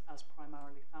status as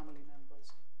primarily family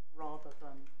members rather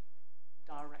than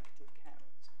directive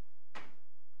carers.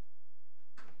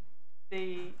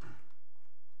 The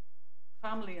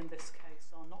family in this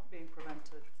case are not being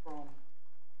prevented from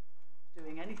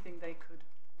doing anything they could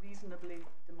reasonably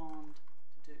demand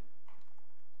to do.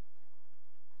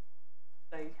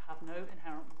 They have no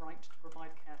inherent right to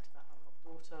provide care to their adult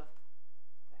daughter.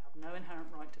 They have no inherent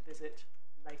right to visit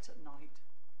late at night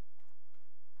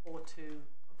or to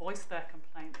voice their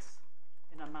complaints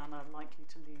in a manner likely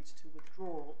to lead to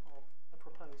withdrawal of a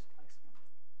proposed placement.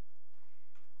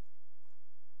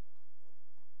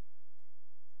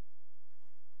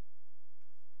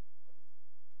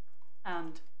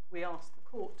 And we ask the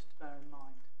court to bear in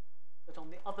mind that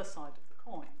on the other side of the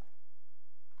coin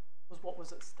was what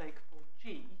was at stake for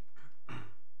G,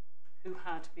 who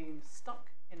had been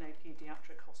stuck in a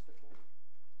paediatric hospital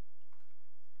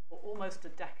for almost a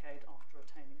decade after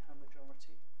attaining her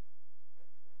majority,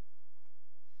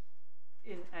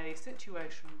 in a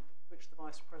situation which the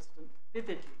Vice President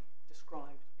vividly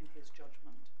described in his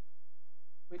judgment,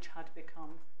 which had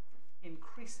become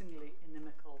increasingly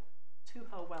inimical to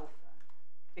her welfare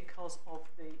because of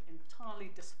the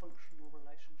entirely dysfunctional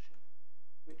relationship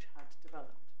which had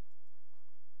developed.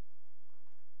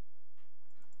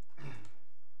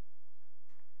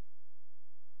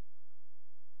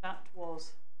 That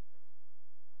was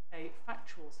a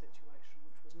factual situation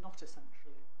which was not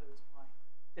essentially opposed by,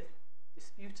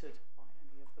 disputed by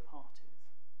any of the parties.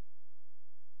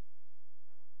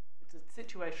 It's a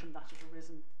situation that has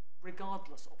arisen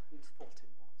regardless of whose fault it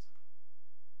was.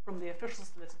 From the official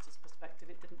solicitor's perspective,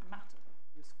 it didn't matter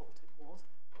whose fault it was,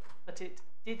 but it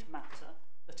did matter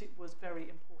that it was very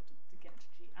important to get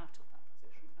G out of that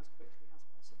position as quickly as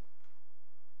possible.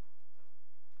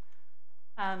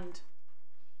 And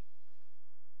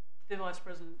the Vice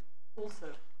President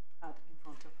also had in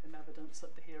front of him evidence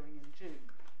at the hearing in June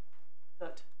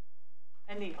that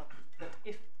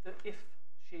if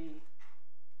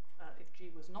G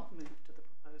was not moved to the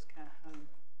proposed care home,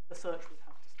 the search would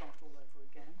have to start all over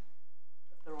again.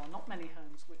 That there are not many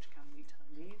homes which can meet her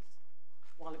needs.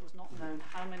 While it was not known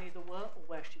how many there were or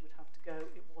where she would have to go,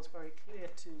 it was very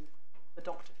clear to the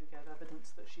doctor who gave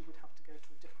evidence that she would have to go to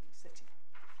a different city.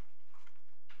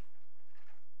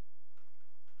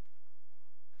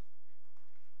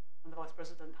 And the Vice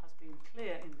President has been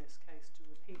clear in this case to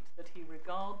repeat that he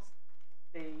regards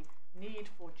the need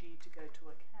for G to go to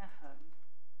a care home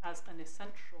as an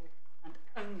essential and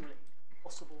only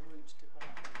possible route to her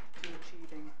to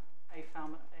achieving a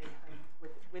home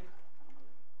with her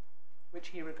family, which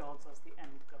he regards as the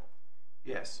end goal.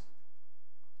 Yes.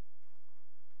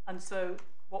 And so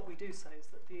what we do say is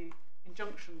that the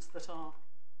injunctions that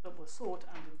were sought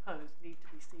and imposed need to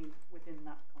be seen within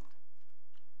that context.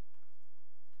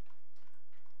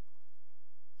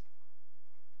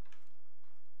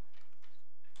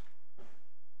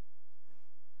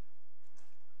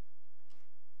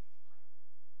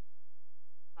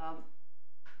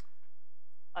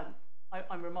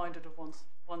 I'm reminded of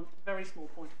one very small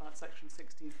point about section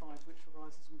 16.5, which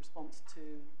arises in response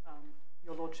to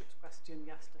your Lordship's question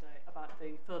yesterday about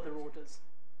the further orders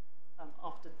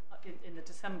in the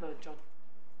December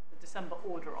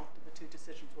order after the two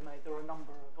decisions were made. There were a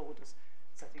number of orders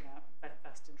setting out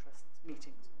best interests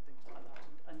meetings and things like that.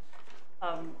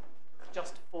 And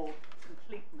just for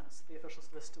completeness, the official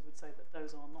solicitor would say that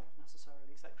those are not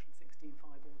necessarily section 16.5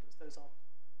 orders. Those are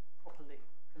properly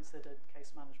considered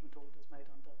case management orders made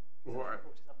under section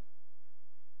 47.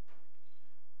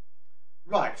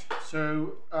 Right,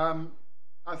 so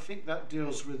I think that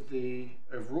deals with the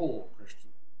overall question,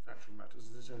 factual matters.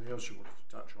 Is there anything else you wanted to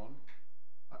touch on?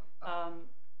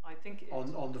 I think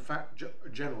on the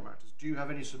general matters. Do you have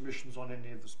any submissions on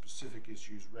any of the specific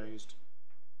issues raised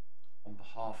on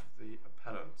behalf of the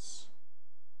appellants?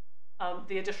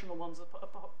 The additional ones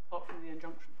apart from the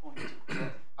injunction point.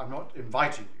 I'm not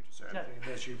inviting you to say No. anything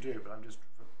unless you do, but I'm just.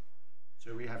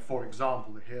 So we have, for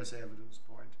example, the hearsay evidence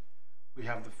point. We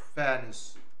have the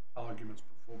fairness arguments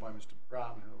put forward by Mr.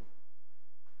 Brownhill.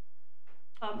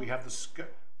 We have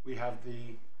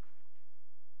the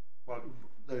well,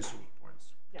 those sort of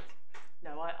points. Yes.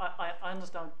 No, I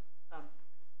understand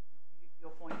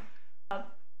your point.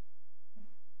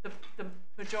 The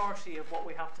majority of what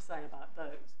we have to say about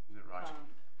those Is it right?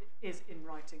 Is in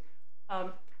writing.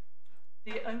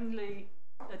 The only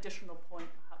additional point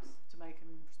perhaps to make in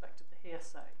respect of the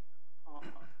hearsay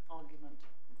argument,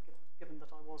 given that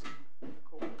I was in the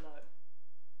court below,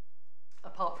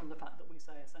 apart from the fact that we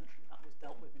say essentially that was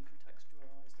dealt with and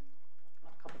contextualised, and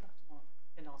I've covered that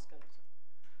in our skeleton.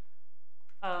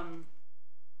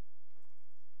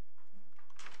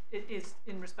 It is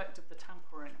in respect of the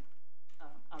tampering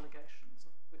allegations,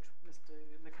 which Mr.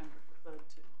 McKendrick referred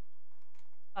to.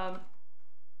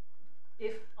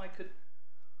 If I could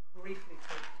briefly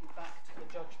take you back to the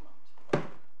judgment.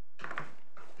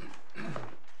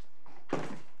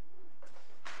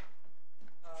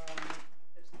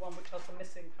 It's the one which has the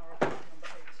missing paragraph number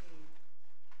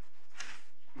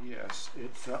 18. Yes,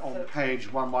 it's on page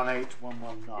 118,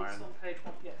 119. It's on page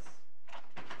 1, yes.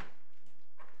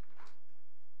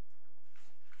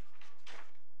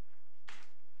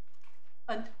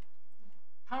 And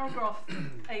paragraph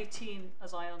 18,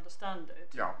 as I understand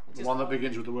it, Yeah, the one that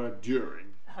begins with the word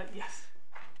during. yes,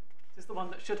 it is the one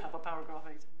that should have a paragraph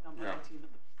 18, number 18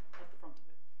 at the front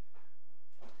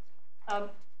of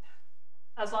it.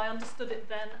 As I understood it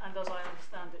then, and as I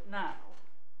understand it now,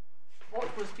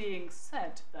 what was being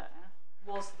said there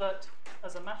was that,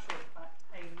 as a matter of fact,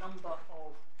 a number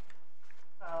of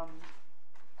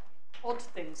odd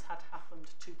things had happened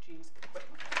to G's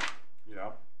equipment.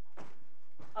 Yeah.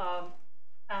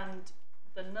 And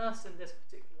the nurse in this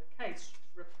particular case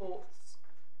reports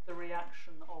the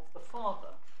reaction of the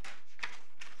father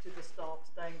to the staff,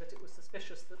 saying that it was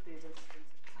suspicious that these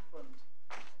incidents had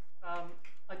happened.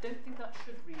 I don't think that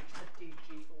should read a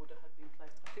DG order had been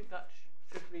placed. I think that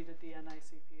should read a DNA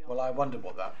CPR. Well, I wonder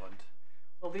what that meant.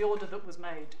 Well, the order that was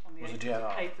made on the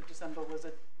 8th of December was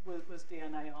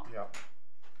DNAR. Yeah.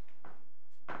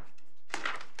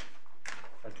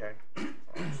 Okay.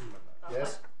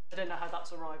 Yes? I don't know how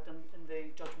that's arrived in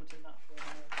the judgment in that form.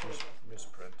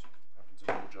 Misprint happens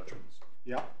in all judgments.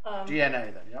 Yeah.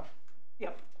 DNA then, yeah?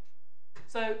 Yep.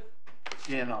 So,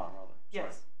 DNR rather.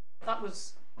 yes, that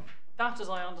as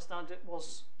I understand it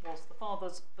was the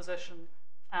father's position,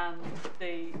 and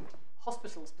the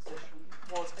hospital's position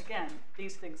was, again,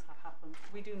 these things have happened,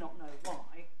 we do not know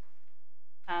why,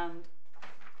 and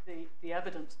the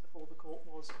evidence before the court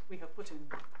was we have put in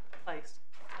place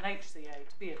an HCA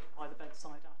to be by the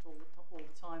bedside at all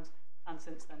the times, and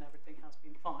since then everything has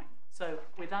been fine. So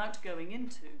without going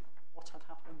into what had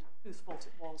happened, whose fault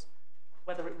it was,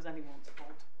 whether it was anyone's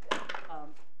fault,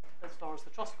 as far as the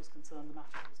trust was concerned, the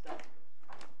matter was dealt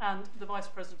with. And the Vice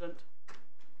President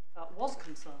was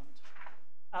concerned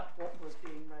at what was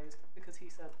being raised, because he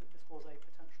said that this was a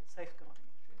potential safeguarding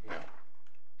issue.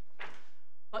 Yeah.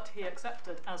 But he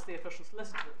accepted, as the official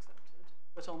solicitor accepted,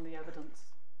 that on the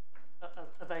evidence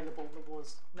available there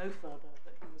was no further,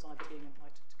 that he was either being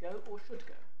invited to go or should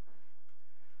go.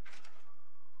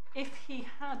 If he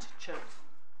had chosen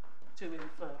to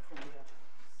infer from the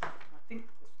evidence, and I think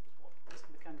this was what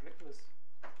Mr. McKendrick was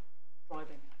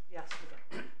driving at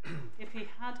yesterday, if he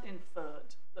had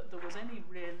inferred that there was any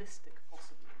realistic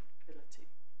possibility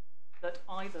that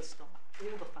either staff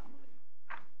or the family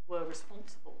were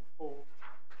responsible for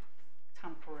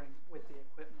tampering with the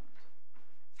equipment,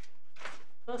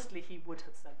 firstly, he would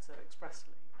have said so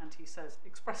expressly, and he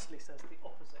expressly says the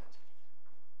opposite.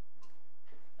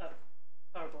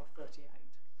 Paragraph 38.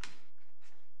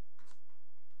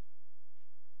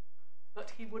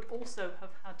 But he would also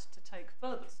have had to take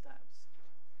further steps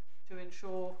to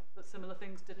ensure that similar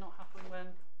things did not happen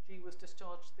when G was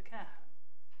discharged to the care home.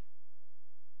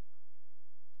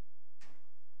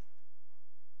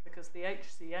 Because the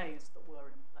HCAs that were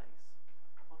in place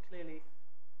are clearly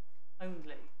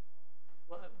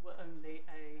were only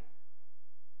a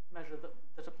measure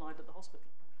that applied at the hospital.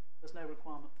 There's no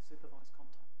requirement for supervised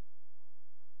contact.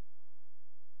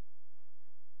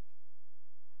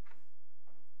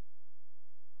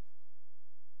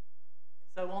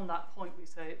 So on that point, we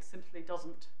say it simply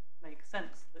doesn't make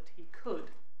sense that he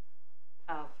could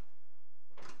have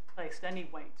placed any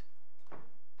weight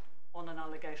on an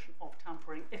allegation of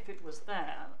tampering if it was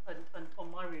there, and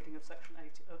on my reading of section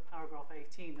 8 of paragraph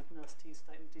 18 of Nurse T's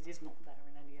statement, it is not there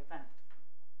in any event.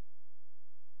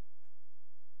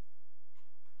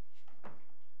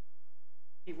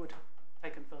 he would have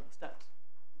taken further steps,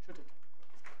 should have taken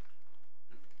further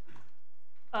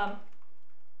steps.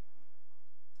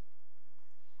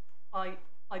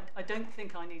 I don't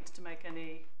think I need to make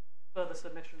any further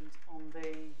submissions on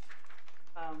the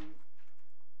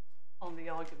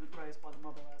argument raised by the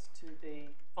mother as to the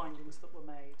findings that were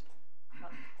made.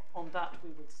 On that, we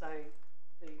would say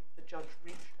the judge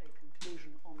reached a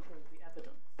conclusion on all the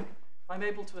evidence. If I'm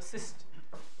able to assist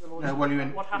the Lord, No, well, you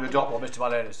what happened? adopt what Mr.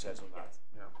 Maloney says on that.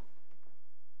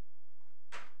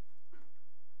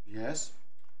 Yes. Yeah. Yes.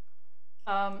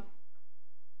 I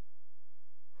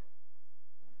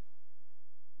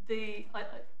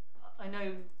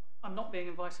know I'm not being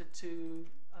invited to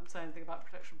say anything about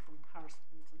protection from harassment,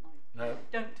 and I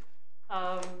don't.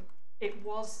 It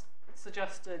was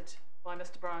suggested by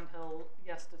Mr. Brownhill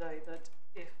yesterday that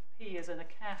if he is in a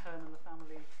care home and the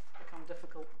family become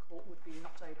difficult, the court would be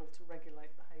not able to regulate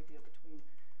behaviour between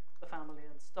the family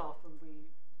and staff, and we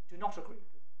do not agree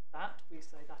with that. We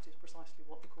say that is precisely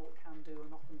what the court can do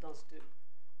and often does do,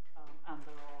 and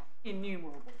there are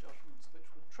innumerable judgments which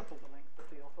would triple the length of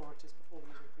the authorities before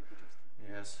we would reproduce them.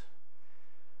 Yes.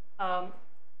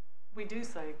 We do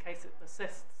say, in case it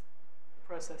assists the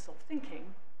process of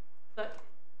thinking, that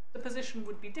the position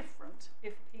would be different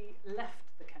if he left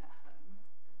the care home,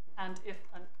 and if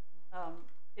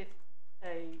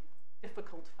a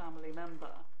difficult family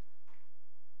member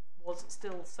was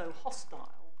still so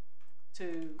hostile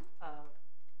to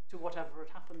whatever had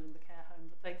happened in the care home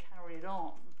that they carried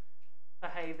on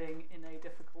behaving in a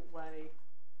difficult way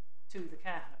to the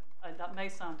care home. And that may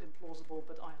sound implausible,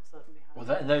 but I have certainly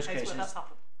had in those cases cases, where that's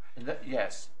happened.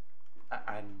 Yes,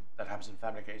 and that happens in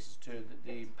family cases too.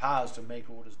 The powers to make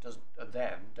orders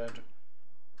there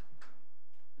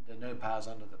are no powers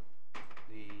under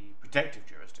the protective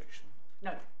jurisdiction.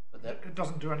 No. But It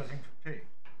doesn't do anything for P.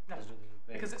 No,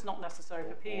 because it's not necessary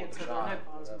for P, and so there are no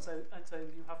powers, and so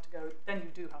you have to go. Then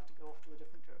you do have to go off to a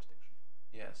different jurisdiction.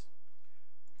 Yes.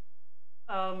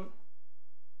 I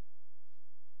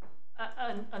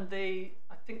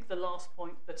think the last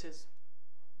point that is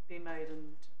being made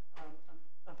and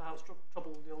perhaps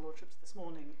troubled your lordships this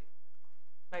morning,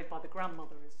 made by the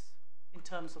grandmother, is in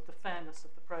terms of the fairness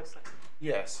of the process.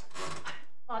 Yes.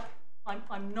 I'm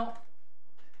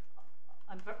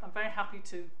very happy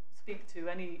to speak to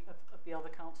any of the other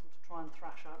counsel to try and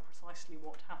thrash out precisely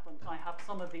what happened. I have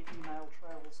some of the email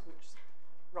trails which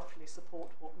roughly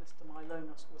support what Mr.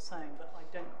 Milonas was saying, but I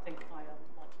don't think I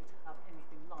am likely to have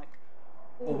anything like.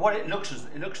 Well, what it looks as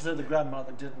though the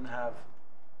grandmother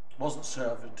wasn't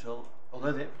served until,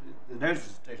 although the notice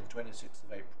is dated the 26th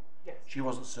of April. Yes. She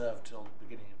wasn't served till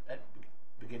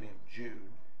beginning of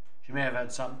June. She may have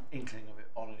had some inkling of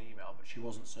it on an email, but she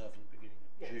wasn't served at the beginning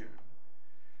of June.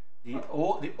 The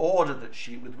order that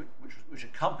which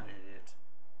accompanied it,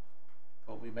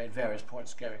 well, we made various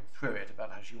points going through it about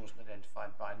how she wasn't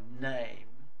identified by name.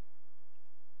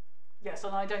 Yes,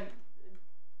 and I don't.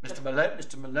 Mr.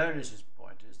 Maloney's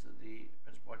point is that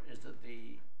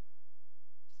the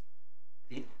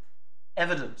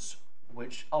evidence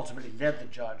which ultimately led the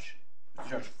judge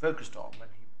focused on when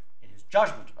he, in his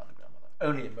judgment about the grandmother,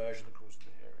 only emerged in the course of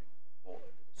the hearing, or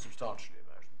substantially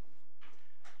emerged in the course of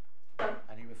the hearing.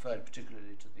 And he referred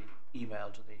particularly to the email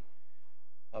to the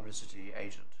publicity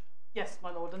agent. Yes,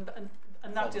 my lord, and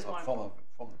that is my from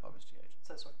the publicity agent.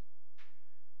 So sorry.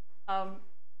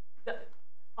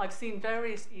 I've seen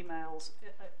various emails.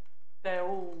 They're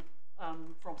all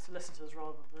from solicitors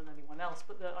rather than anyone else,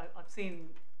 but I've seen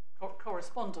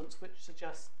correspondence which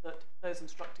suggests that those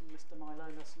instructing Mr.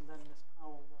 Milonas and then Miss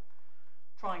Powell were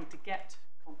trying to get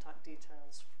contact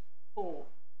details for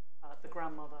the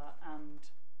grandmother, and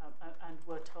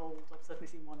were told. I've certainly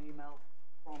seen one email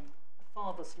from the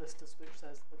father's solicitors which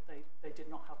says that they did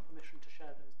not have permission to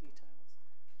share those details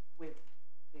with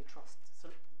the trust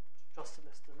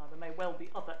solicitor. Now, there may well be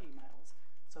other emails,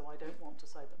 so I don't want to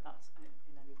say that that's in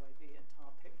any way the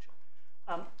entire picture.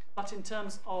 But in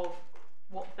terms of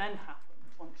what then happened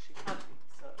once she had been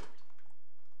served,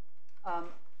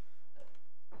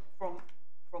 from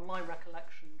my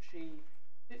recollection, she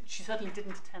certainly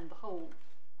didn't attend the whole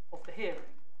of the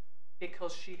hearing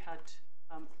because she had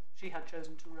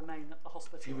chosen to remain at the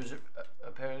hospital. She was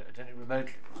attending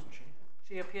remotely, wasn't she?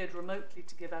 She appeared remotely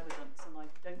to give evidence, and I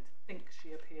don't think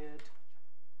she appeared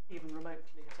even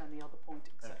remotely at any other point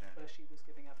except where she was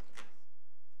giving evidence.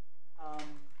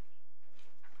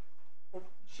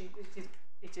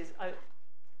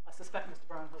 I suspect Mr.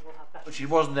 Brownhill will have better. But she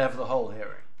wasn't there for the whole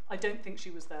hearing. I don't think she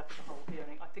was there for the whole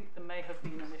hearing. I think there may have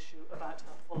been an issue about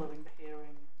her following the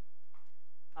hearing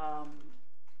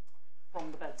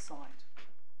from the bedside.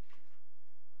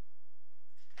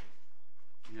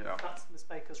 Yeah. That's Ms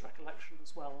Baker's recollection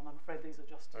as well, and I'm afraid these are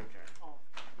just Okay. our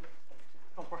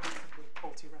comprehensively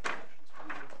faulty recollections from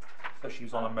me. So she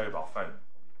was on a mobile phone.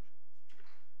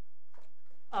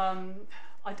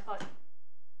 I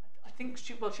think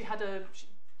she had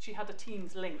a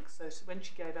Teams link, so when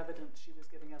she gave evidence, she was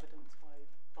giving evidence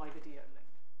by video link.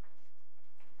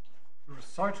 The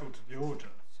recital to the order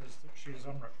says that she is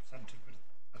unrepresented but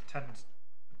attending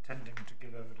to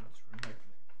give evidence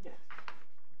remotely. Yes.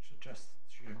 Which suggests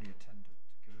that she only attended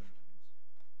to give evidence.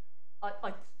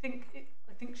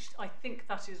 I think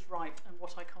that is right, and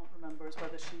what I can't remember is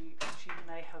whether she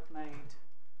may have made.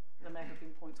 There may have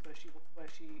been points where she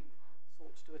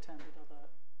sought to attend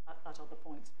at other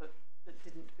points, but that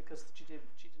didn't because she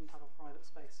didn't have a private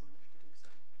space in which to do so.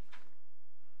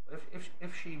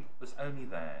 If she was only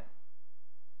there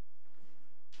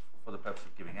for the purpose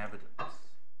of giving evidence,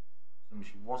 then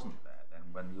she wasn't there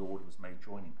then when the order was made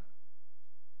joining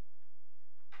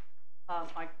her.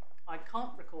 I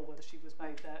can't recall whether she was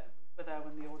there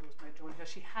when the order was made joining her.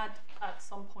 She had at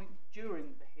some point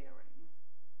during the hearing,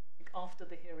 I think after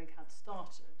the hearing had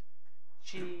started,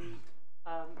 she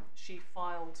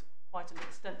filed quite an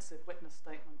extensive witness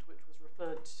statement which was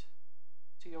referred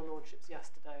to your lordships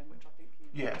yesterday, and which I think you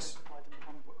identified in the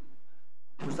bundle.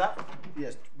 Was that?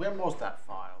 Yes. When was that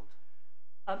filed?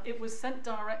 It was sent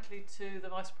directly to the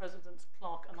Vice President's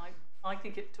clerk, and I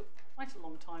think it took quite a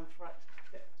long time for it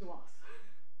to get to us.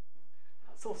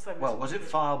 That's also Well, was it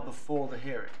filed before the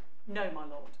hearing? No, my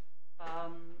lord.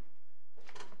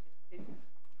 If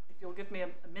you'll give me a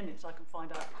minute, I can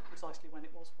find out precisely when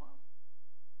it was filed.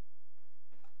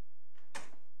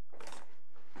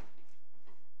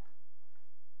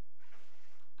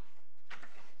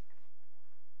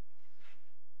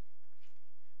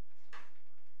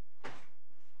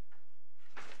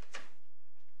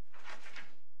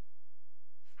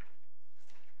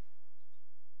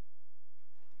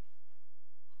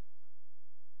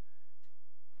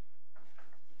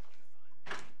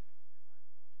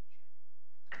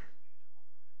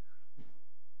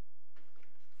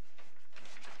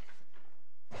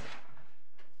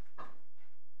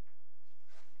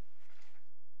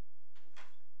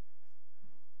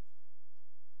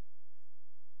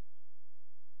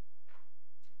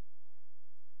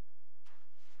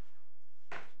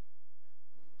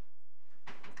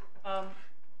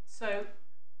 So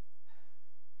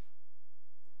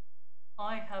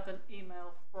I have an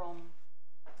email from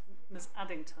Ms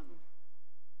Addington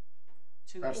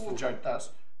to That's the judge.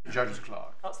 That's the judge's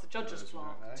clerk. That's the judge's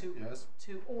clerk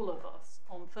to all of us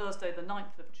on Thursday, the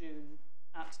 9th of June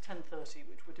at 10:30,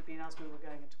 which would have been as we were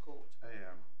going into court.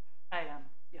 AM,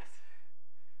 yes.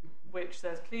 Which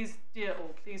says, please, dear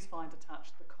all, please find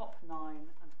attached the COP9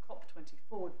 and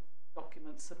COP24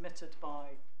 documents submitted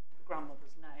by the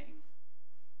grandmother's name.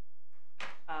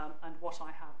 And what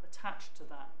I have attached to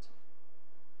that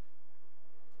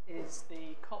is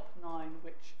the COP9,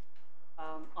 which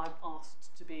I've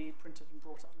asked to be printed and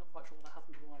brought up. I'm not quite sure that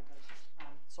hasn't arrived yet.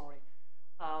 Sorry.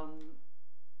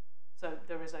 So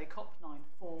there is a COP9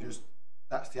 form.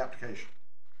 That's the application.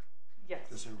 Yes.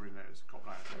 Just so everybody knows,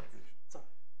 COP9 is the application. Sorry.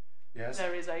 Yes.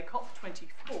 There is a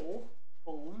COP24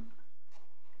 form,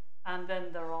 and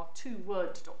then there are 2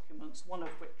 Word documents, one of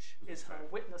which is her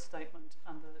witness statement,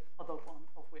 and the other one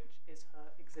of which is the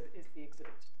exhibit to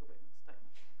the witness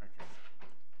statement. Okay.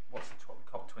 What's the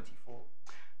COP24?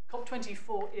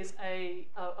 COP24 is a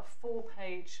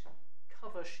 4-page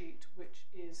cover sheet which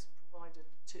is provided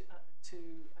to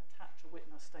attach a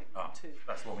witness statement to.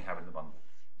 That's the one we have in the bundle.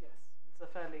 Yes, it's a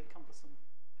fairly cumbersome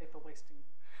paper wasting.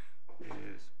 It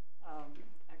is.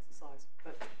 Exercise,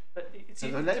 but it's so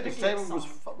the lengthy statement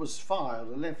was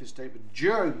filed. A lengthy statement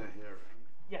during the hearing.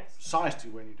 Yes. Precisely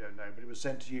when you don't know, but it was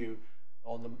sent to you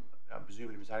on the.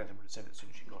 Presumably, Ms Addington would have sent it as soon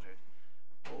as she got it,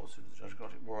 or as soon as the judge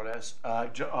got it, more or less,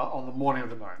 on the morning of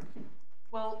the 9th.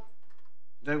 Well.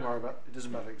 Don't worry about it.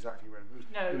 Doesn't matter exactly when.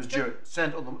 It was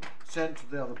sent to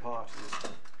the other parties.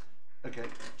 Okay.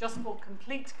 Just for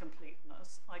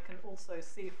completeness, I can also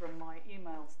see from my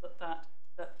emails that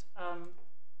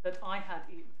I had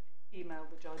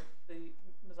emailed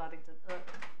Ms Addington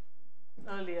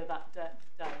earlier that day,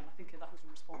 and I think that was in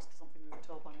response to something we were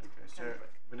told by Mr.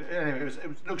 Kendrick. But anyway,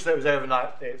 it looks like it was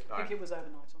overnight. The 8th night. I think it was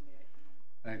overnight on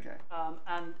the 8th. Okay.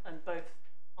 And both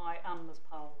I and Ms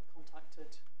Powell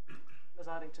contacted Ms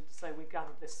Addington to say we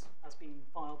gathered this has been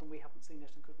filed and we haven't seen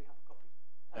it, and could we have a copy?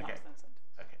 And okay. that was then sent.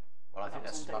 Okay. Well, I think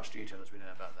that's as much detail as we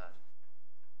know about that.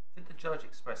 Did the judge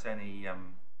express any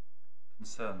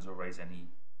concerns or raise any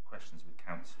questions with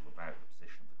counsel about the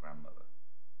position of the grandmother?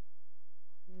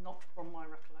 Not from my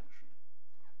recollection.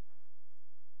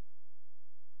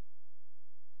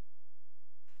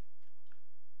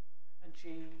 and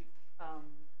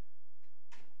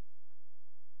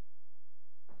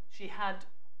she had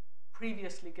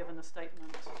previously given a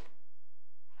statement.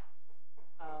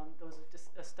 There was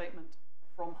a statement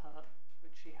from her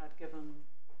which she had given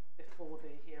before the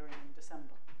hearing in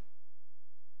December.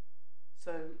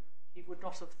 So he would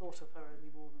not have thought of her any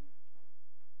more than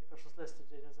the official solicitor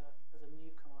did as a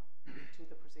newcomer to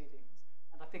the proceedings.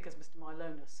 And I think, as Mr.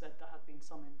 Milonas said, there had been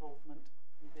some involvement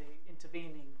in the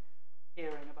intervening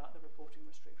hearing about the reporting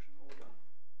restriction order.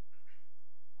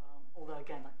 Although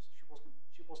again,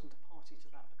 she wasn't a party to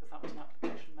that, because that was an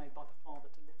application made by the father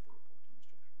to lift the reporting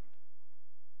restriction order.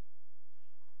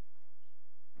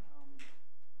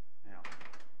 Yeah.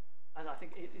 And I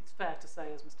think it's fair to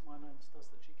say, as Mr. Milonas does,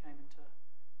 that she came into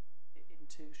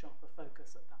sharper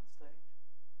focus at that stage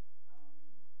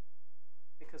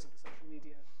because of the social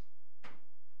media.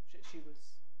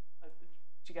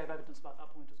 She gave evidence about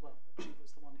that point as well, that she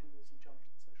was the one who was in charge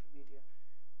of the social media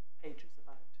pages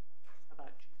about you.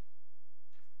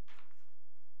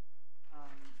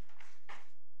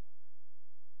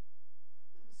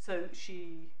 So I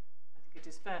think it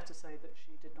is fair to say that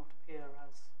she did not appear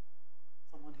as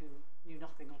someone who knew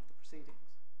nothing of the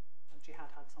proceedings, and she had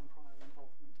some prior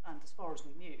involvement. And as far as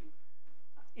we knew,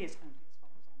 that is only as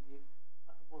far as I knew,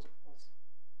 was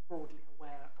broadly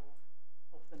aware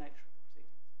of the nature of the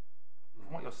proceedings.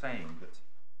 From what you're saying, that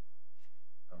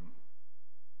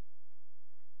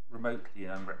remotely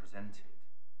and unrepresented,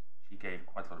 she gave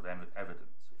quite a lot of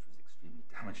evidence which was extremely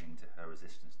damaging to her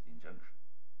resistance to the injunction.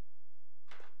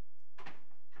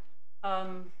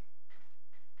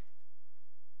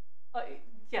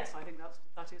 Yes, I think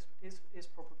that is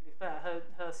probably fair.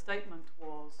 Her statement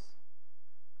was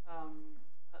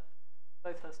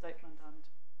both her statement and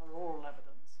her oral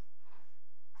evidence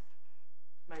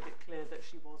made it clear that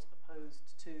she was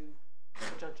opposed to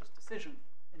the judge's decision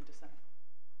in December.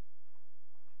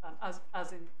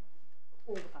 As in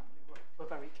all the family were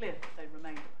very clear that they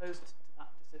remained opposed to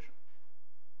that decision.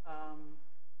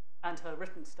 And her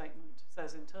written statement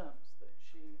says in terms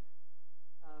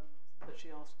that she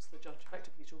asks the judge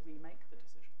effectively to remake the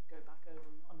decision, go back over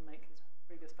and unmake his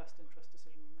previous best interest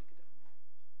decision and make a different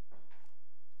one.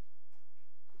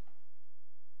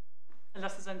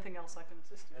 Unless there's anything else I can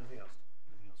assist you with. Anything else?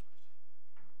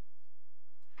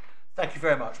 Thank you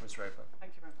very much, Ms. Roper.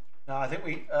 Thank you very much. Now, I think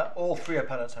we all three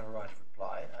appellants have a right of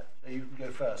reply. So you can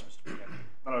go first, Mr. McKenna.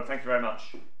 No, thank you very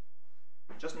much.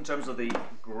 Just in terms of the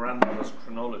grandmother's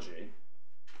chronology,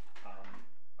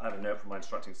 I have a note from my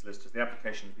instructing solicitors. The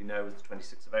application, as we know, is the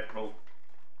 26th of April.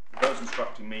 Those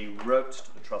instructing me wrote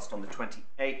to the trust on the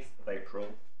 28th of April,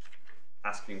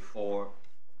 asking for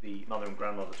the mother and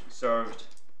grandmother to be served.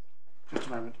 Just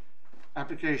a moment.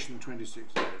 Application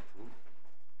 26th of April.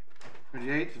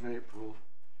 28th of April.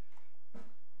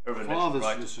 Father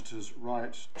solicitors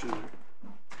write to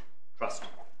trust,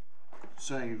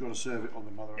 saying you've got to serve it on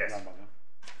the mother and grandmother.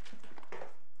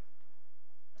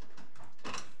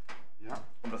 Yeah.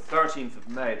 On the 13th of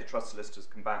May, the trust solicitors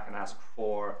come back and ask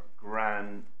for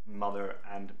grandmother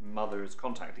and mother's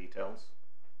contact details.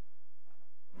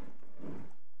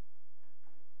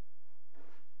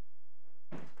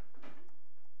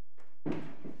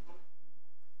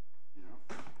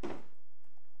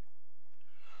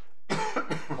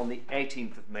 On the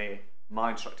 18th of May, my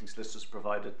instructing solicitors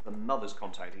provided the mother's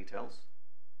contact details,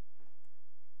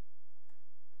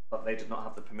 but they did not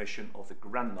have the permission of the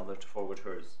grandmother to forward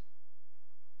hers.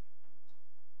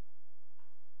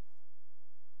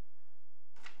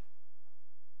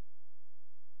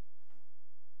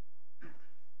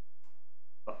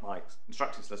 But my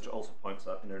instructing solicitor also points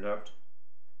out in her note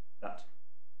that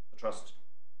the trust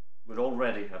would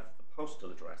already have the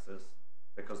postal addresses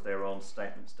because they are on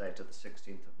statements dated the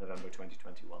 16th of November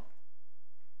 2021.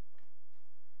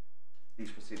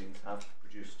 These proceedings have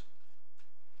produced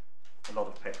a lot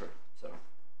of paper, so it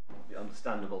would be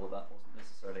understandable that that wasn't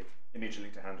necessarily immediately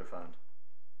to hand or found.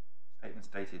 Statements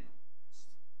dated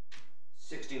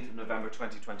 16th of November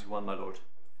 2021, my lord.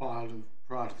 Filed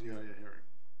prior to the earlier hearing.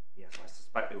 Yes, I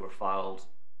suspect they were filed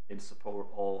in support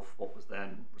of what was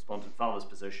then respondent father's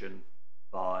position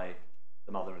by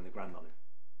the mother and the grandmother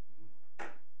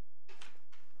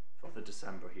for the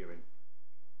December hearing.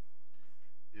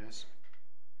 Yes.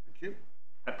 Thank you.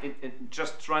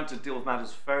 Just trying to deal with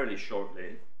matters fairly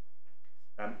shortly,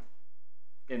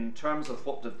 in terms of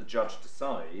what did the judge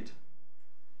decide,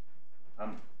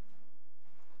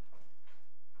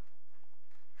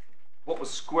 what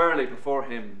was squarely before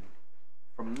him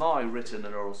from my written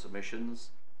and oral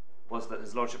submissions was that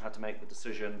his lordship had to make the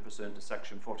decision pursuant to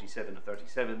section 47 of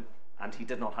 37, and he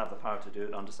did not have the power to do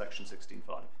it under section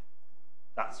 16.5.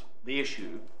 That's the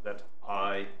issue that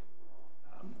I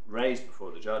raised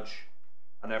before the judge,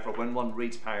 and therefore when one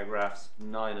reads paragraphs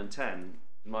 9 and 10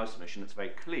 in my submission, it's very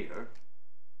clear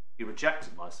he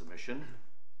rejected my submission,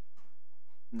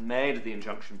 made the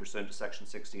injunction pursuant to section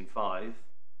 16.5,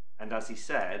 and as he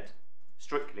said,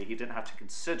 strictly he didn't have to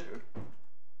consider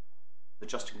the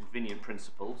just and convenient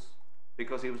principles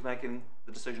because he was making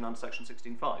the decision on section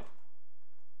 16.5.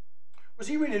 Was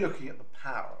he really looking at the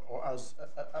power, or as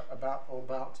about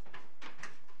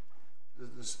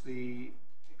the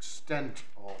extent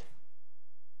of?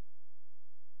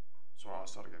 Sorry, I'll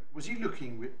start again. Was he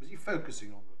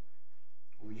focusing on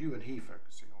the, or you and he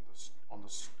focusing on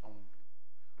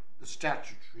the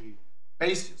statutory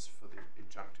basis for the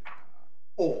injunctive power,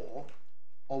 or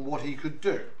on what he could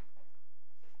do?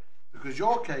 Because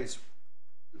your case,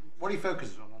 what he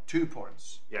focuses on are 2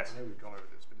 points. Yes. I know we've gone over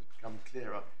this, but it's become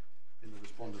clearer in the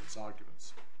respondents'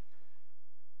 arguments.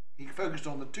 He focused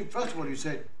on the 2. First of all, you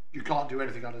said you can't do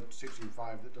anything under 16.5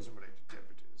 that doesn't relate to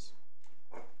deputies.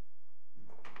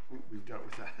 We've dealt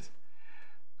with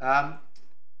that.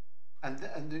 And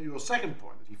then your second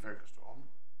point that he focused on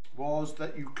was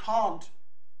that you can't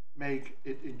make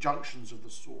injunctions of the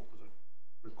sort that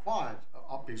are required,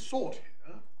 are being sought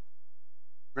here,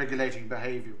 regulating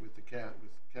behaviour with care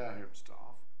home staff,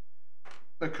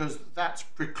 because that's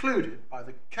precluded by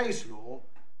the case law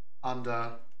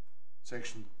under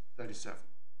section 37.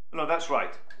 No, that's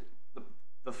right.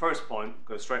 The first point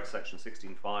goes straight to section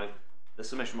 16.5. The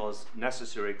submission was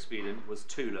necessary, expedient, was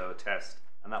too low a test,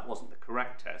 and that wasn't the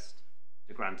correct test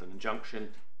to grant an injunction.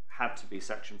 Had to be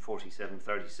section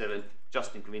 47.37,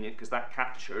 just and convenient, because that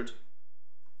captured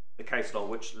the case law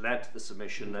which led to the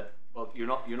submission that, well, you're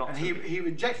not. And he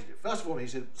rejected it. First of all, he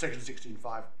said section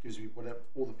 16.5 gives me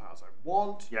all the powers I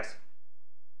want. Yes.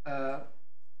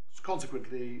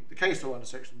 Consequently, the case law under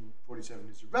section 47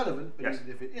 is irrelevant, but Yes.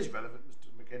 even if it is relevant, Mr.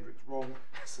 McKendrick's wrong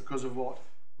because of what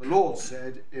the Lord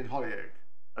said in Hollyoake.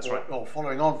 That's right. Or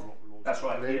following on from what the Lord That's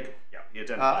said in right. Hollyoake, He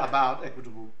identified. about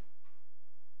equitable,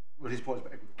 well, his point is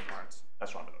about equitable rights.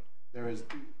 That's right, my lord. There is,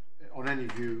 on any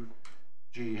view,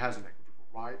 G has an equitable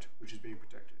right which is being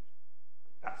protected.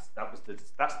 That's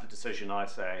the decision I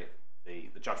say the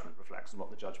judgment reflects, and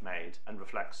what the judge made, and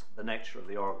reflects the nature of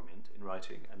the argument in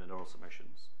writing and in oral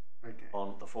submissions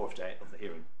on the 4th day of the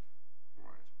hearing.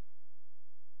 Right.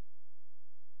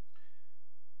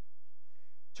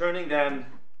 Turning then,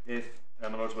 if my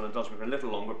lords will indulge me for a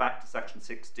little longer, back to section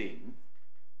 16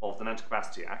 of the Mental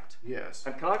Capacity Act. Yes.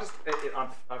 And can I just,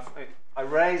 I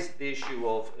raised the issue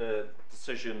of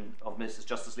decision of Mrs.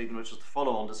 Justice Levin, which was the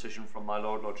follow-on decision from my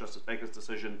Lord Justice Baker's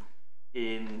decision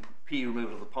in P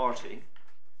removal of the party.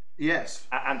 Yes.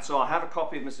 And so I have a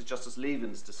copy of Mrs. Justice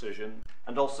Levin's decision,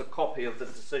 and also a copy of the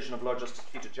decision of Lord Justice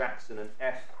Peter Jackson in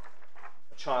F,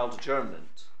 a child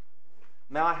adjournment.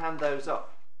 May I hand those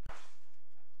up?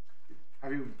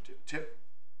 Have you tipped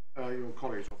your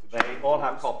colleagues off the They all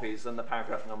have copies, and the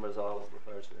paragraph numbers I'll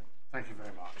refer to. Thank you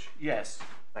very much. Yes.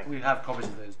 Thank we you. have copies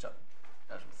of those. Thank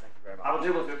you very much. I will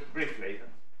deal with it briefly.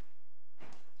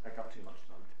 Take up too much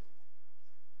time.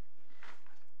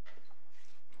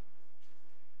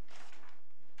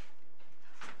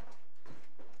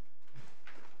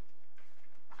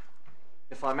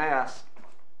 If I may ask,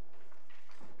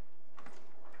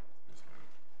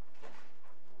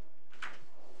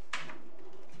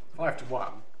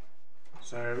 5-1.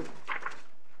 So,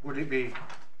 would it be?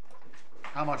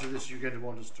 How much of this are you going to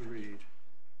want us to read?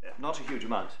 not a huge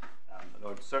amount,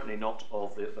 or certainly not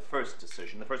of the first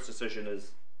decision. The first decision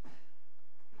is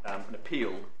an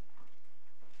appeal,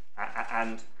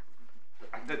 and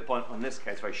I can take the point on this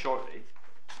case very shortly.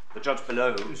 The judge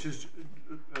below. This is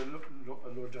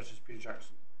Lord Justice Peter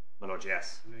Jackson. My Lord,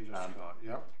 yes.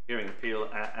 Yeah. Hearing appeal,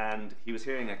 and he was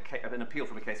hearing an appeal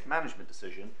from a case management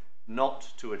decision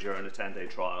not to adjourn a 10-day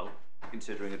trial,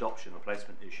 considering adoption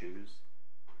replacement issues,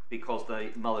 because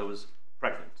the mother was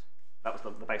pregnant. That was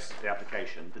the basis of the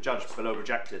application. The judge below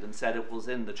rejected and said it was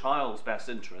in the child's best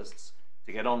interests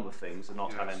to get on with things and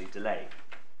not have any delay.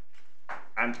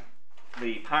 And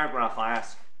the paragraph I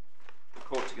asked the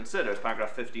court to consider is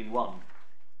paragraph 15.1.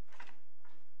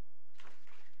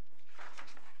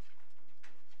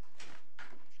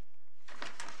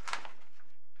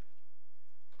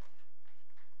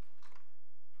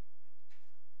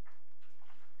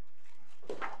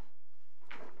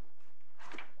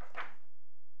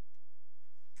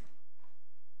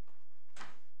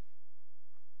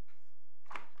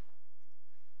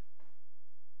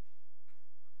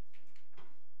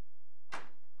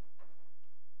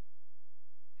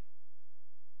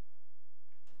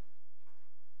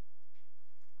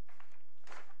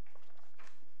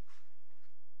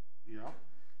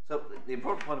 So the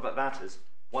important point about that is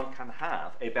one can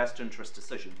have a best interest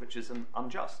decision which is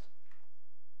unjust.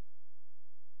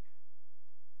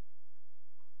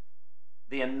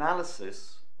 The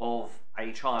analysis of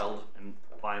a child, and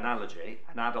by analogy,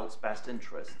 an adult's best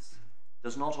interests,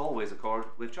 does not always accord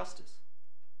with justice.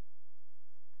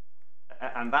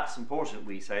 And that's important,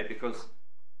 we say, because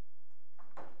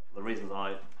for the reasons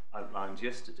I outlined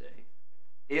yesterday,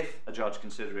 if a judge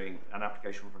considering an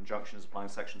application for injunction is applying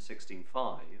section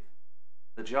 16.5,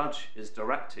 the judge is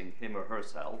directing him or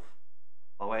herself,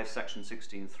 by way of section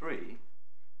 16.3, to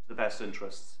the best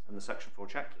interests in the section 4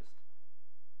 checklist,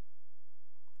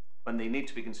 when they need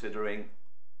to be considering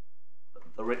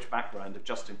the rich background of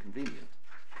just and convenient.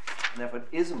 And therefore it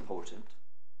is important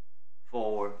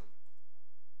for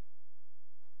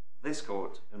this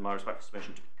court, in my respectful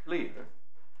submission, to be clear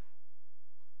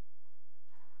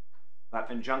that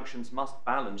injunctions must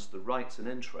balance the rights and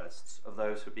interests of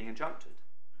those who are being injuncted.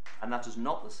 And that is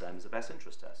not the same as a best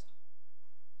interest test.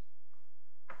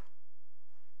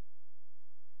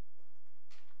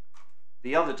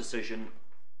 The other decision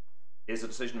is a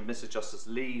decision of Mrs. Justice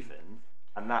Leavin,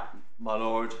 and that, my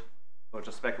lord, or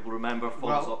Justice Becker will remember,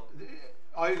 falls well,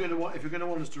 are you going to want, if you're going to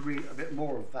want us to read a bit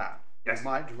more of that, yes,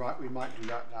 we might do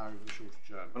that now over the shorter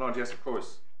term. My lord, yes, of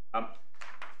course. I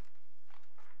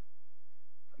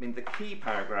mean, the key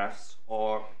paragraphs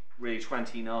are really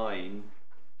 29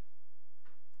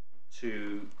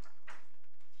 to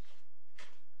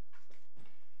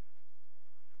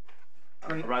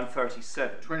around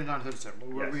 37. 29, 37. Well,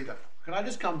 we'll Yes. read that. Can I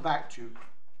just come back to,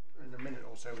 in a minute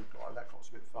or so, we've got that got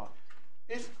a bit far.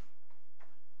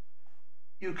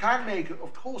 You can make,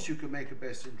 of course, you can make a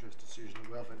best interest decision,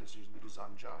 a welfare decision that is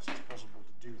unjust. It's possible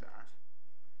to do that.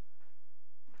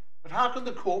 But how can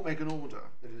the court make an order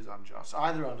that is unjust,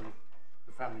 either under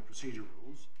the family procedure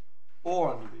rules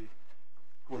or under the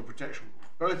court of protection rules,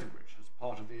 both of which, as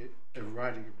part of the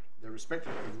overriding, their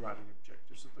respective overriding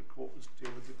objectives, that the court must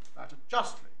deal with the matter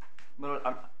justly? Well,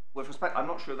 with respect, I'm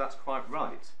not sure that's quite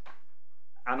right.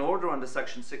 An order under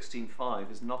section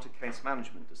 16.5 is not a case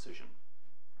management decision.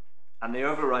 And the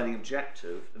overriding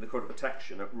objective in the Court of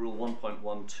Protection at Rule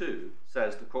 1.12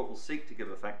 says the court will seek to give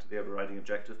effect to the overriding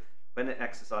objective when it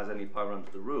exercises any power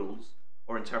under the rules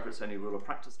or interprets any rule or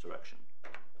practice direction.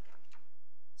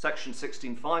 Section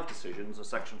 16.5 decisions or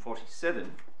section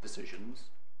 47 decisions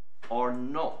are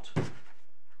not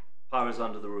powers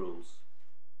under the rules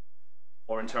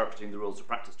or interpreting the rules or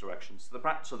practice directions.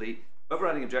 So the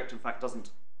overriding objective, in fact, doesn't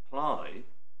apply.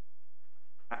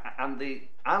 And the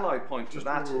allied point to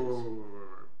that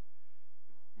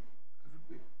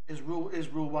is rule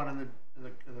 1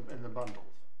 in the bundles.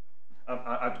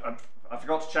 I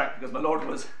forgot to check because my lord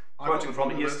was quoting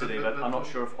from it yesterday, but I'm not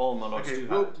sure if all my lords do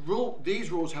have it.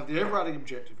 These rules have the overriding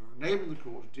objective of enabling the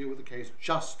court to deal with the case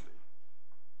justly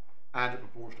and at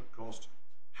proportionate cost,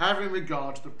 having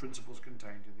regard to the principles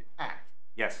contained in the Act.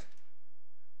 Yes.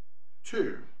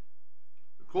 2.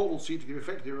 The court will seek to give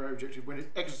effect to the overriding objective when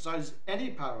it exercises any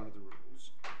power under the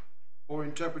rules or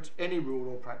interprets any rule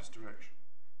or practice direction.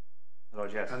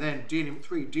 Lord, yes. And then dealing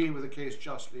with the case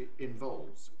justly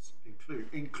includes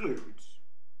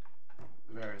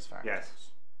the various factors.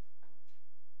 Yes.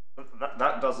 But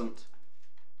that doesn't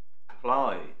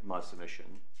apply, in my submission,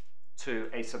 to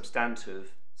a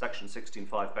substantive section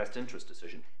 16.5 best interest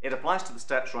decision. It applies to the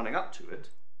steps running up to it.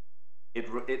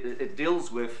 It deals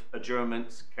with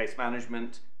adjournments, case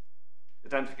management,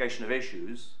 identification of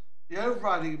issues. The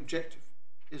overriding objective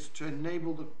is to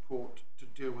enable the court to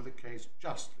deal with a case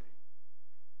justly.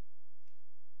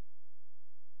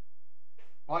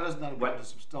 Why doesn't that apply to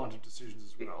substantive decisions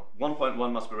as well?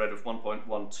 1.1 must be read with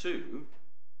 1.12.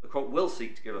 The court will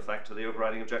seek to give effect to the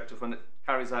overriding objective when it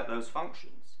carries out those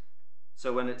functions.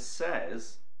 So when it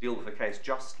says deal with a case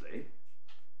justly,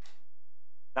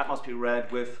 that must be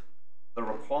read with the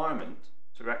requirement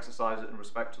to exercise it in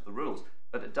respect to the rules,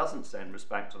 but it doesn't say in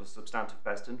respect to the substantive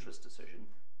best interest decision.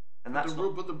 And that's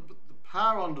but the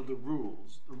power under the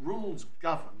rules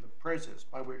govern the process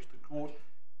by which the court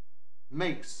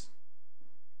makes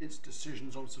its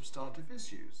decisions on substantive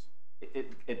issues.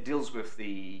 It deals with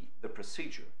the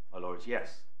procedure, my lord,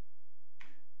 yes.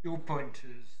 Your point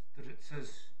is that it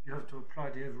says you have to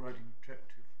apply the overriding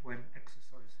objective when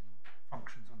exercising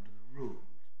functions under the rules,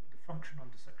 but the function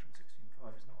under section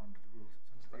 16.5 is not under the rules,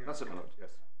 it's under the That's it, my Act. lord,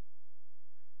 yes.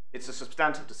 It's a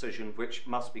substantive decision which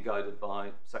must be guided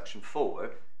by section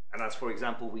 4, and as for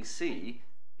example we see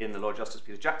in the Lord Justice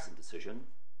Peter Jackson decision,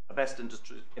 a best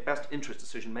interest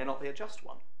decision may not be a just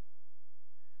one.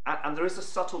 And there is a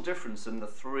subtle difference in the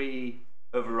 3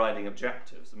 overriding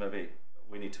objectives. Maybe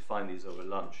we need to find these over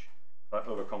lunch, by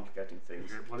overcomplicating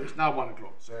things. Okay, well, it's now 1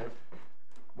 o'clock, so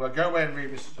Well, go away and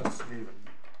read Mr. Stephen,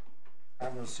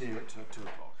 and we'll see you at 2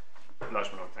 o'clock. Large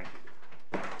Thank you.